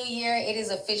to the new year. It is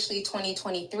officially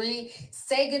 2023.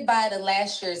 Say goodbye to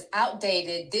last year's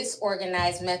outdated,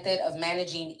 disorganized method of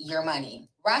managing your money.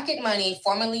 Rocket Money,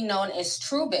 formerly known as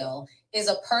Truebill, is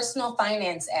a personal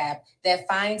finance app that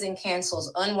finds and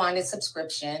cancels unwanted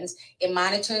subscriptions. It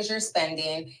monitors your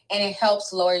spending, and it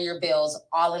helps lower your bills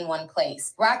all in one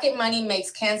place. Rocket Money makes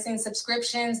canceling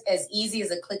subscriptions as easy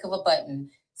as a click of a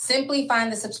button. Simply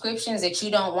find the subscriptions that you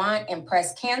don't want and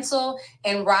press cancel,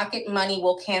 and Rocket Money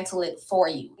will cancel it for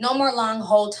you. No more long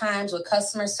hold times with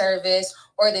customer service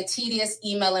or the tedious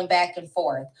emailing back and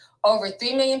forth. Over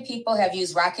 3 million people have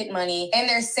used Rocket Money, and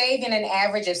they're saving an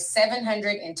average of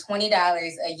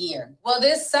 $720 a year. Well,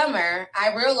 this summer,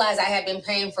 I realized I had been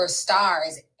paying for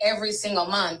stars every single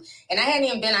month, and I hadn't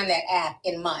even been on that app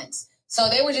in months. So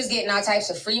they were just getting all types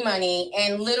of free money,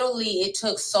 and literally it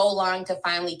took so long to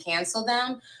finally cancel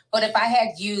them. But if I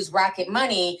had used Rocket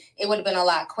Money, it would have been a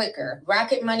lot quicker.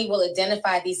 Rocket Money will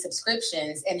identify these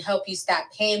subscriptions and help you stop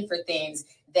paying for things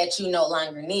that you no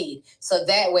longer need. So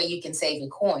that way you can save your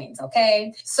coins,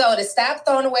 okay? So to stop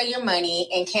throwing away your money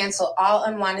and cancel all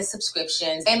unwanted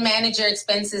subscriptions and manage your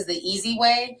expenses the easy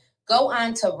way, go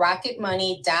on to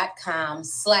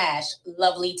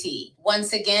rocketmoney.com/lovelyt.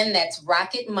 Once again, that's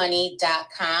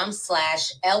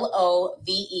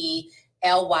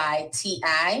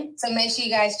rocketmoney.com/LOVELYTI. So make sure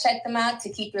you guys check them out to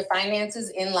keep your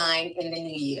finances in line in the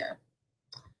new year.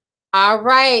 All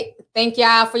right. Thank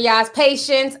y'all for y'all's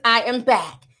patience. I am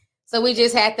back. So we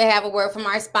just had to have a word from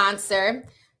our sponsor.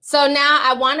 So now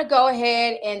I want to go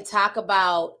ahead and talk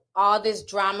about all this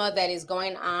drama that is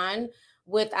going on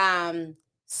with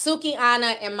Suki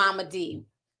Anna and Mama D.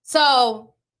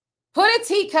 So put a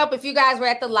teacup if you guys were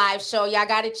at the live show. Y'all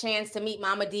got a chance to meet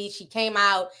Mama D. She came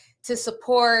out to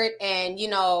support, and you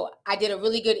know, I did a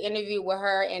really good interview with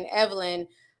her and Evelyn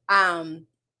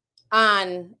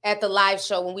on at the live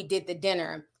show when we did the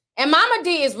dinner. And Mama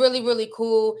D is really, really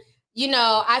cool. You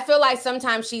know, I feel like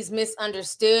sometimes she's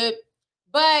misunderstood,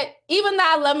 but even though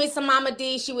I love me some Mama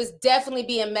D, she was definitely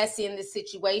being messy in this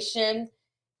situation.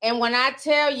 And when I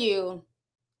tell you,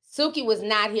 Suki was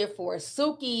not here for it.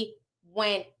 Suki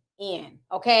went in,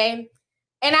 okay?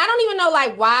 And I don't even know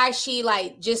like why she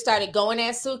like just started going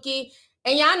at Suki.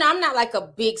 And y'all know I'm not like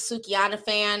a big Sukiana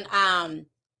fan.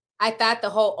 I thought the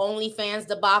whole OnlyFans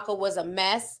debacle was a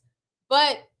mess.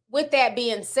 But with that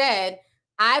being said,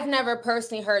 I've never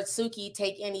personally heard Suki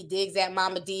take any digs at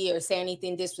Mama D or say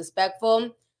anything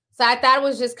disrespectful. So I thought it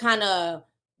was just kind of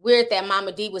weird that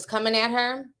Mama D was coming at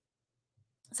her.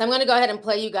 So I'm going to go ahead and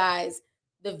play you guys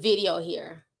the video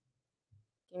here.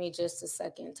 Give me just a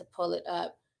second to pull it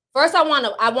up. First, I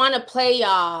want to play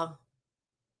y'all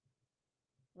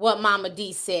what Mama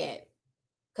D said.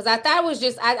 Because I thought it was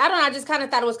just, I don't know, I just kind of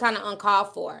thought it was kind of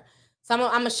uncalled for. So I'm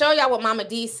going to show y'all what Mama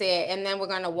D said, and then we're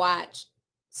going to watch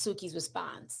Suki's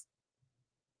response.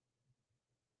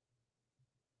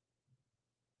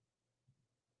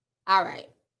 All right.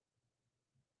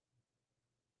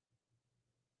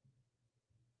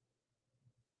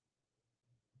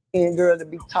 And girl to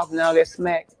be talking all that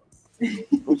smack.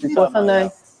 What's her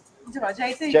name?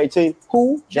 JT. JT.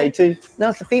 Who? JT. No,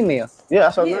 it's a female. Yeah,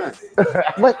 that's her name.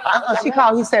 But she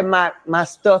called. He said my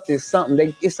stuff is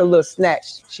something. It's a little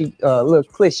snatch. She little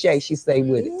cliche. She say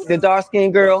with it. The dark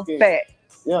skinned girl, fat.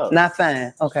 Yeah. Not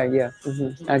fine. Okay, yeah.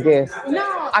 I guess.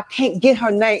 No. I can't get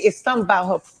her name. It's something about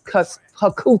her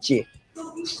coochie.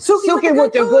 Suki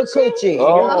with the good coochie.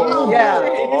 Oh. Yeah.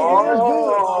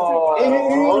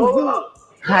 Oh.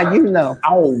 How you know?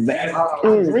 Oh man, I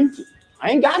drink it. I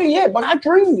ain't got it yet, but I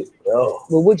drink it. Well,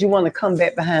 would you want to come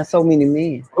back behind so many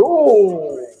men?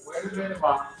 Oh,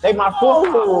 they my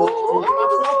forefathers.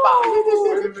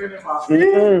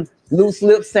 Loose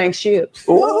lips sank ships.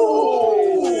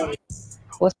 All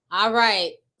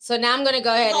right. So now I'm going to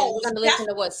go ahead and we're going to listen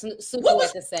to what Suki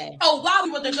had to say. Oh, why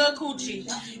with the good coochie?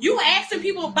 You asking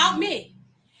people about me.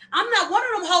 I'm not one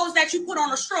of them hoes that you put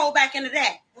on a stroll back in the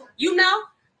day. You know?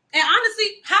 And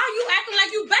honestly, how you acting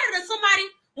like you better than somebody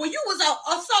when you was a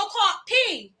so-called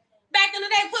king back in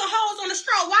the day, put hoes on the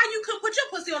stroll? Why you couldn't put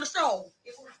your pussy on the stroll?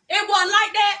 It wasn't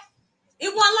like that. It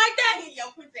wasn't like that.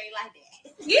 Your pussy ain't like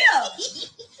that. Yeah.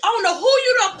 I don't know who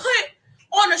you done put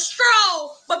on the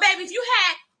stroll, but baby, if you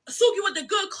had Suki with the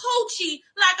good coochie,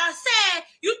 like I said,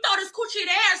 you throw this coochie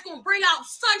in the air, it's gonna bring out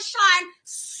sunshine,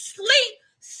 sleet,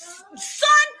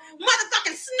 sun,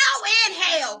 motherfucking snow, and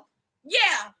hell.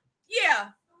 Yeah.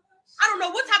 Yeah. I don't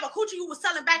know what type of coochie you was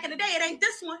selling back in the day. It ain't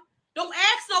this one. Don't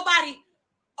ask nobody,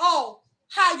 oh,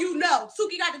 how you know.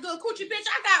 Suki got the good coochie, bitch.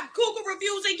 I got Google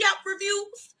reviews and Yelp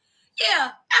reviews.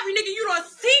 Yeah. Every nigga you done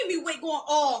see me with going,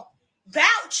 oh,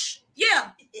 vouch.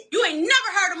 Yeah. You ain't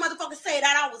never heard a motherfucker say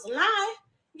that I was lying.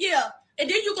 Yeah. And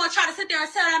then you gonna try to sit there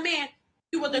and tell that man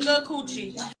you with the good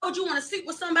coochie. Would you want to sleep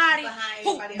with somebody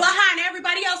behind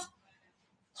everybody else?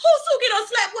 Who Suki done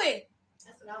slept with?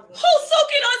 Who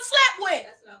Suki done slept with?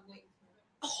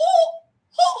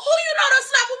 Who you know done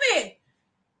slept with me?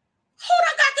 Who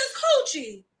done got this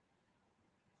coochie?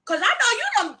 Cause I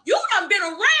know you done been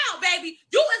around, baby.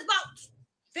 You is about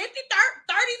 50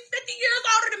 years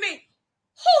older than me.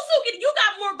 Who Suki? You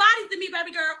got more bodies than me, baby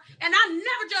girl. And I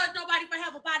never judge nobody for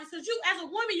having bodies. Cause you, as a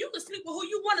woman, you can sleep with who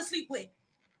you want to sleep with.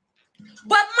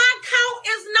 But my count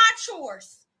is not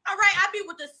yours. All right, I be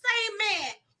with the same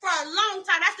man for a long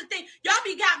time. That's the thing. Y'all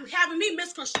be having me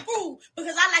misconstrued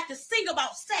because I like to sing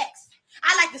about sex.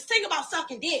 I like to sing about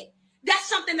sucking dick. That's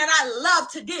something that I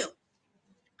love to do.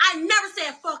 I never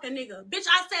said fuck a nigga. Bitch,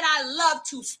 I said I love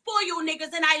to spoil niggas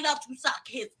and I love to suck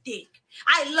his dick.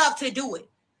 I love to do it.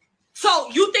 So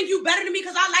you think you better than me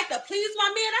because I like to please my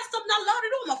man? That's something I love to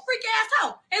do. I'm a freak ass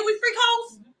hoe. Ain't we freak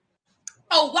hoes?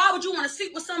 Oh, why would you want to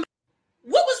sleep with somebody?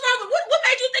 What was wrong with what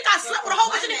made you think I slept with a whole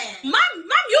bunch of niggas? My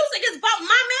music is about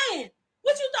my man.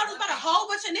 What you thought it was about a whole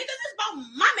bunch of niggas? It's about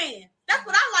my man. That's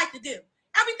what I like to do.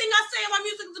 Everything I say in my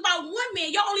music is about one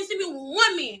man. Y'all only see me with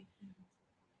one man.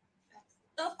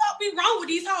 The fuck be wrong with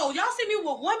these hoes? Y'all see me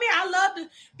with one man. I love to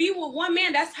be with one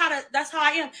man. That's how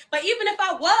I am. But even if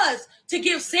I was to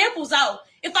give samples out,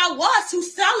 if I was to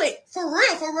sell it for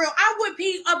real, I would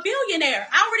be a billionaire.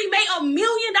 I already made $1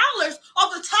 million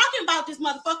off of talking about this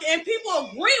motherfucker, and people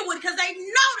agree with it because they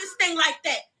know this thing like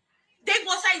that. They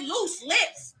gonna say loose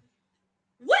lips.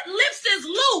 What lips is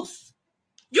loose?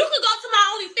 You can go to my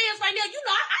OnlyFans right now. You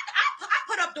know I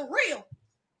put up the real.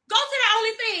 Go to the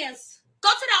OnlyFans. Go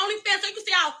to the OnlyFans so you can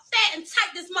see how fat and tight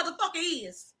this motherfucker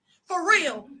is. For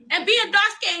real. And being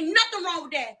dark skin ain't nothing wrong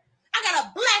with that. I got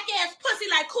a black ass pussy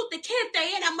like Kuta Kente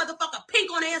and that motherfucker pink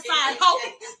on the inside, ho.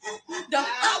 The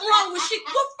fuck wrong with she?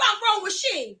 What fuck wrong with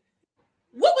she?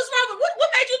 What was wrong with what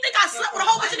made you think I slept with a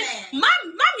whole bunch of niggas?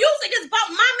 My music is about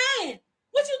my man.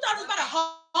 What you thought it was about a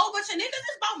whole bunch of niggas?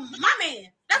 It's about my man.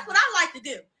 That's what I like to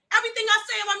do. Everything I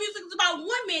say in my music is about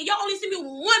one man. Y'all only see me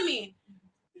with one man.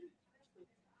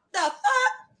 The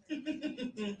fuck?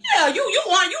 Yeah, you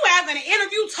having an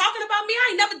interview talking about me?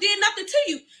 I ain't never did nothing to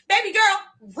you. Baby girl,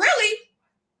 really?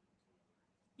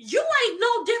 You ain't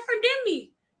no different than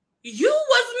me. You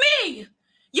was me.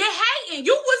 You're hating.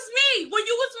 You was me when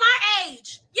you was my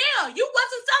age. Yeah, you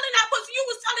wasn't selling that pussy. You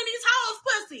was selling these hoes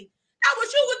pussy. That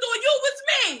what you was doing. You was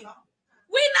me.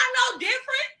 We not no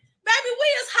different. Baby, we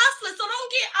is hustlers, so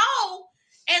don't get old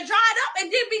and dried up and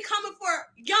then be coming for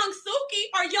young Suki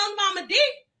or young Mama D.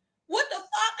 What the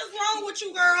fuck is wrong with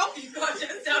you, girl? You gonna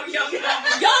just tell young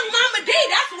Mama D,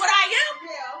 that's what I am.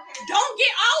 Yeah, okay. Don't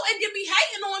get old and then be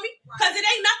hating on me because it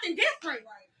ain't nothing different.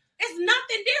 Right. It's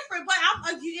nothing different, but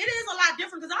it is a lot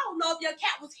different because I don't know if your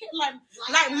cat was hitting like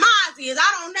mine is. I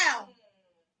don't know.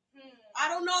 I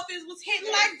don't know if it was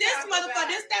hitting like this motherfucker.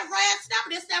 This that red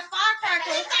snapper. This that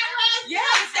firecracker. Yeah,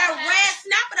 it's that red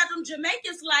snapper that them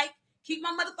Jamaicans like. Keep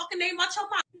my motherfucking name out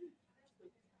your mouth.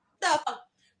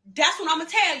 That's what I'm gonna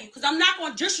tell you, because I'm not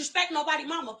gonna disrespect nobody,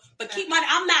 mama. But keep my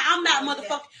I'm not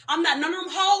motherfucking, I'm not none of them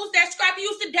hoes that Scrappy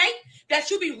used to date that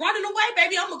you be running away,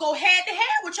 baby. I'm gonna go head to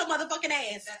head with your motherfucking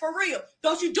ass. For real.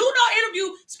 Don't you do no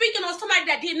interview speaking on somebody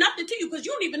that did nothing to you, because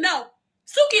you don't even know.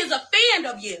 Suki is a fan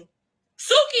of you.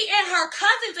 Suki and her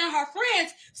cousins and her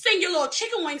friends sing your little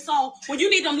chicken wing song when you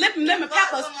need them lemon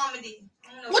peppers.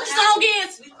 What the song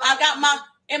is? I got my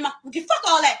fuck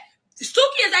all that.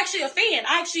 Suki is actually a fan.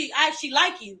 I actually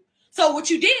like you. So what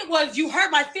you did was you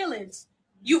hurt my feelings.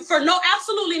 You for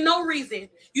absolutely no reason.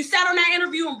 You sat on that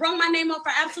interview and brought my name up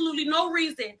for absolutely no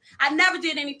reason. I never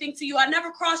did anything to you. I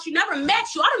never crossed you, never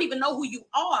met you. I don't even know who you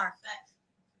are.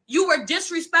 You were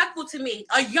disrespectful to me,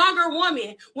 a younger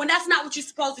woman, when that's not what you're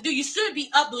supposed to do. You should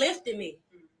be uplifting me.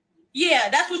 Yeah,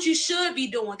 that's what you should be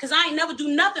doing, because I ain't never do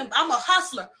nothing. I'm a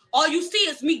hustler. All you see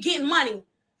is me getting money.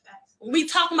 We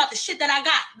talking about the shit that I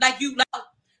got.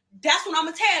 That's what I'm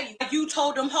gonna tell you. Like you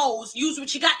told them hoes, use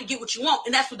what you got to get what you want,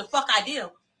 and that's what the fuck I did.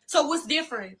 So what's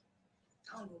different?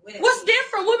 What's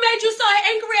different? What made you so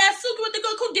angry at Suki with the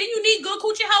good coochie? Didn't you need good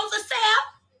coochie hoes to sell?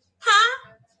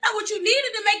 Huh? That's what you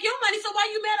needed to make your money. So why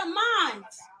you mad at mine?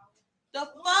 The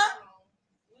fuck?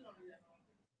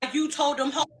 Like you told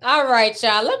them hoes. All right,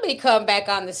 y'all. Let me come back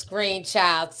on the screen,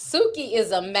 child. Suki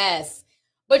is a mess.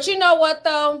 But you know what,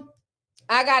 though?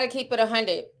 I got to keep it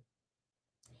 100.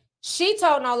 She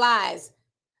told no lies.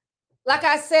 Like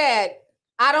I said,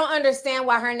 I don't understand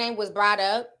why her name was brought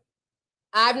up.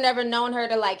 I've never known her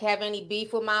to have any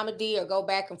beef with Mama D or go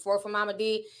back and forth with Mama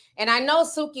D. And I know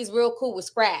Suki's real cool with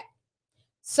Scrap.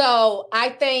 So I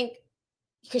think,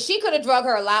 because she could have drug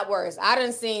her a lot worse. I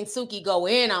done seen Suki go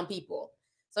in on people.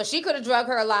 So she could have drug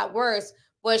her a lot worse.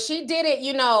 But she did it,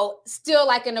 still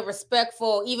in a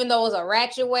respectful, even though it was a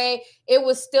ratchet way, it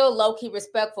was still low-key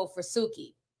respectful for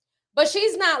Suki. But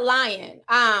she's not lying.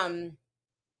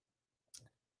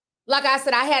 Like I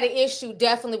said, I had an issue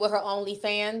definitely with her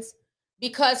OnlyFans,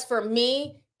 because for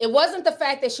me, it wasn't the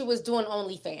fact that she was doing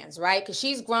OnlyFans, right? Because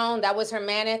she's grown. That was her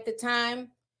man at the time.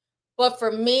 But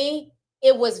for me,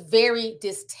 it was very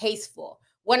distasteful.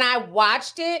 When I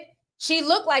watched it, she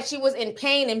looked like she was in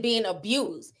pain and being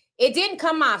abused. It didn't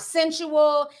come off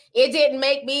sensual. It didn't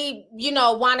make me,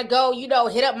 want to go,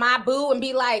 hit up my boo and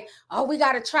be like, oh, we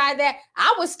got to try that.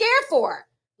 I was scared for her.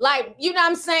 You know what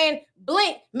I'm saying?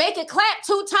 Blink, make it clap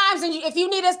 2 times. And if you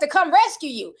need us to come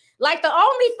rescue you. The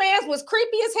OnlyFans was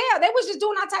creepy as hell. They was just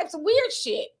doing all types of weird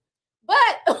shit.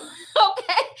 But,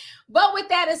 okay. But with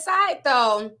that aside,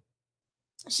 though,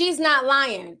 she's not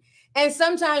lying. And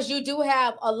sometimes you do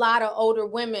have a lot of older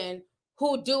women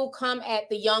who do come at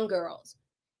the young girls.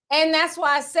 And that's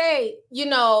why I say,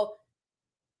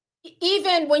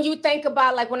 even when you think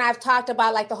about, when I've talked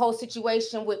about, the whole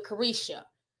situation with Carisha,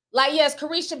 yes,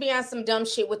 Carisha be on some dumb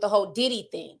shit with the whole Diddy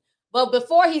thing. But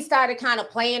before he started kind of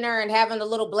playing her and having a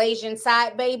little Blasian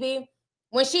side baby,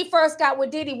 when she first got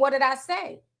with Diddy, what did I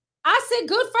say? I said,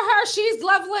 good for her. She's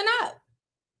leveling up.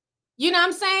 You know what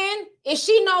I'm saying? If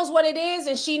she knows what it is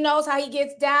and she knows how he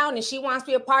gets down and she wants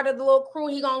to be a part of the little crew,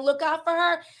 he gonna look out for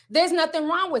her. There's nothing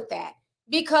wrong with that,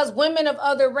 because women of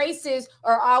other races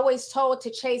are always told to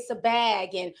chase a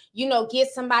bag and, you know, get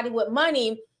somebody with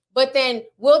money. But then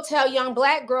we'll tell young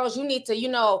Black girls, you need to, you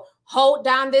know, hold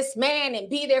down this man and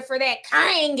be there for that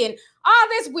king and all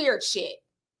this weird shit.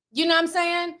 You know what I'm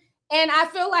saying? And I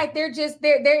feel like there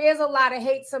is a lot of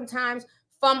hate sometimes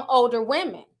from older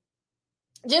women.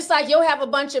 Just like you'll have a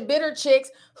bunch of bitter chicks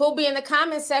who'll be in the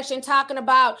comment section talking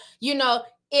about, you know,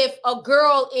 if a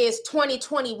girl is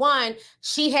 2021,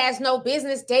 she has no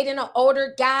business dating an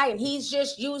older guy and he's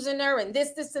just using her and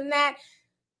this and that.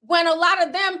 When a lot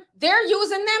of them, they're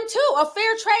using them too. A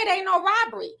fair trade ain't no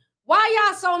robbery. Why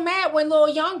y'all so mad when little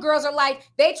young girls are like,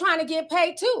 they trying to get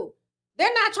paid too?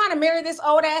 They're not trying to marry this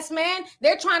old ass man.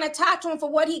 They're trying to talk to him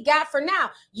for what he got for now.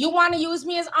 You want to use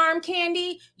me as arm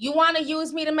candy? You want to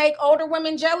use me to make older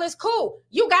women jealous? Cool.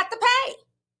 You got to pay.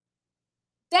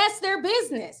 That's their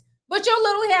business. But you'll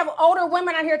literally have older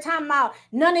women out here talking about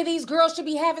none of these girls should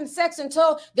be having sex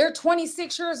until they're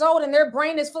 26 years old and their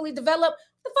brain is fully developed.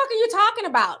 What the fuck are you talking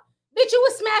about? Bitch, you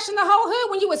was smashing the whole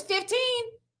hood when you was 15.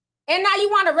 And now you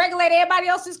want to regulate everybody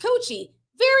else's coochie.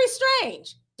 Very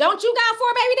strange. Don't you got 4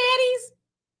 baby daddies?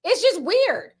 It's just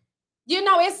weird. You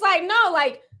know, it's like, no,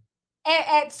 like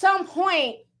at some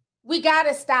point, we got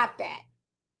to stop that.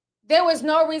 There was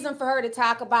no reason for her to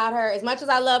talk about her. As much as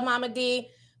I love Mama D,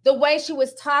 the way she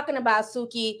was talking about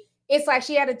Suki, it's like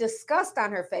she had a disgust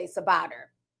on her face about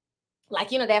her.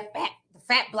 Like, you know, the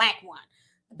fat Black one,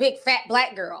 the big fat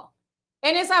Black girl.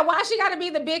 And it's like, why she got to be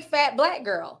the big fat Black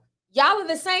girl? Y'all are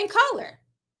the same color.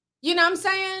 You know what I'm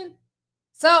saying?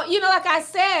 So, you know, like I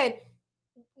said,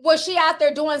 was she out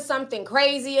there doing something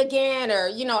crazy again or,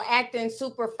 you know, acting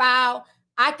super foul?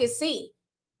 I could see.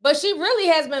 But she really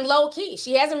has been low key.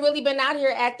 She hasn't really been out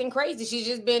here acting crazy. She's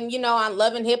just been, you know, on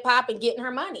loving hip hop and getting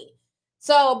her money.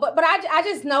 So, but I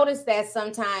just noticed that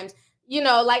sometimes, you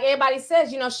know, like everybody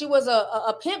says, you know, she was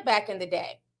a pimp back in the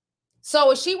day.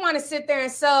 So if she want to sit there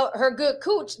and sell her good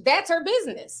cooch, that's her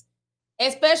business.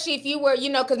 Especially if you were,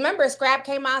 you know, because remember Scrap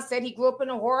came out and said he grew up in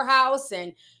a whorehouse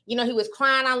and, you know, he was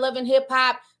crying on loving hip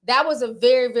hop. That was a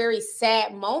very, very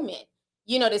sad moment,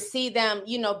 you know, to see them,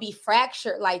 you know, be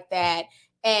fractured like that.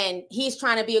 And he's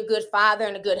trying to be a good father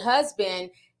and a good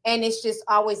husband. And it's just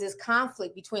always this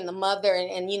conflict between the mother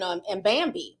and you know, and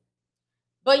Bambi.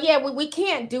 But yeah, we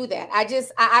can't do that.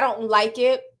 I don't like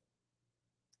it.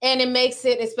 And it makes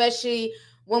it, especially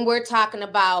when we're talking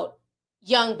about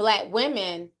young Black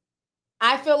women,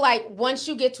 I feel like once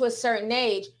you get to a certain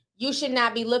age, you should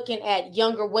not be looking at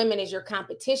younger women as your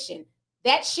competition.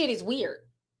 That shit is weird.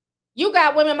 You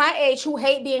got women my age who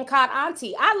hate being called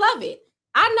auntie. I love it.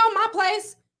 I know my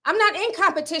place. I'm not in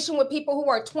competition with people who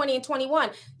are 20 and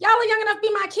 21. Y'all are young enough to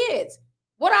be my kids.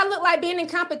 What I look like being in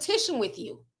competition with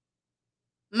you?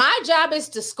 My job is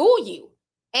to school you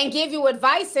and give you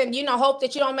advice and, you know, hope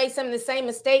that you don't make some of the same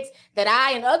mistakes that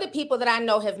I and other people that I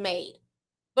know have made.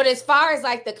 But as far as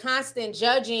like the constant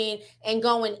judging and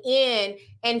going in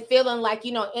and feeling like,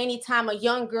 you know, anytime a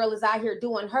young girl is out here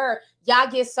doing her, y'all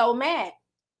get so mad.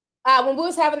 When we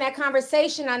was having that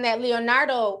conversation on that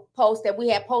Leonardo post that we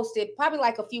had posted probably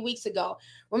like a few weeks ago,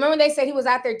 remember they said he was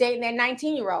out there dating that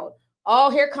 19-year-old? Oh,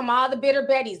 here come all the bitter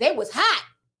Bettys. They was hot.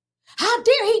 How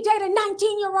dare he date a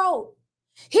 19-year-old?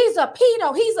 He's a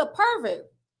pedo. He's a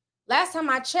pervert. Last time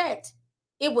I checked,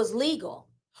 it was legal.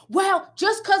 Well,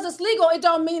 just because it's legal, it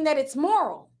don't mean that it's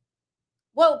moral.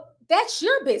 Well, that's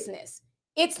your business.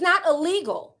 It's not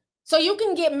illegal. So you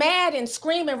can get mad and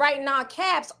scream and write in all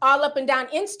caps all up and down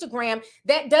Instagram.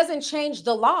 That doesn't change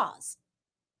the laws.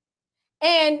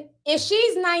 And if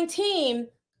she's 19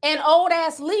 and old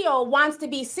ass Leo wants to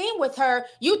be seen with her,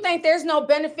 you think there's no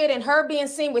benefit in her being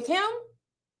seen with him?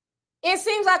 It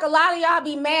seems like a lot of y'all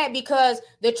be mad because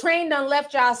the train done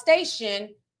left y'all station.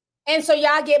 And so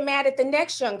y'all get mad at the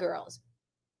next young girls.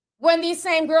 When these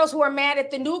same girls who are mad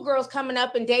at the new girls coming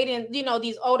up and dating, you know,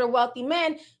 these older wealthy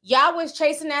men, y'all was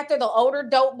chasing after the older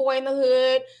dope boy in the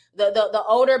hood, the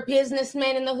older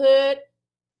businessman in the hood.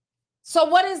 So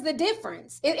what is the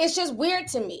difference? It's just weird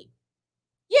to me.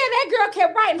 Yeah, that girl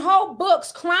kept writing whole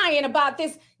books crying about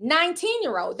this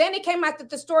 19-year-old. Then it came out that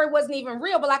the story wasn't even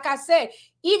real. But like I said,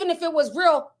 even if it was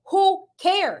real, who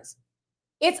cares?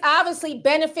 It's obviously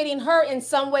benefiting her in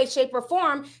some way, shape, or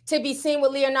form to be seen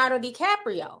with Leonardo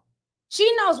DiCaprio. She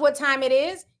knows what time it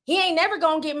is. He ain't never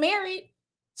going to get married.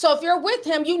 So if you're with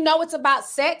him, you know it's about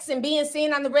sex and being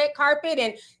seen on the red carpet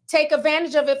and take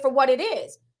advantage of it for what it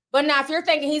is. But now if you're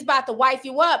thinking he's about to wife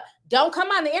you up, don't come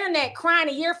on the internet crying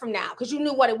a year from now because you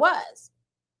knew what it was.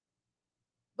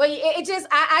 But it just,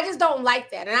 I just don't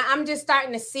like that. And I'm just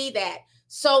starting to see that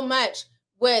so much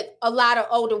with a lot of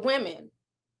older women.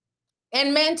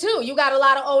 And men too. You got a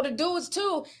lot of older dudes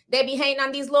too. They be hating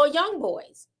on these little young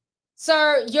boys.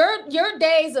 Sir, your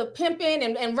days of pimping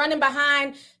and running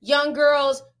behind young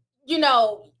girls, you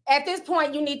know, at this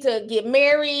point you need to get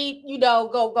married, you know,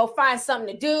 go find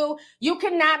something to do. You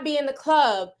cannot be in the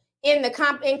club in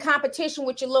competition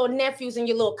with your little nephews and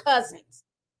your little cousins.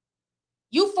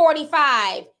 You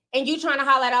 45 and you trying to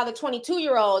holler at all the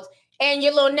 22-year-olds. And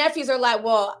your little nephews are like,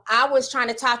 well, I was trying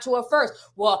to talk to her first.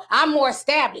 Well, I'm more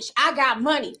established. I got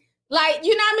money. Like,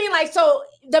 you know what I mean? Like, so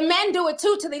the men do it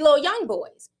too to the little young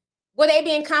boys. Will they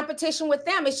be in competition with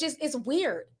them? It's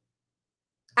weird.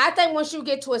 I think once you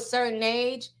get to a certain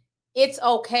age, it's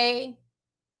okay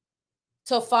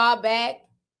to fall back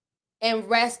and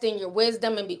rest in your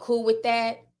wisdom and be cool with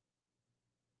that.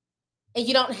 And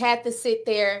you don't have to sit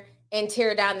there and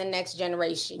tear down the next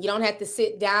generation. You don't have to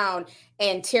sit down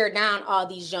and tear down all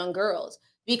these young girls,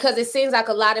 because it seems like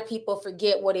a lot of people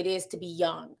forget what it is to be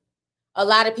young. A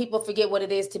lot of people forget what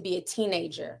it is to be a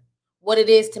teenager, what it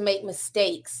is to make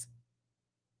mistakes.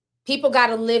 People got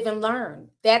to live and learn.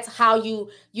 That's how you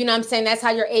know what I'm saying? That's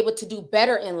how you're able to do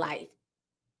better in life.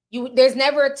 There's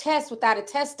never a test without a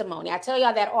testimony. I tell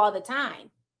y'all that all the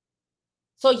time.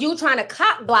 So you trying to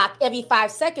cop block every 5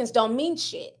 seconds don't mean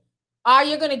shit. All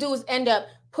you're going to do is end up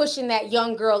pushing that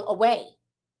young girl away.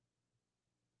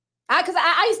 Because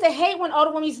I used to hate when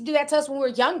older women used to do that to us when we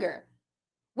were younger.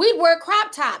 We'd wear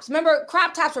crop tops. Remember,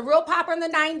 crop tops were real popular in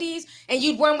the 90s, and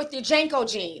you'd wear them with your Janko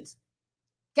jeans.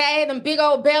 Okay, them big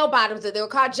old bell bottoms, they were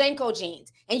called Janko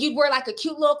jeans. And you'd wear like a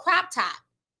cute little crop top.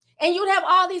 And you'd have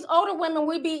all these older women,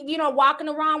 we'd be, you know, walking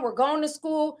around, we're going to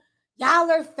school. Y'all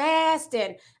are fast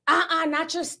and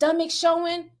not your stomach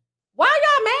showing. Why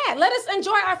y'all mad? Let us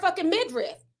enjoy our fucking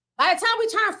midriff. By the time we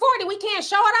turn 40, we can't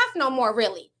show it off no more,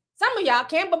 really. Some of y'all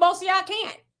can, but most of y'all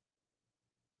can't.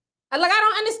 I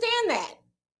don't understand that.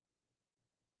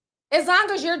 As long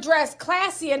as you're dressed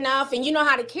classy enough and you know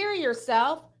how to carry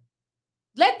yourself,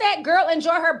 let that girl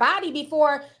enjoy her body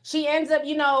before she ends up,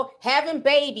 you know, having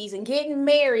babies and getting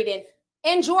married, and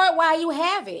enjoy it while you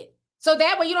have it. So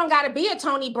that way you don't got to be a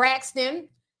Toni Braxton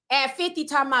at 50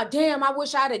 talking about, damn, I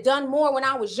wish I'd have done more when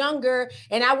I was younger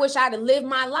and I wish I'd have lived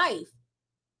my life.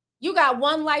 You got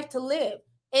one life to live.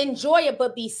 Enjoy it,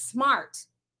 but be smart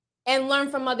and learn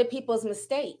from other people's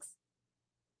mistakes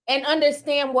and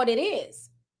understand what it is.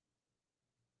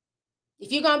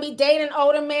 If you're going to be dating an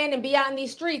older man and be out in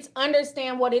these streets,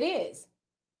 understand what it is.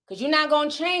 Because you're not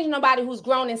going to change nobody who's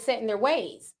grown and set in their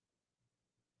ways.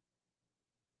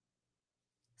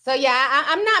 So, yeah,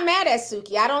 I'm not mad at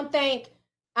Suki. I don't think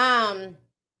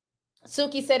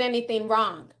Suki said anything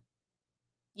wrong.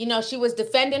 You know, she was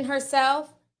defending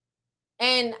herself.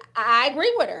 And I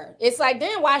agree with her. It's like,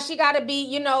 then why she got to be,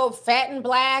 you know, fat and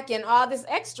black and all this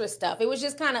extra stuff? It was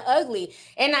just kind of ugly.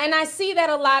 And I see that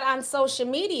a lot on social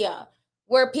media,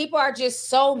 where people are just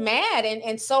so mad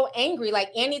and so angry.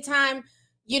 Like anytime,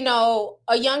 you know,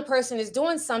 a young person is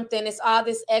doing something, it's all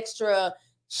this extra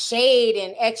shade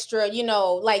and extra, you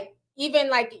know, like even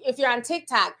like if you're on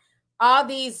TikTok, all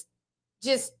these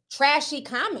just trashy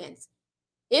comments.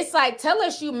 It's like, tell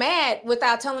us you mad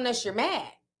without telling us you're mad.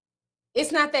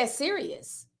 It's not that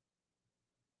serious.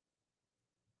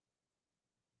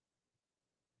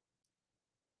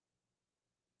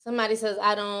 Somebody says,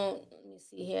 let me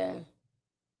see here.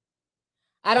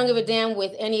 I don't give a damn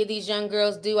what any of these young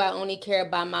girls do. I only care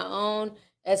about my own.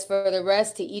 As for the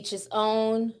rest, to each his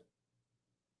own.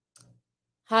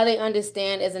 How they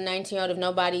understand as a 19-year-old if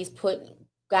nobody's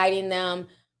guiding them,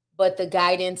 but the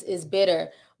guidance is bitter.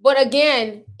 But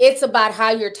again, it's about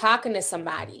how you're talking to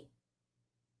somebody.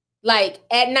 Like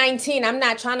at 19, I'm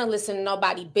not trying to listen to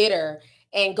nobody bitter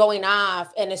and going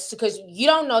off. And it's because you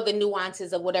don't know the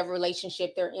nuances of whatever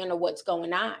relationship they're in or what's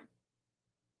going on.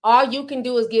 All you can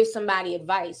do is give somebody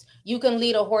advice. You can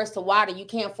lead a horse to water. You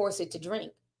can't force it to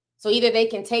drink. So either they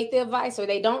can take the advice or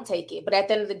they don't take it. But at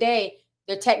the end of the day,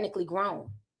 they're technically grown.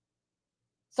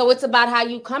 So it's about how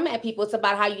you come at people. It's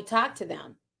about how you talk to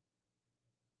them.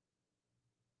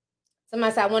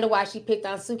 Somebody said, I wonder why she picked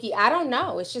on Suki. I don't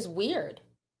know. It's just weird.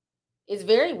 It's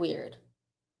very weird.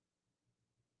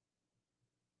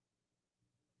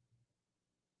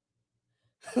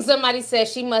 Somebody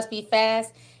says she must be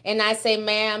fast. And I say,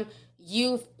 ma'am,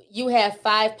 you have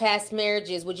 5 past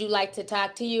marriages. Would you like to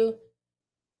talk to you?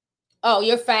 Oh,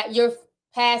 you're fat.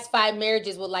 past 5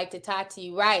 marriages would like to talk to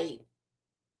you. Right.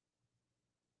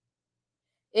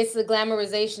 It's the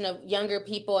glamorization of younger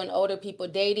people and older people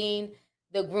dating,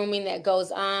 the grooming that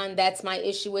goes on. That's my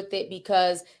issue with it,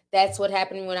 because that's what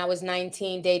happened when I was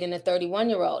 19 dating a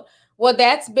 31-year-old. Well,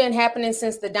 that's been happening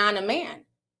since the dawn of man.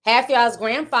 Half y'all's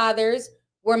grandfathers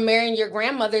were marrying your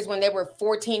grandmothers when they were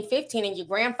 14, 15, and your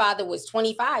grandfather was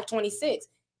 25, 26.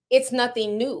 It's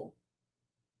nothing new.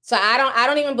 So I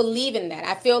don't even believe in that.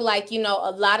 I feel like, you know,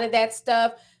 a lot of that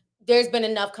stuff, there's been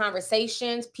enough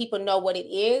conversations. People know what it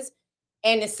is.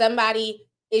 And if somebody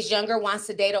is younger, wants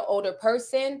to date an older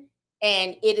person,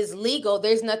 and it is legal,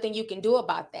 there's nothing you can do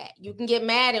about that. You can get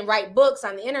mad and write books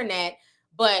on the internet,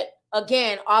 but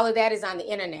again, all of that is on the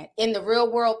internet. In the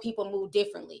real world, people move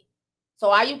differently. So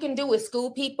all you can do is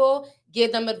school people,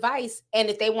 give them advice, and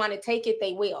if they want to take it,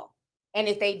 they will. And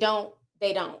if they don't,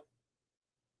 they don't.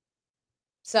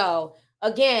 So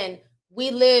again, we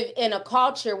live in a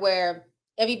culture where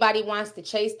everybody wants to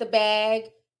chase the bag.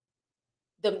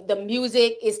 The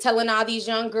music is telling all these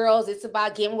young girls it's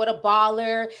about getting with a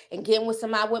baller and getting with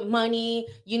somebody with money,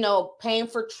 you know, paying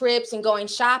for trips and going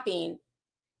shopping.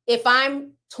 If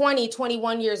I'm 20,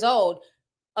 21 years old,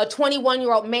 a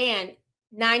 21-year-old man,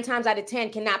 9 times out of 10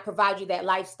 cannot provide you that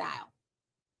lifestyle.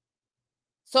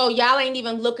 So y'all ain't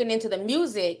even looking into the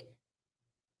music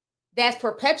that's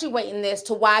perpetuating this,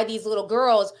 to why these little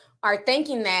girls are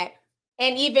thinking that,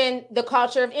 and even the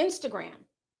culture of Instagram.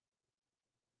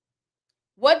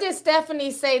 What did Stephanie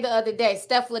say the other day?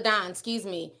 Steph Ladon, excuse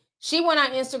me. She went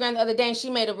on Instagram the other day and she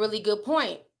made a really good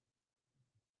point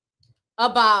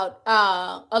about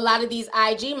a lot of these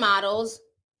IG models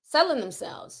selling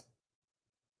themselves.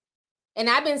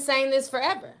 And I've been saying this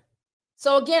forever.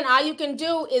 So again, all you can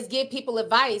do is give people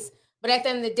advice, but at the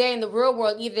end of the day, in the real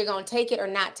world, either they're going to take it or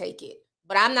not take it.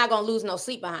 But I'm not going to lose no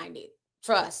sleep behind it.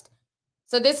 Trust.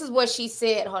 So this is what she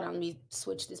said. Hold on, let me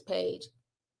switch this page.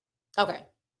 Okay.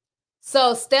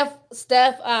 So Steph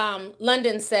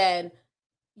London said,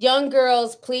 young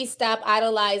girls, please stop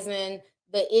idolizing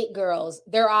the it girls.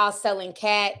 They're all selling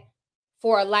cat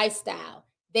for a lifestyle.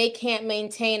 They can't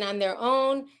maintain on their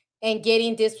own, and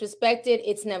getting disrespected,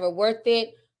 it's never worth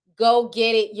it. Go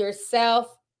get it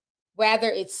yourself,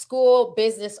 whether it's school,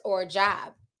 business, or a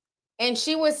job. And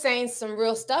she was saying some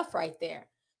real stuff right there.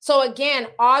 So again,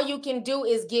 all you can do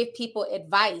is give people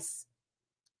advice.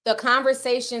 The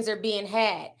conversations are being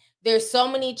had. There's so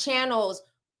many channels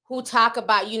who talk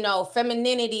about, you know,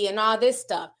 femininity and all this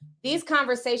stuff. These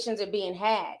conversations are being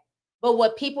had. But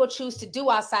what people choose to do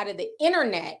outside of the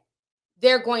internet,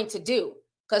 they're going to do.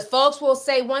 Because folks will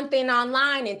say one thing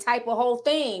online and type a whole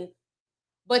thing,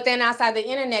 but then outside the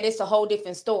internet, it's a whole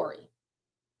different story.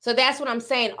 So that's what I'm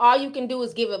saying. All you can do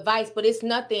is give advice, but it's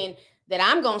nothing that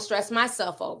I'm going to stress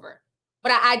myself over.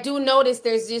 But I do notice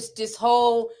there's just this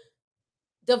whole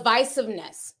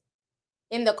divisiveness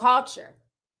in the culture.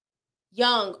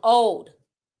 Young, old,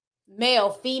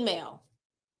 male, female.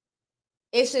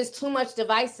 It's just too much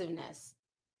divisiveness.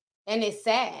 And it's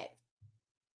sad.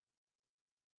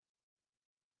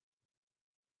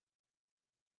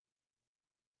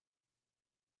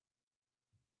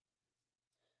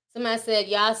 Somebody said,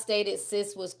 y'all stated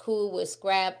sis was cool with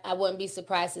Scrap. I wouldn't be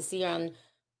surprised to see her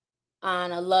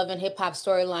on a Love and Hip Hop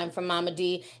storyline from Mama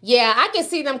D. Yeah, I can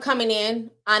see them coming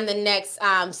in on the next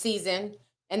season.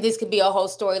 And this could be a whole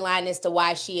storyline as to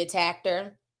why she attacked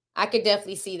her. I could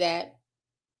definitely see that.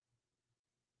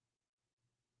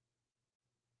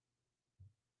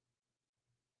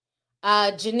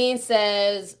 Janine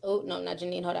says, oh, no, not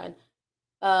Janine, hold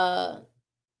on.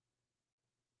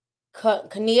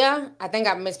 Kania, I think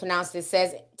I mispronounced it,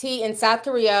 says, T, in South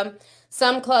Korea,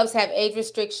 some clubs have age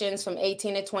restrictions from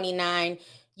 18 to 29.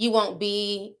 You won't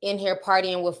be in here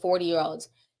partying with 40-year-olds.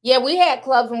 Yeah, we had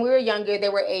clubs when we were younger.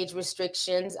 There were age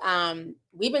restrictions.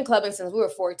 We've been clubbing since we were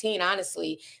 14,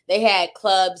 honestly. They had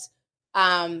clubs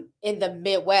in the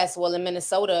Midwest, well, in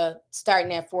Minnesota,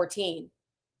 starting at 14.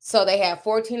 So they had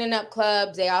 14 and up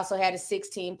clubs. They also had a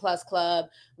 16 plus club,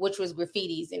 which was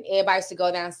graffitis. And everybody used to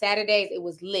go down Saturdays. It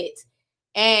was lit.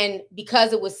 And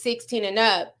because it was 16 and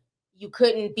up, you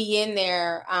couldn't be in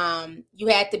there. You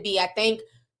had to be, I think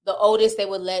the oldest they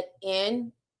would let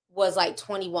in was like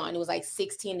 21. It was like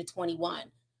 16 to 21.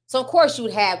 So of course you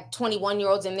would have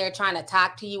 21-year-olds in there trying to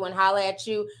talk to you and holler at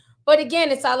you. But again,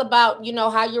 it's all about, you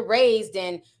know, how you're raised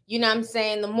and, you know what I'm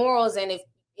saying, the morals. And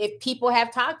if people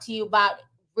have talked to you about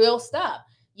real stuff,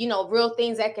 you know, real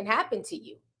things that can happen to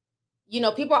you. You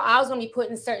know, people are always going to be put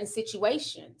in certain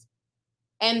situations.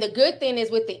 And the good thing is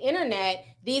with the internet,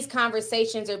 these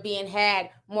conversations are being had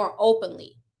more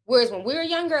openly. Whereas when we were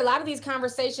younger, a lot of these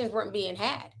conversations weren't being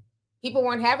had. People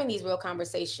weren't having these real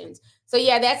conversations. So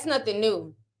yeah, that's nothing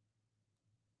new.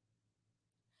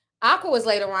 Aqua was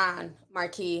later on,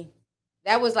 Marquis.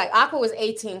 That was like, Aqua was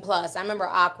 18 plus. I remember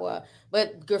Aqua,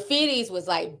 but Graffitis was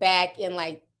like back in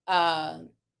like the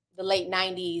late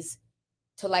 90s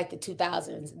to like the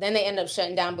 2000s. Then they ended up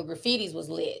shutting down, but Graffitis was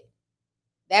lit.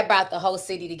 That brought the whole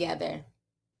city together.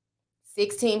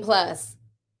 16 plus.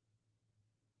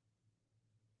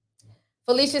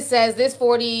 Felicia says, this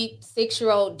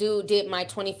 46-year-old dude did my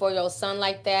 24-year-old son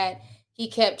like that. He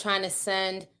kept trying to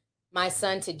send my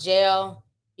son to jail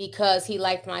because he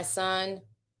liked my son.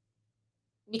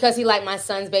 Because he liked my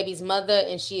son's baby's mother,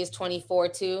 and she is 24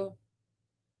 too.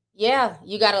 Yeah,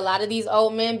 you got a lot of these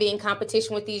old men being in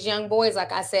competition with these young boys.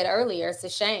 Like I said earlier, it's a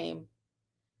shame.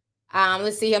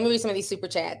 Let's see. Let me read some of these super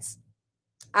chats.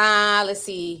 Let's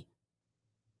see.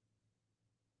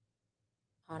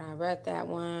 Hold on, I read that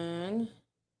one.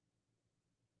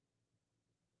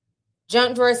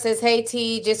 Junk Drawer says, hey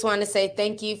T, just want to say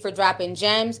thank you for dropping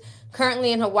gems.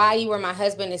 Currently in Hawaii where my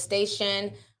husband is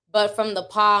stationed, but from the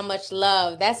paw, much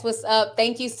love. That's what's up.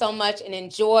 Thank you so much and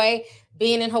enjoy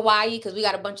being in Hawaii because we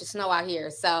got a bunch of snow out here.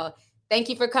 So thank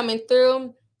you for coming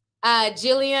through.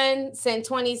 Jillian sent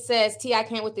 20 says, T, I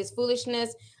can't with this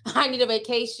foolishness. I need a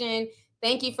vacation.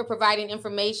 Thank you for providing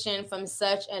information from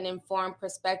such an informed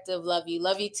perspective. Love you.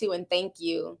 Love you too. And thank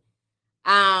you.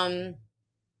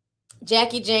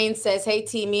 Jackie Jane says, hey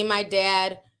T, me and my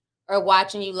dad are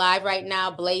watching you live right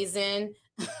now, blazing.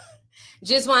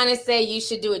 Just want to say you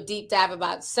should do a deep dive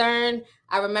about CERN.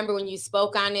 I remember when you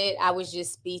spoke on it, I was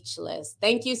just speechless.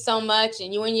 Thank you so much.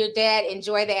 And you and your dad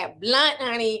enjoy that blunt,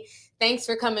 honey. Thanks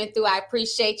for coming through. I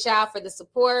appreciate y'all for the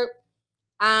support.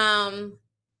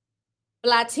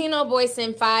 Latino Boy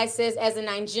Sin 5 says, as a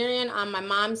Nigerian on my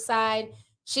mom's side,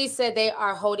 she said they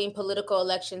are holding political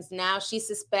elections now. She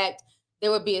suspects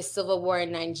there would be a civil war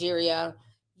in Nigeria.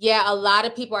 Yeah, a lot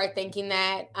of people are thinking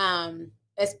that,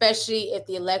 especially if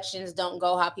the elections don't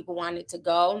go how people want it to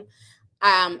go.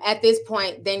 At this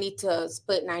point, they need to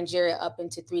split Nigeria up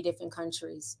into 3 different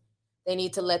countries. They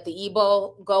need to let the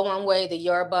Igbo go one way, the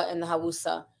Yoruba, and the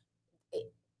Hausa.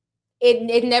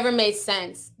 It never made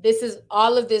sense.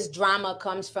 All of this drama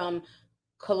comes from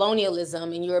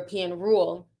colonialism and European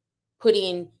rule,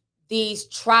 putting these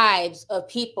tribes of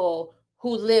people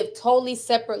who live totally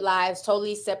separate lives,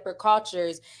 totally separate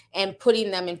cultures, and putting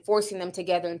them and forcing them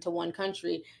together into one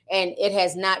country. And it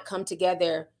has not come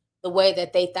together the way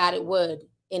that they thought it would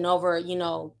in over,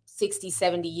 60,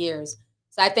 70 years.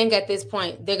 So I think at this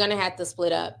point, they're going to have to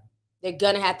split up. They're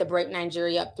going to have to break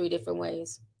Nigeria up 3 different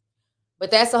ways.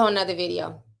 But that's a whole nother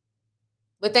video.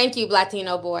 But thank you,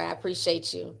 Latino Boy. I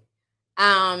appreciate you.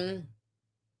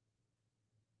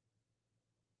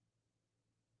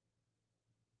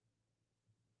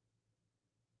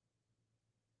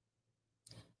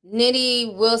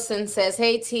 Nitty Wilson says,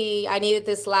 hey T, I needed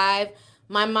this live.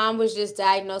 My mom was just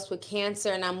diagnosed with cancer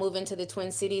and I'm moving to the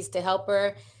Twin Cities to help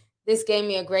her. This gave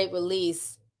me a great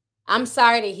release. I'm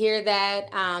sorry to hear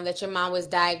that, that your mom was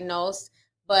diagnosed,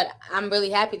 but I'm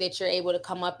really happy that you're able to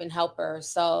come up and help her.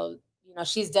 So,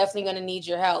 she's definitely going to need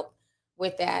your help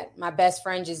with that. My best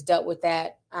friend just dealt with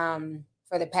that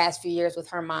for the past few years with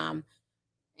her mom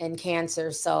and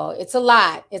cancer. So it's a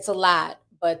lot. It's a lot.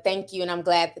 But thank you, and I'm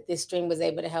glad that this stream was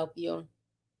able to help you.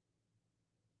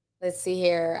 Let's see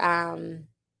here.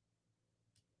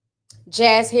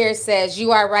 Jazz here says,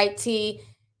 you are right, T.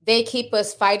 They keep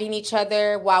us fighting each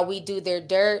other while we do their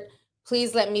dirt.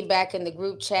 Please let me back in the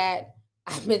group chat.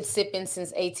 I've been sipping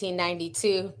since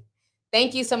 1892.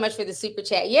 Thank you so much for the super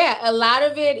chat. Yeah, a lot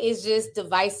of it is just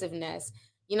divisiveness.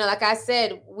 Like I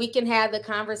said, we can have the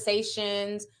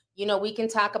conversations, we can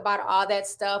talk about all that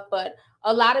stuff, but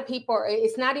a lot of people,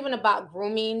 it's not even about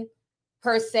grooming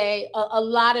per se. A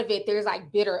lot of it, there's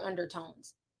like bitter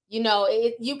undertones.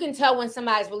 You can tell when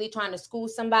somebody's really trying to school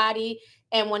somebody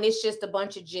and when it's just a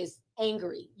bunch of just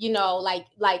angry,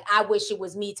 like I wish it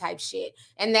was me type shit.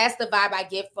 And that's the vibe I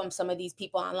get from some of these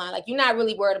people online. Like, you're not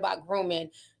really worried about grooming.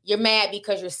 You're mad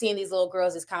because you're seeing these little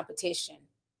girls as competition.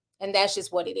 And that's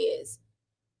just what it is.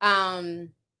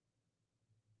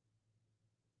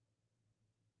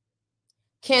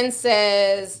 Ken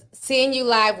says, seeing you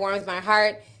live warms my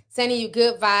heart. Sending you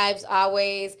good vibes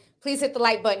always. Please hit the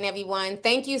like button, everyone.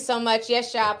 Thank you so much.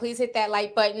 Yes, y'all, please hit that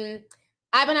like button.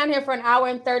 I've been on here for 1 hour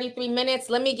and 33 minutes.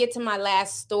 Let me get to my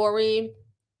last story,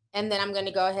 and then I'm going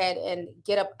to go ahead and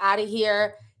get up out of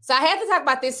here. So I had to talk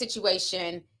about this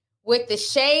situation with the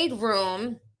Shade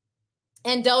Room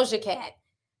and Doja Cat.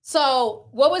 So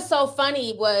what was so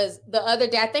funny was the other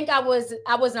day, I think I was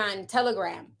on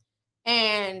Telegram,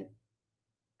 and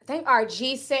I think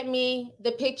RG sent me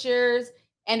the pictures,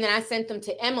 And then I sent them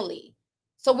to Emily.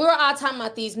 So we were all talking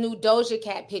about these new Doja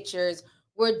Cat pictures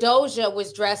where Doja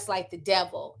was dressed like the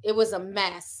devil. It was a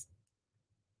mess.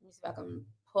 Let me see if I can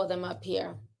pull them up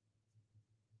here.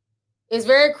 It's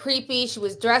very creepy. She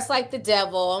was dressed like the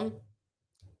devil.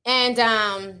 And,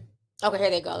 okay, here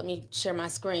they go. Let me share my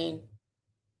screen.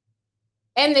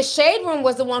 And the Shade Room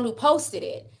was the one who posted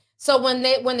it. So when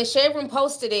the Shade Room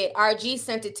posted it, RG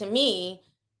sent it to me.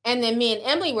 And then me and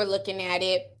Emily were looking at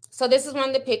it. So this is one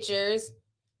of the pictures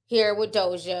here with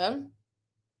Doja.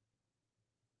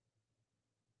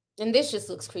 And this just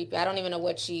looks creepy. I don't even know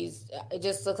what it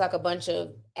just looks like a bunch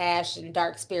of ash and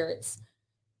dark spirits.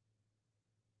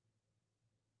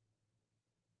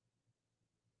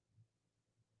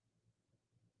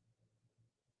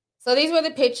 So these were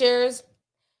the pictures,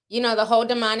 you know, the whole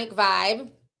demonic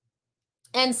vibe.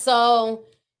 And so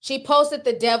she posted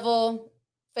the devil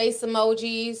face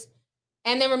emojis.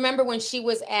 And then remember when she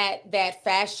was at that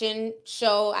fashion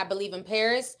show, I believe in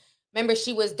Paris, remember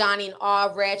she was donning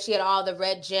all red. She had all the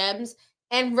red gems.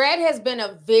 And red has been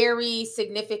a very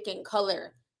significant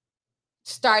color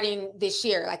starting this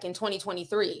year, like in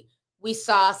 2023. We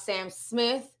saw Sam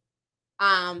Smith.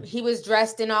 He was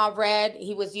dressed in all red.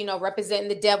 He was, you know, representing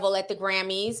the devil at the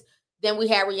Grammys. Then we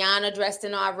had Rihanna dressed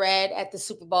in all red at the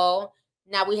Super Bowl.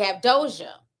 Now we have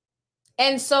Doja.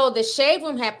 And so the Shade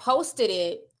Room had posted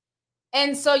it.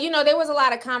 And so, you know, there was a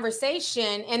lot of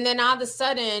conversation. And then all of a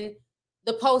sudden,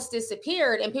 the post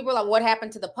disappeared. And people were like, what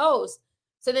happened to the post?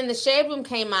 So then the Shade Room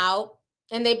came out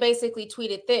and they basically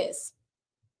tweeted this.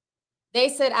 They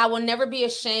said, I will never be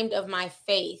ashamed of my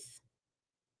faith.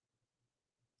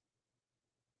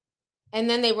 And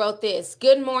then they wrote this,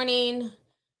 good morning,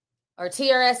 or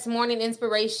TRS Morning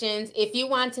Inspirations. If you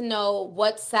want to know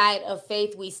what side of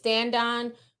faith we stand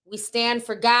on, we stand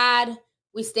for God,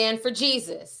 we stand for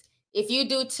Jesus. If you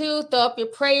do too, throw up your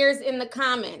prayers in the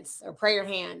comments, or prayer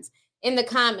hands in the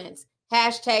comments.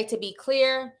 Hashtag to be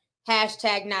clear,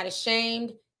 hashtag not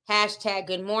ashamed, hashtag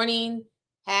good morning,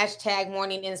 hashtag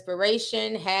morning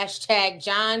inspiration, hashtag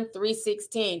John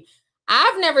 3:16.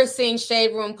 I've never seen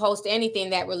Shade Room post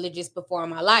anything that religious before in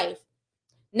my life.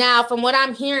 Now, from what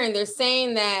I'm hearing, they're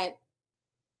saying that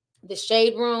the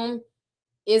Shade Room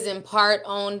is in part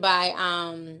owned by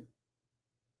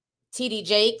TD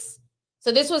Jakes.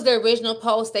 So this was the original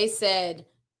post. They said,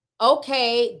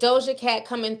 okay, Doja Cat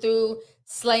coming through,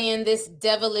 slaying this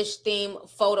devilish theme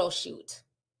photo shoot.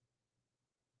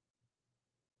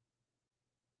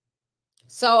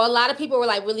 So a lot of people were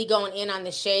like really going in on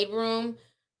the Shade Room.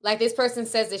 Like this person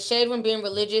says, the Shade Room being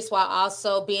religious while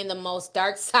also being the most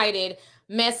dark-sided,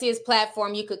 messiest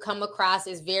platform you could come across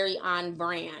is very on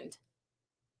brand.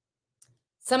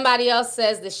 Somebody else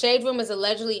says the Shade Room is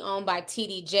allegedly owned by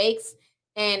TD Jakes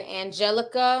and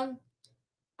Angelica.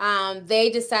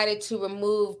 They decided to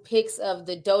remove pics of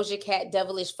the Doja Cat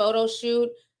devilish photo shoot.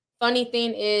 Funny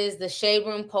thing is the Shade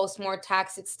Room posts more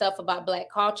toxic stuff about Black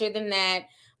culture than that,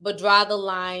 but draw the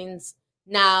lines.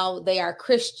 Now they are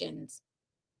Christians.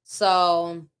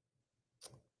 So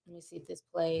let me see if this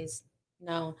plays.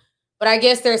 No. But I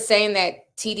guess they're saying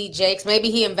that TD Jakes, maybe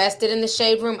he invested in the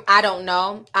Shade Room. I don't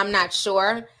know. I'm not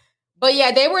sure. But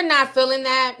yeah, they were not feeling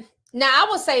that. Now, I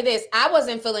will say this. I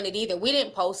wasn't feeling it either. We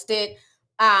didn't post it.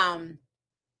 But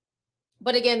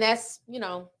again, that's, you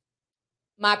know,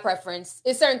 my preference.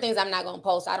 It's certain things I'm not going to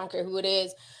post. I don't care who it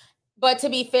is. But to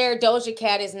be fair, Doja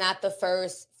Cat is not the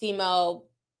first female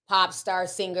pop star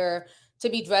singer to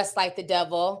be dressed like the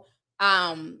devil.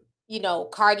 You know,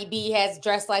 Cardi B has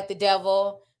dressed like the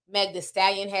devil. Meg Thee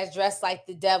Stallion has dressed like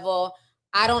the devil.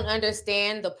 I don't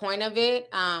understand the point of it.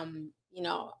 You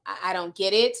know, I don't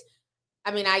get it.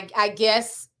 I mean, I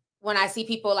guess when I see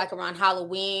people like around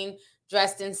Halloween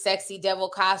dressed in sexy devil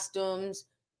costumes,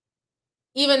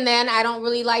 even then I don't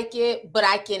really like it, but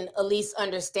I can at least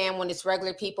understand when it's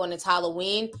regular people and it's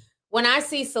Halloween. When I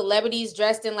see celebrities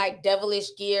dressed in like devilish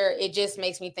gear, it just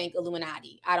makes me think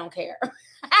Illuminati. I don't care.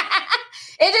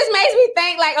 It just makes me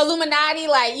think like Illuminati,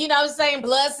 like, you know what I'm saying,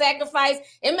 blood sacrifice.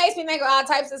 It makes me think of all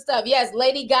types of stuff. Yes,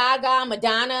 Lady Gaga,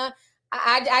 Madonna.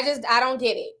 I don't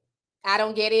get it. I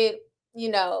don't get it, you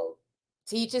know,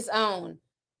 to each his own.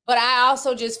 But I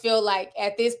also just feel like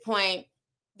at this point,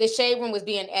 the Shade Room was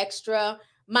being extra.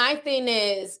 My thing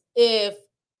is, if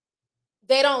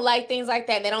they don't like things like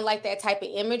that, they don't like that type of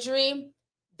imagery,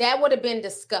 that would have been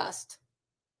discussed.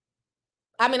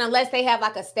 I mean, unless they have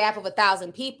like a staff of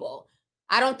 1,000 people.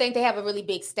 I don't think they have a really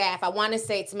big staff. I want to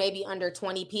say it's maybe under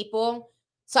 20 people.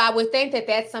 So I would think that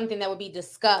that's something that would be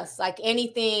discussed. Like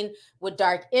anything with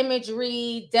dark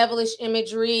imagery, devilish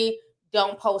imagery,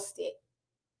 don't post it.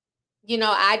 You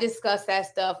know, I discuss that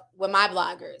stuff with my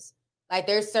bloggers. Like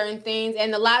there's certain things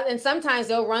and sometimes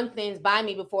they'll run things by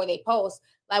me before they post.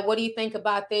 Like, what do you think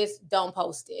about this? Don't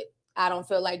post it. I don't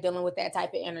feel like dealing with that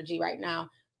type of energy right now.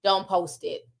 Don't post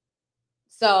it.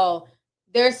 So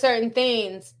there's certain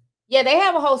things. Yeah, they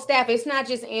have a whole staff. It's not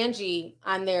just Angie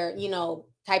on there, you know,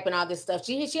 typing all this stuff.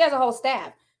 She has a whole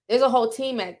staff. There's a whole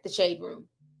team at the Shade Room.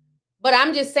 But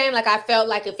I'm just saying, like, I felt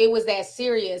like if it was that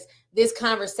serious, this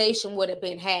conversation would have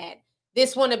been had.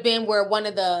 This wouldn't have been where one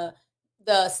of the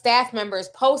staff members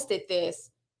posted this.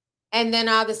 And then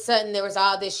all of a sudden there was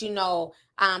all this, you know,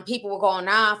 people were going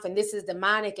off and this is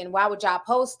demonic. And why would y'all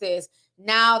post this?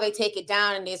 Now they take it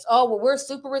down and it's, oh, well, we're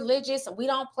super religious and we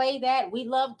don't play that. We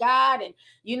love God. And,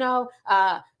 you know,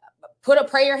 put a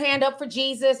prayer hand up for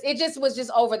Jesus. It just was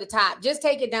just over the top. Just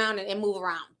take it down and move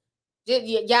around.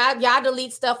 Y'all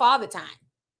delete stuff all the time.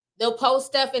 They'll post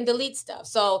stuff and delete stuff.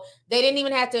 So they didn't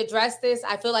even have to address this.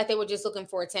 I feel like they were just looking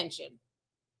for attention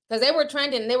because they were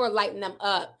trending. They were lighting them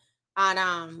up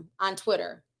on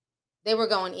Twitter. They were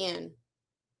going in.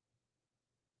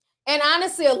 And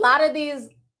honestly, a lot of these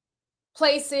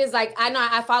places, like I know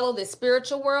I follow the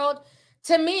spiritual world.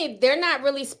 To me, they're not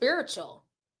really spiritual.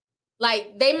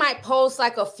 Like they might post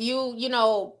like a few, you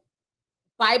know,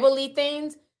 Bible-y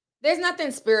things. There's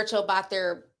nothing spiritual about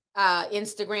their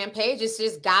Instagram page. It's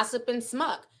just gossip and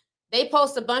smuck. They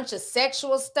post a bunch of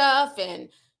sexual stuff and,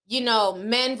 you know,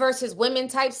 men versus women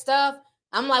type stuff.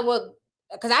 I'm like, well,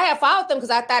 because I have followed them because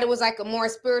I thought it was like a more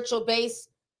spiritual based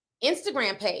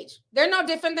Instagram page. They're no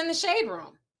different than the Shade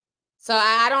Room. So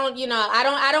I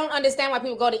don't understand why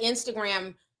people go to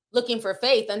Instagram looking for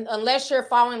faith unless you're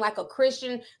following like a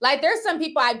Christian. Like there's some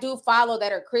people I do follow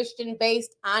that are Christian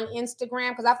based on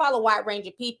Instagram because I follow a wide range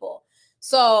of people.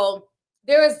 So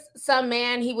there was some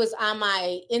man, he was on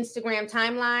my Instagram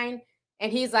timeline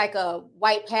and he's like a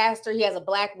white pastor. He has a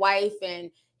black wife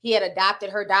and he had adopted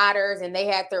her daughters and they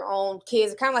had their own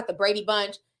kids, kind of like the Brady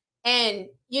Bunch. And,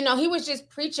 you know, he was just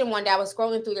preaching one day. I was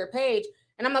scrolling through their page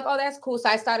and I'm like, oh, that's cool. So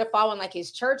I started following like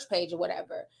his church page or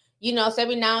whatever, you know, so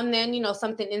every now and then, you know,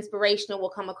 something inspirational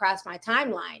will come across my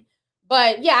timeline.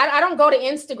 But yeah, I don't go to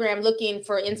Instagram looking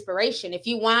for inspiration. If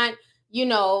you want, you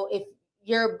know, if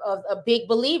you're a big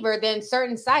believer, then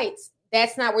certain sites,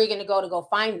 that's not where you're going to go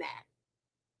find that.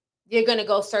 You're going to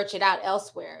go search it out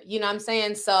elsewhere. You know what I'm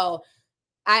saying? So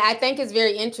I think it's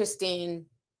very interesting,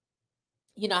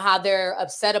 you know, how they're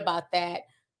upset about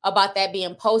that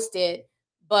being posted,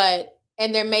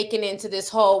 and they're making it into this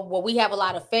whole, well, we have a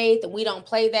lot of faith and we don't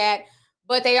play that,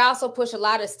 but they also push a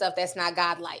lot of stuff that's not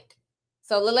godlike.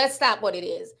 So let's stop what it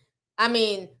is. I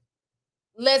mean,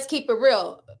 let's keep it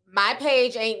real. My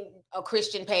page ain't a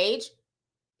Christian page.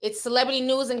 It's celebrity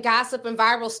news and gossip and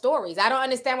viral stories. I don't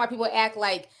understand why people act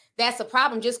like that's a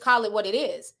problem. Just call it what it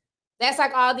is. That's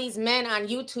like all these men on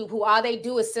YouTube who all they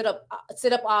do is sit up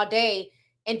all day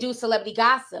and do celebrity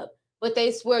gossip, but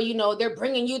they swear, you know, they're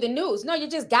bringing you the news. No, you're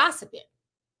just gossiping.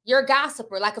 You're a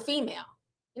gossiper like a female.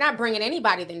 You're not bringing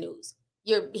anybody the news.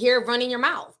 You're here running your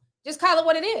mouth. Just call it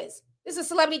what it is. This is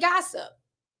celebrity gossip.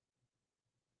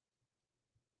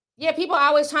 Yeah, people are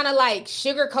always trying to like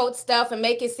sugarcoat stuff and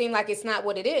make it seem like it's not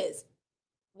what it is.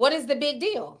 What is the big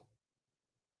deal?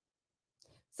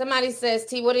 Somebody says,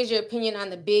 T, what is your opinion on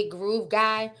the Big Groove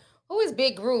guy? Who is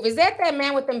Big Groove? Is that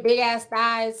man with them big ass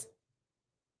thighs?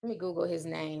 Let me Google his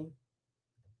name.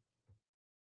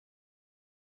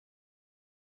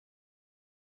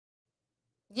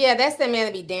 Yeah, that's the man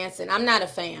that be dancing. I'm not a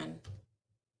fan.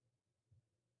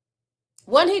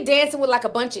 Wasn't he dancing with like a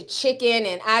bunch of chicken?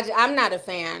 And I'm not a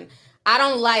fan. I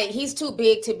don't like, he's too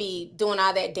big to be doing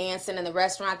all that dancing in the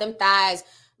restaurant. Them thighs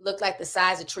look like the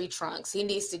size of tree trunks. He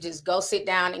needs to just go sit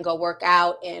down and go work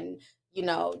out and, you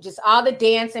know, just all the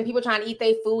dancing, people trying to eat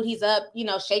their food. He's up, you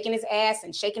know, shaking his ass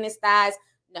and shaking his thighs.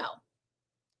 No.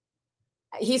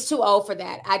 He's too old for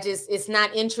that. It's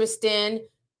not interesting.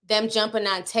 Them jumping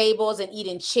on tables and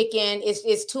eating chicken.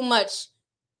 It's too much.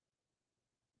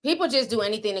 People just do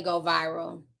anything to go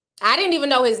viral. I didn't even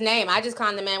know his name. I just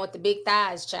called him the man with the big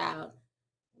thighs, child.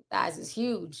 Thighs is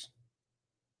huge.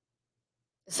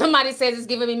 Somebody says it's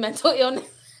giving me mental illness.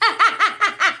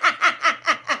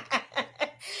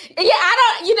 Yeah,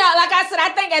 I don't, you know, like I said, I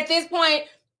think at this point,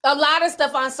 a lot of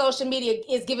stuff on social media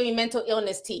is giving me mental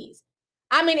illness tease.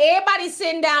 I mean, everybody's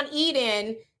sitting down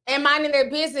eating and minding their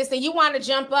business, and you want to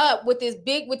jump up with these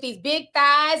big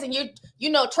thighs, and you're, you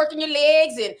know, twerking your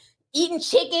legs and eating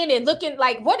chicken and looking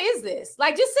like, what is this?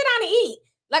 Like, just sit down and eat.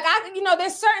 Like, you know,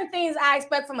 there's certain things I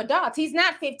expect from adults. He's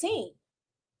not 15.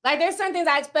 Like, there's certain things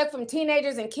I expect from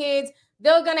teenagers and kids.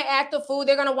 They're going to act the fool.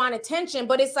 They're going to want attention.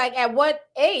 But it's like, at what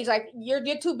age? Like, you're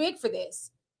too big for this.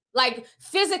 Like,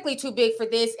 physically too big for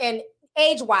this and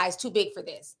age-wise too big for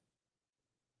this.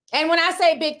 And when I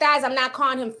say big thighs, I'm not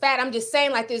calling him fat. I'm just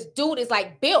saying like this dude is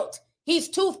like built. He's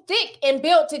too thick and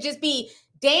built to just be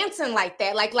dancing like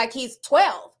that, like he's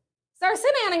 12. Sir,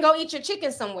 sit down and go eat your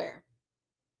chicken somewhere.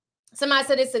 Somebody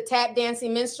said it's a tap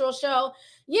dancing minstrel show.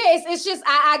 Yeah, it's just,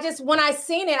 I just, when I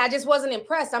seen it, I just wasn't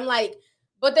impressed. I'm like,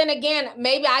 but then again,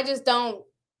 maybe I just don't,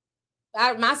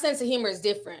 my sense of humor is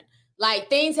different. Like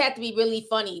things have to be really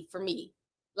funny for me.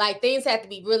 Like things have to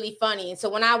be really funny. And so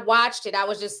when I watched it, I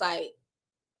was just like,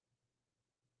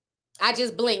 I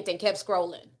just blinked and kept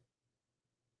scrolling.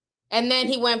 And then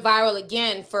he went viral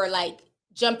again for like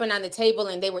jumping on the table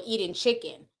and they were eating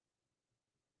chicken.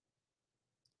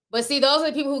 But see, those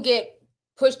are the people who get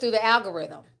pushed through the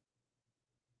algorithm.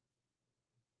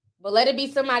 But let it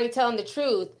be somebody telling the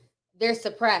truth, they're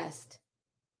suppressed.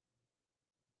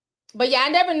 But yeah, I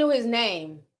never knew his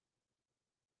name.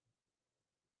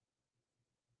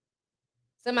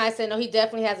 Somebody said, no, he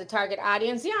definitely has a target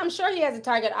audience. Yeah, I'm sure he has a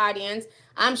target audience.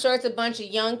 I'm sure it's a bunch of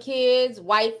young kids,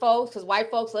 white folks, because white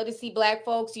folks love to see black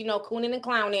folks, you know, cooning and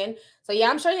clowning. So yeah,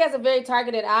 I'm sure he has a very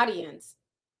targeted audience.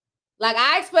 Like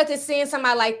I expected seeing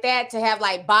somebody like that to have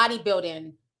like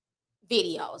bodybuilding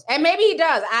videos. And maybe he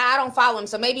does. I don't follow him.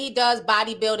 So maybe he does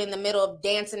bodybuild in the middle of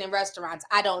dancing in restaurants.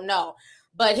 I don't know.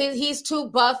 But he's too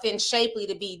buff and shapely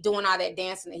to be doing all that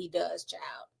dancing that he does, child.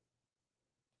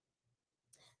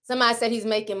 Somebody said he's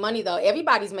making money, though.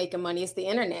 Everybody's making money. It's the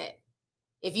internet.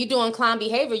 If you're doing clown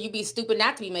behavior, you'd be stupid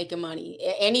not to be making money.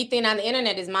 Anything on the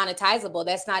internet is monetizable.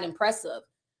 That's not impressive.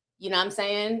 You know what I'm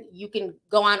saying? You can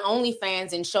go on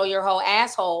OnlyFans and show your whole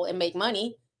asshole and make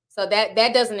money. So that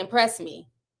doesn't impress me.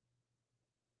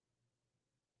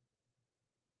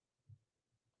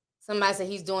 Somebody said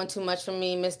he's doing too much for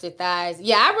me, Mr. Thighs.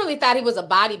 Yeah, I really thought he was a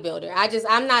bodybuilder.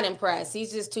 I'm not impressed.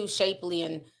 He's just too shapely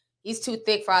and he's too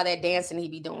thick for all that dancing he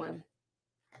be doing.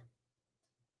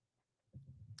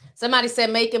 Somebody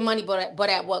said making money, but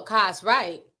at what cost?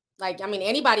 Right. Like, I mean,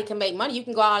 anybody can make money. You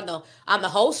can go on the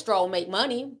whole stroll, make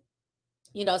money.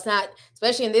 You know, it's not,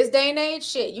 especially in this day and age,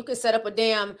 shit, you could set up a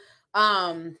damn,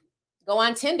 go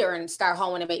on Tinder and start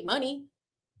hoeing and make money.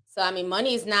 So, I mean,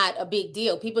 money is not a big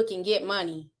deal. People can get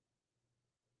money.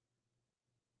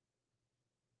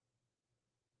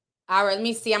 All right, let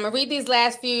me see. I'm going to read these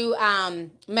last few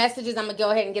messages. I'm going to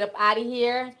go ahead and get up out of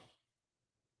here.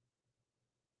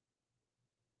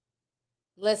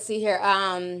 Let's see here.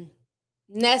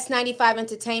 Nest 95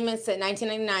 Entertainment said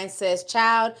 1999 says,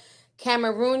 child,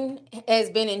 Cameroon has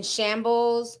been in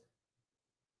shambles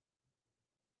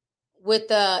with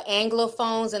the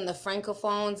Anglophones and the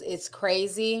Francophones. It's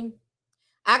crazy.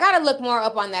 I got to look more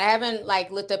up on that. I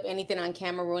haven't looked up anything on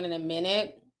Cameroon in a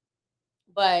minute,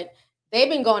 but they've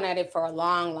been going at it for a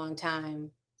long, long time.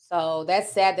 So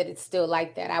that's sad that it's still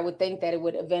like that. I would think that it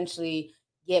would eventually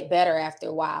get better after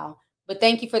a while. But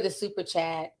thank you for the super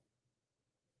chat.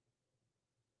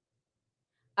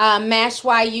 Mash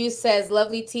YU says,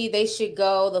 Lovely T, they should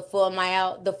go the full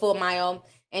mile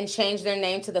and change their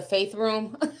name to the Faith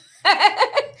Room.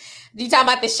 You talking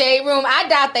about the Shade Room? I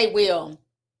doubt they will.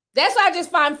 That's what I just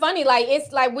find funny. Like,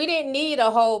 it's like we didn't need a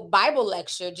whole Bible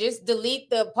lecture. Just delete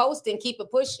the post and keep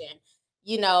it pushing.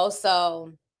 You know,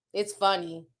 so it's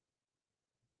funny.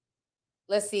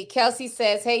 Let's see. Kelsey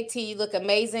says, hey, T, you look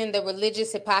amazing. The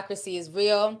religious hypocrisy is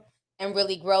real and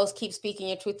really gross. Keep speaking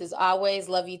your truth as always.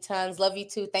 Love you tons. Love you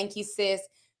too. Thank you, sis.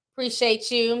 Appreciate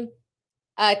you.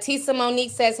 Tisa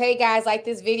Monique says, hey, guys, like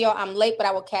this video. I'm late, but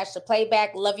I will catch the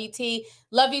playback. Love you, T.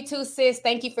 Love you too, sis.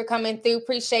 Thank you for coming through.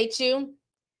 Appreciate you.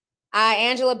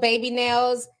 Angela Baby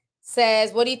Nails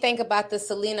says, what do you think about the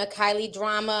Selena Kylie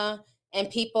drama and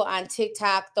people on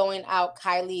TikTok throwing out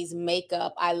Kylie's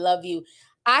makeup? I love you.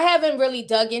 I haven't really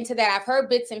dug into that. I've heard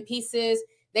bits and pieces.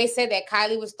 They said that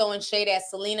Kylie was throwing shade at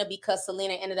Selena because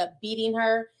Selena ended up beating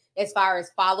her as far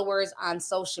as followers on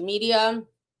social media.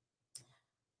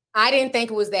 I didn't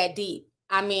think it was that deep.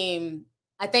 I mean,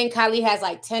 I think Kylie has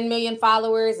like 10 million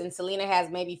followers and Selena has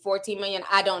maybe 14 million.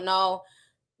 I don't know.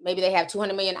 Maybe they have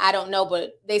 200 million. I don't know.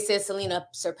 But they said Selena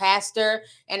surpassed her.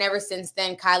 And ever since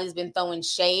then, Kylie's been throwing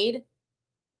shade.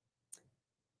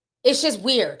 It's just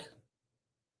weird.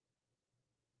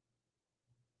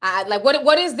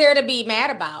 What is there to be mad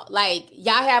about? Like,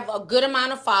 y'all have a good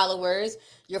amount of followers.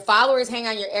 Your followers hang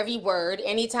on your every word.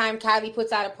 Anytime Kylie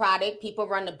puts out a product, people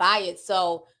run to buy it.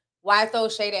 So why throw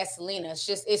shade at Selena?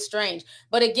 It's strange.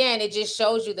 But again, it just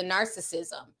shows you the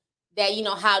narcissism that, you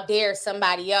know, how dare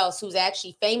somebody else who's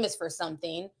actually famous for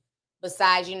something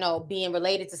besides, you know, being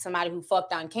related to somebody who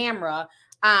fucked on camera.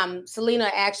 Selena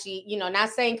actually, you know, not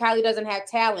saying Kylie doesn't have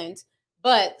talent,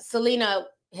 but Selena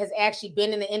has actually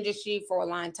been in the industry for a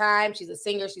long time. She's a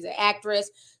singer. She's an actress.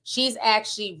 She's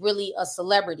actually really a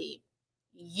celebrity.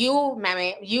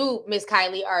 you, Miss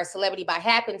Kylie, are a celebrity by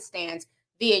happenstance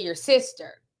via your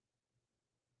sister.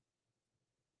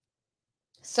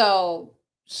 So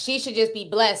she should just be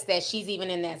blessed that she's even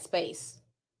in that space.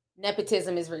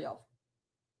 Nepotism is real.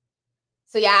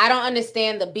 So yeah, I don't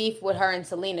understand the beef with her and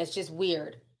Selena. It's just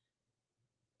weird.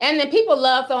 And then people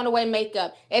love throwing away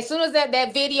makeup. As soon as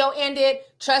that video ended,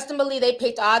 trust and believe they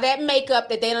picked all that makeup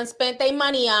that they done spent their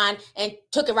money on and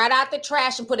took it right out the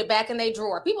trash and put it back in their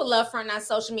drawer. People love fronting on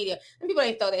social media. And people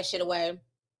ain't throw that shit away.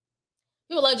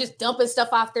 People love just dumping stuff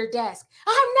off their desk.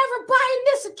 I'm never buying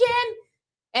this again.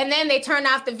 And then they turn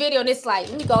off the video and it's like,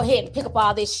 let me go ahead and pick up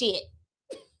all this shit.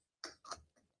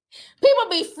 People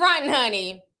be fronting,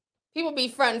 honey. People be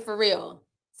fronting for real.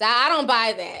 So I don't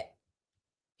buy that.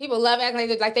 People love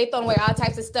acting like they throwing away all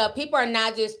types of stuff. People are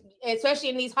not just, especially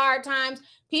in these hard times,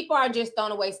 people aren't just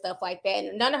throwing away stuff like that.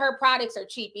 And none of her products are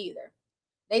cheap either.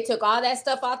 They took all that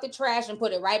stuff off the trash and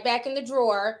put it right back in the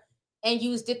drawer and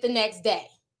used it the next day.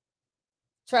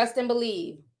 Trust and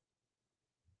believe.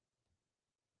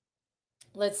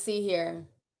 Let's see here.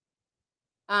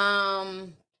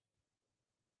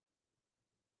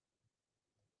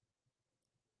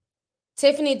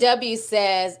 Tiffany W.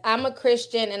 says, I'm a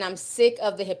Christian and I'm sick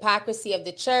of the hypocrisy of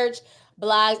the church,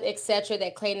 blogs, etc.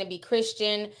 that claim to be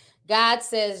Christian. God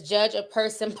says, judge a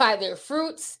person by their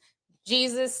fruits.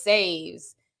 Jesus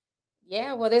saves.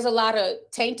 Yeah, well, there's a lot of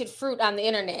tainted fruit on the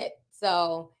internet.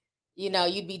 So,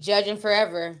 you'd be judging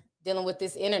forever dealing with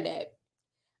this internet.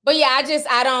 But yeah,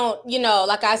 I don't,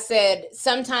 like I said,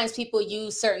 sometimes people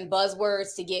use certain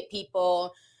buzzwords to get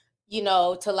people,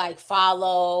 to like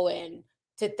follow and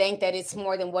to think that it's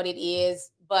more than what it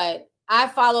is. But I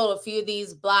followed a few of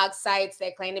these blog sites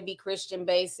that claim to be Christian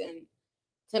based, and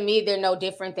to me, they're no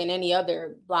different than any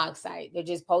other blog site. They're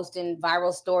just posting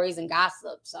viral stories and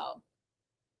gossip. So,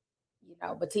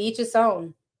 but to each his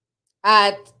own.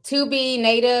 2B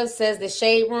Native says the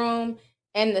Shade Room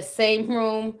and the Same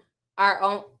Room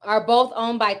are both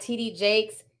owned by TD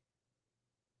Jakes.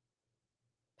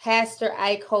 Pastor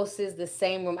Ike hosts the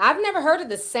Same Room. I've never heard of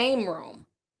the Same Room.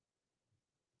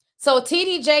 So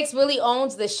TD Jakes really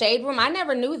owns the Shade Room. I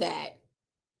never knew that.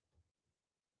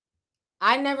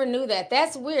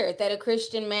 That's weird that a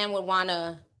Christian man would want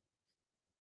to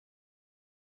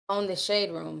own the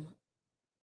Shade Room.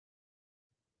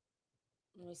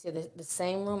 Let me see the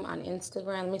Same Room on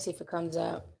Instagram. Let me see if it comes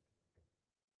up.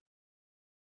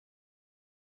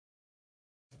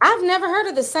 I've never heard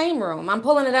of the Same Room. I'm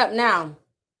pulling it up now.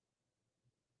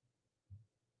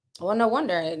 Well, no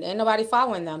wonder. Ain't nobody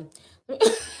following them.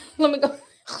 Let me go.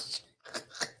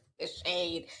 The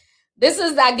shade. This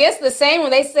is, I guess, the same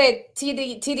when they said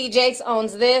TD Jakes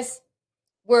owns this,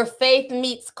 where faith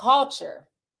meets culture.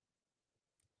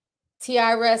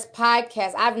 TRS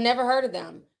podcast. I've never heard of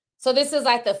them. So this is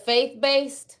like the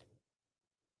faith-based.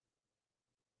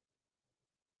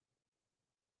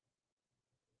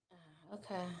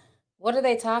 Okay. What are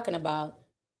they talking about?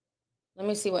 Let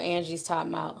me see what Angie's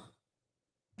talking about.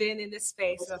 Been in this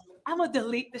space, so I'm gonna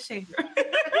delete the Shade Room.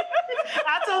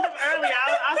 I told them earlier.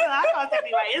 I thought they'd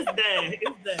be like, it's done.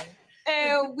 It's done.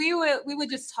 And we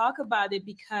would just talk about it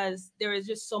because there is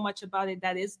just so much about it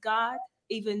that is God,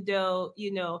 even though,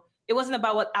 it wasn't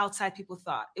about what outside people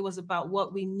thought. It was about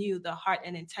what we knew the heart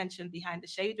and intention behind the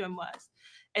Shade Room was.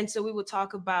 And so we would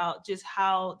talk about just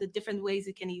how the different ways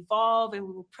it can evolve, and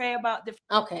we will pray about different.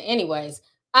 Okay. Anyways,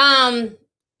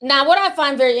 now what I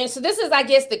find very interesting, this is, I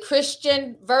guess, the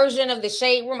Christian version of the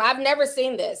Shade Room. I've never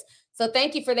seen this. So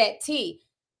thank you for that, T.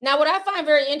 Now, what I find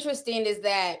very interesting is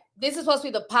that this is supposed to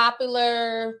be the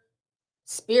popular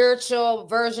spiritual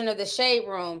version of the Shade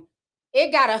Room.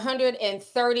 It got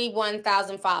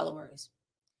 131,000 followers.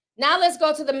 Now let's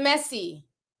go to the messy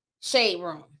Shade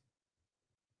Room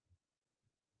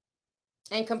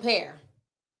and compare.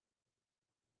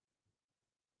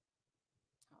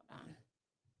 Hold on.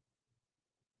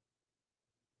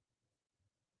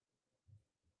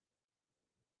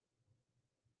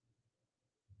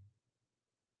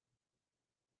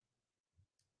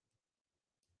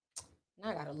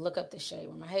 Now I gotta look up the Shade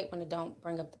Room. I hate when it don't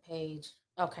bring up the page.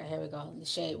 Okay, here we go, the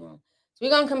Shade Room. So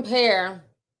we're gonna compare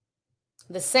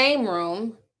the Same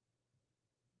Room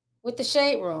with the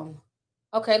Shade Room.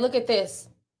 Okay, look at this.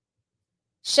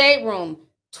 Shade Room,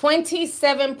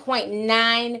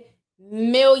 27.9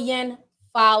 million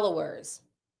followers.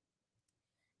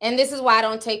 And this is why I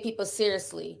don't take people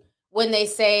seriously. When they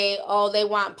say, oh, they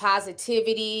want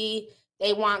positivity,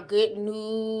 they want good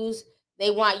news, they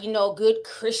want, good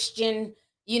Christian,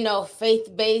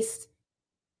 faith-based.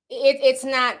 It's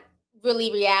not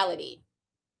really reality.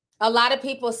 A lot of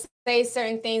people say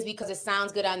certain things because it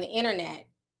sounds good on the internet.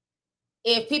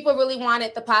 if people really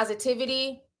wanted the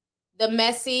positivity, the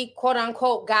messy, quote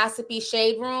unquote, gossipy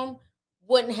Shade Room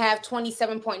wouldn't have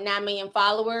 27.9 million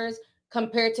followers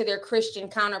compared to their Christian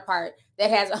counterpart that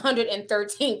has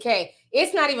 113K.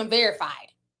 It's not even verified.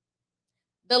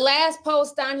 The last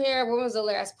post down here, when was the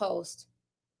last post?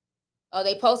 Oh,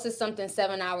 they posted something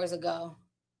 7 hours ago.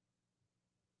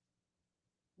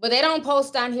 But they don't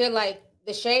post down here like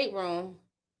the Shade Room.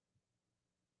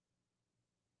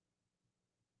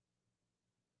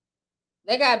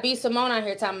 They got B. Simone on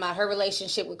here talking about her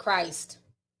relationship with Christ.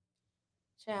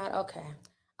 Child, okay.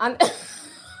 All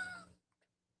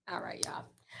right, y'all.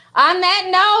 On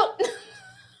that note,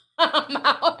 I'm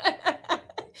out.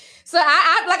 So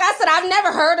I like I said, I've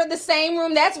never heard of the same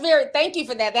room. Thank you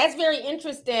for that. That's very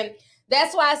interesting.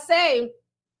 That's why I say,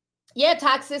 yeah,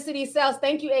 toxicity sells.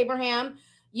 Thank you, Abraham.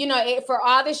 You know, for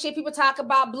all this shit people talk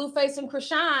about Blueface and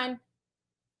Krishan,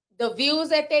 the views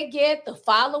that they get, the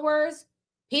followers,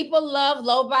 people love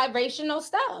low vibrational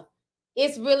stuff.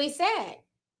 It's really sad.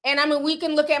 And I mean, we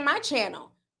can look at my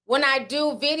channel. When I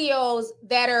do videos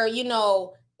that are, you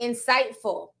know,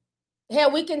 insightful.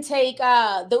 Hell, we can take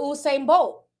the Usain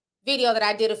Bolt video that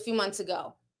I did a few months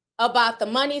ago about the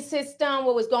money system,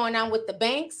 what was going on with the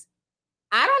banks.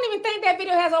 I don't even think that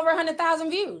video has over 100,000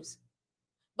 views.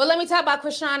 But let me talk about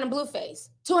Krishan and Blueface,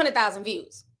 200,000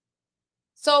 views.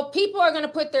 So people are going to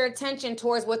put their attention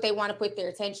towards what they want to put their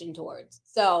attention towards.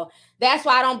 So that's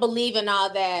why I don't believe in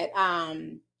all that,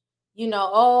 you know,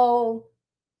 oh,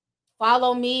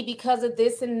 follow me because of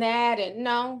this and that. And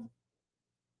no,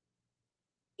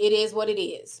 it is what it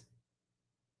is.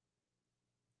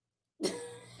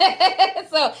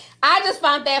 So I just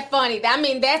found that funny. I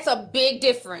mean, that's a big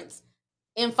difference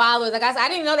in followers. Like I said, I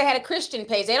didn't know they had a Christian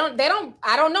page. I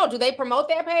don't know. Do they promote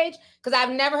their page? Because I've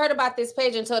never heard about this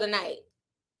page until tonight.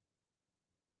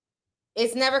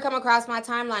 It's never come across my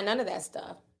timeline, none of that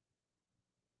stuff.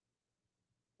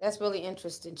 That's really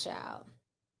interesting, child.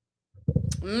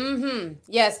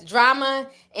 Yes, drama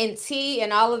and tea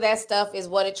and all of that stuff is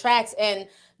what attracts. And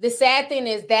the sad thing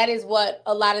is that is what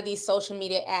a lot of these social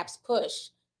media apps push.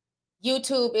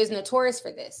 YouTube is notorious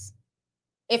for this.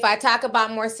 If I talk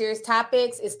about more serious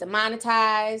topics, it's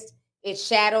demonetized, it's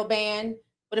shadow banned.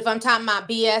 But if I'm talking about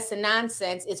BS and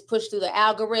nonsense, it's pushed through the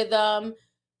algorithm,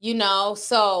 you know.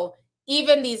 So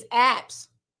even these apps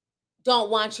don't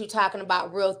want you talking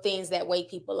about real things that wake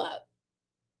people up.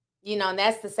 You know, and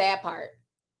that's the sad part.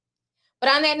 But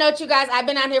on that note, you guys, I've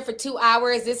been on here for 2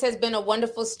 hours. This has been a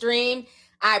wonderful stream.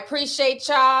 I appreciate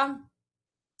y'all.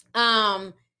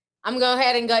 I'm going to go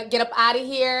ahead and get up out of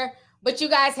here. But you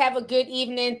guys have a good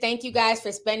evening. Thank you guys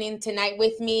for spending tonight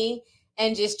with me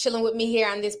and just chilling with me here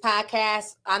on this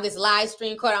podcast, on this live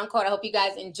stream, quote unquote. I hope you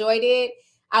guys enjoyed it.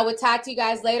 I will talk to you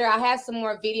guys later. I'll have some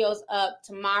more videos up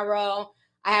tomorrow.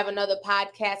 I have another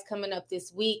podcast coming up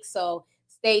this week, so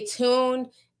stay tuned.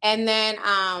 And then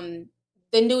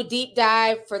the new deep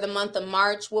dive for the month of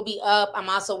March will be up. I'm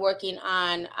also working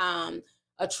on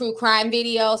a true crime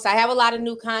video. So I have a lot of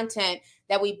new content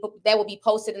that will be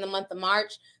posted in the month of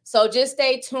March. So just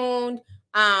stay tuned.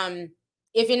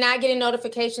 If you're not getting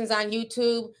notifications on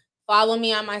YouTube, follow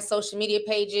me on my social media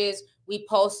pages. We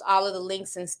post all of the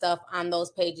links and stuff on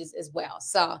those pages as well.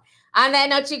 So on that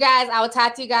note, you guys, I will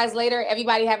talk to you guys later.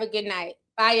 Everybody have a good night.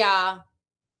 Bye, y'all.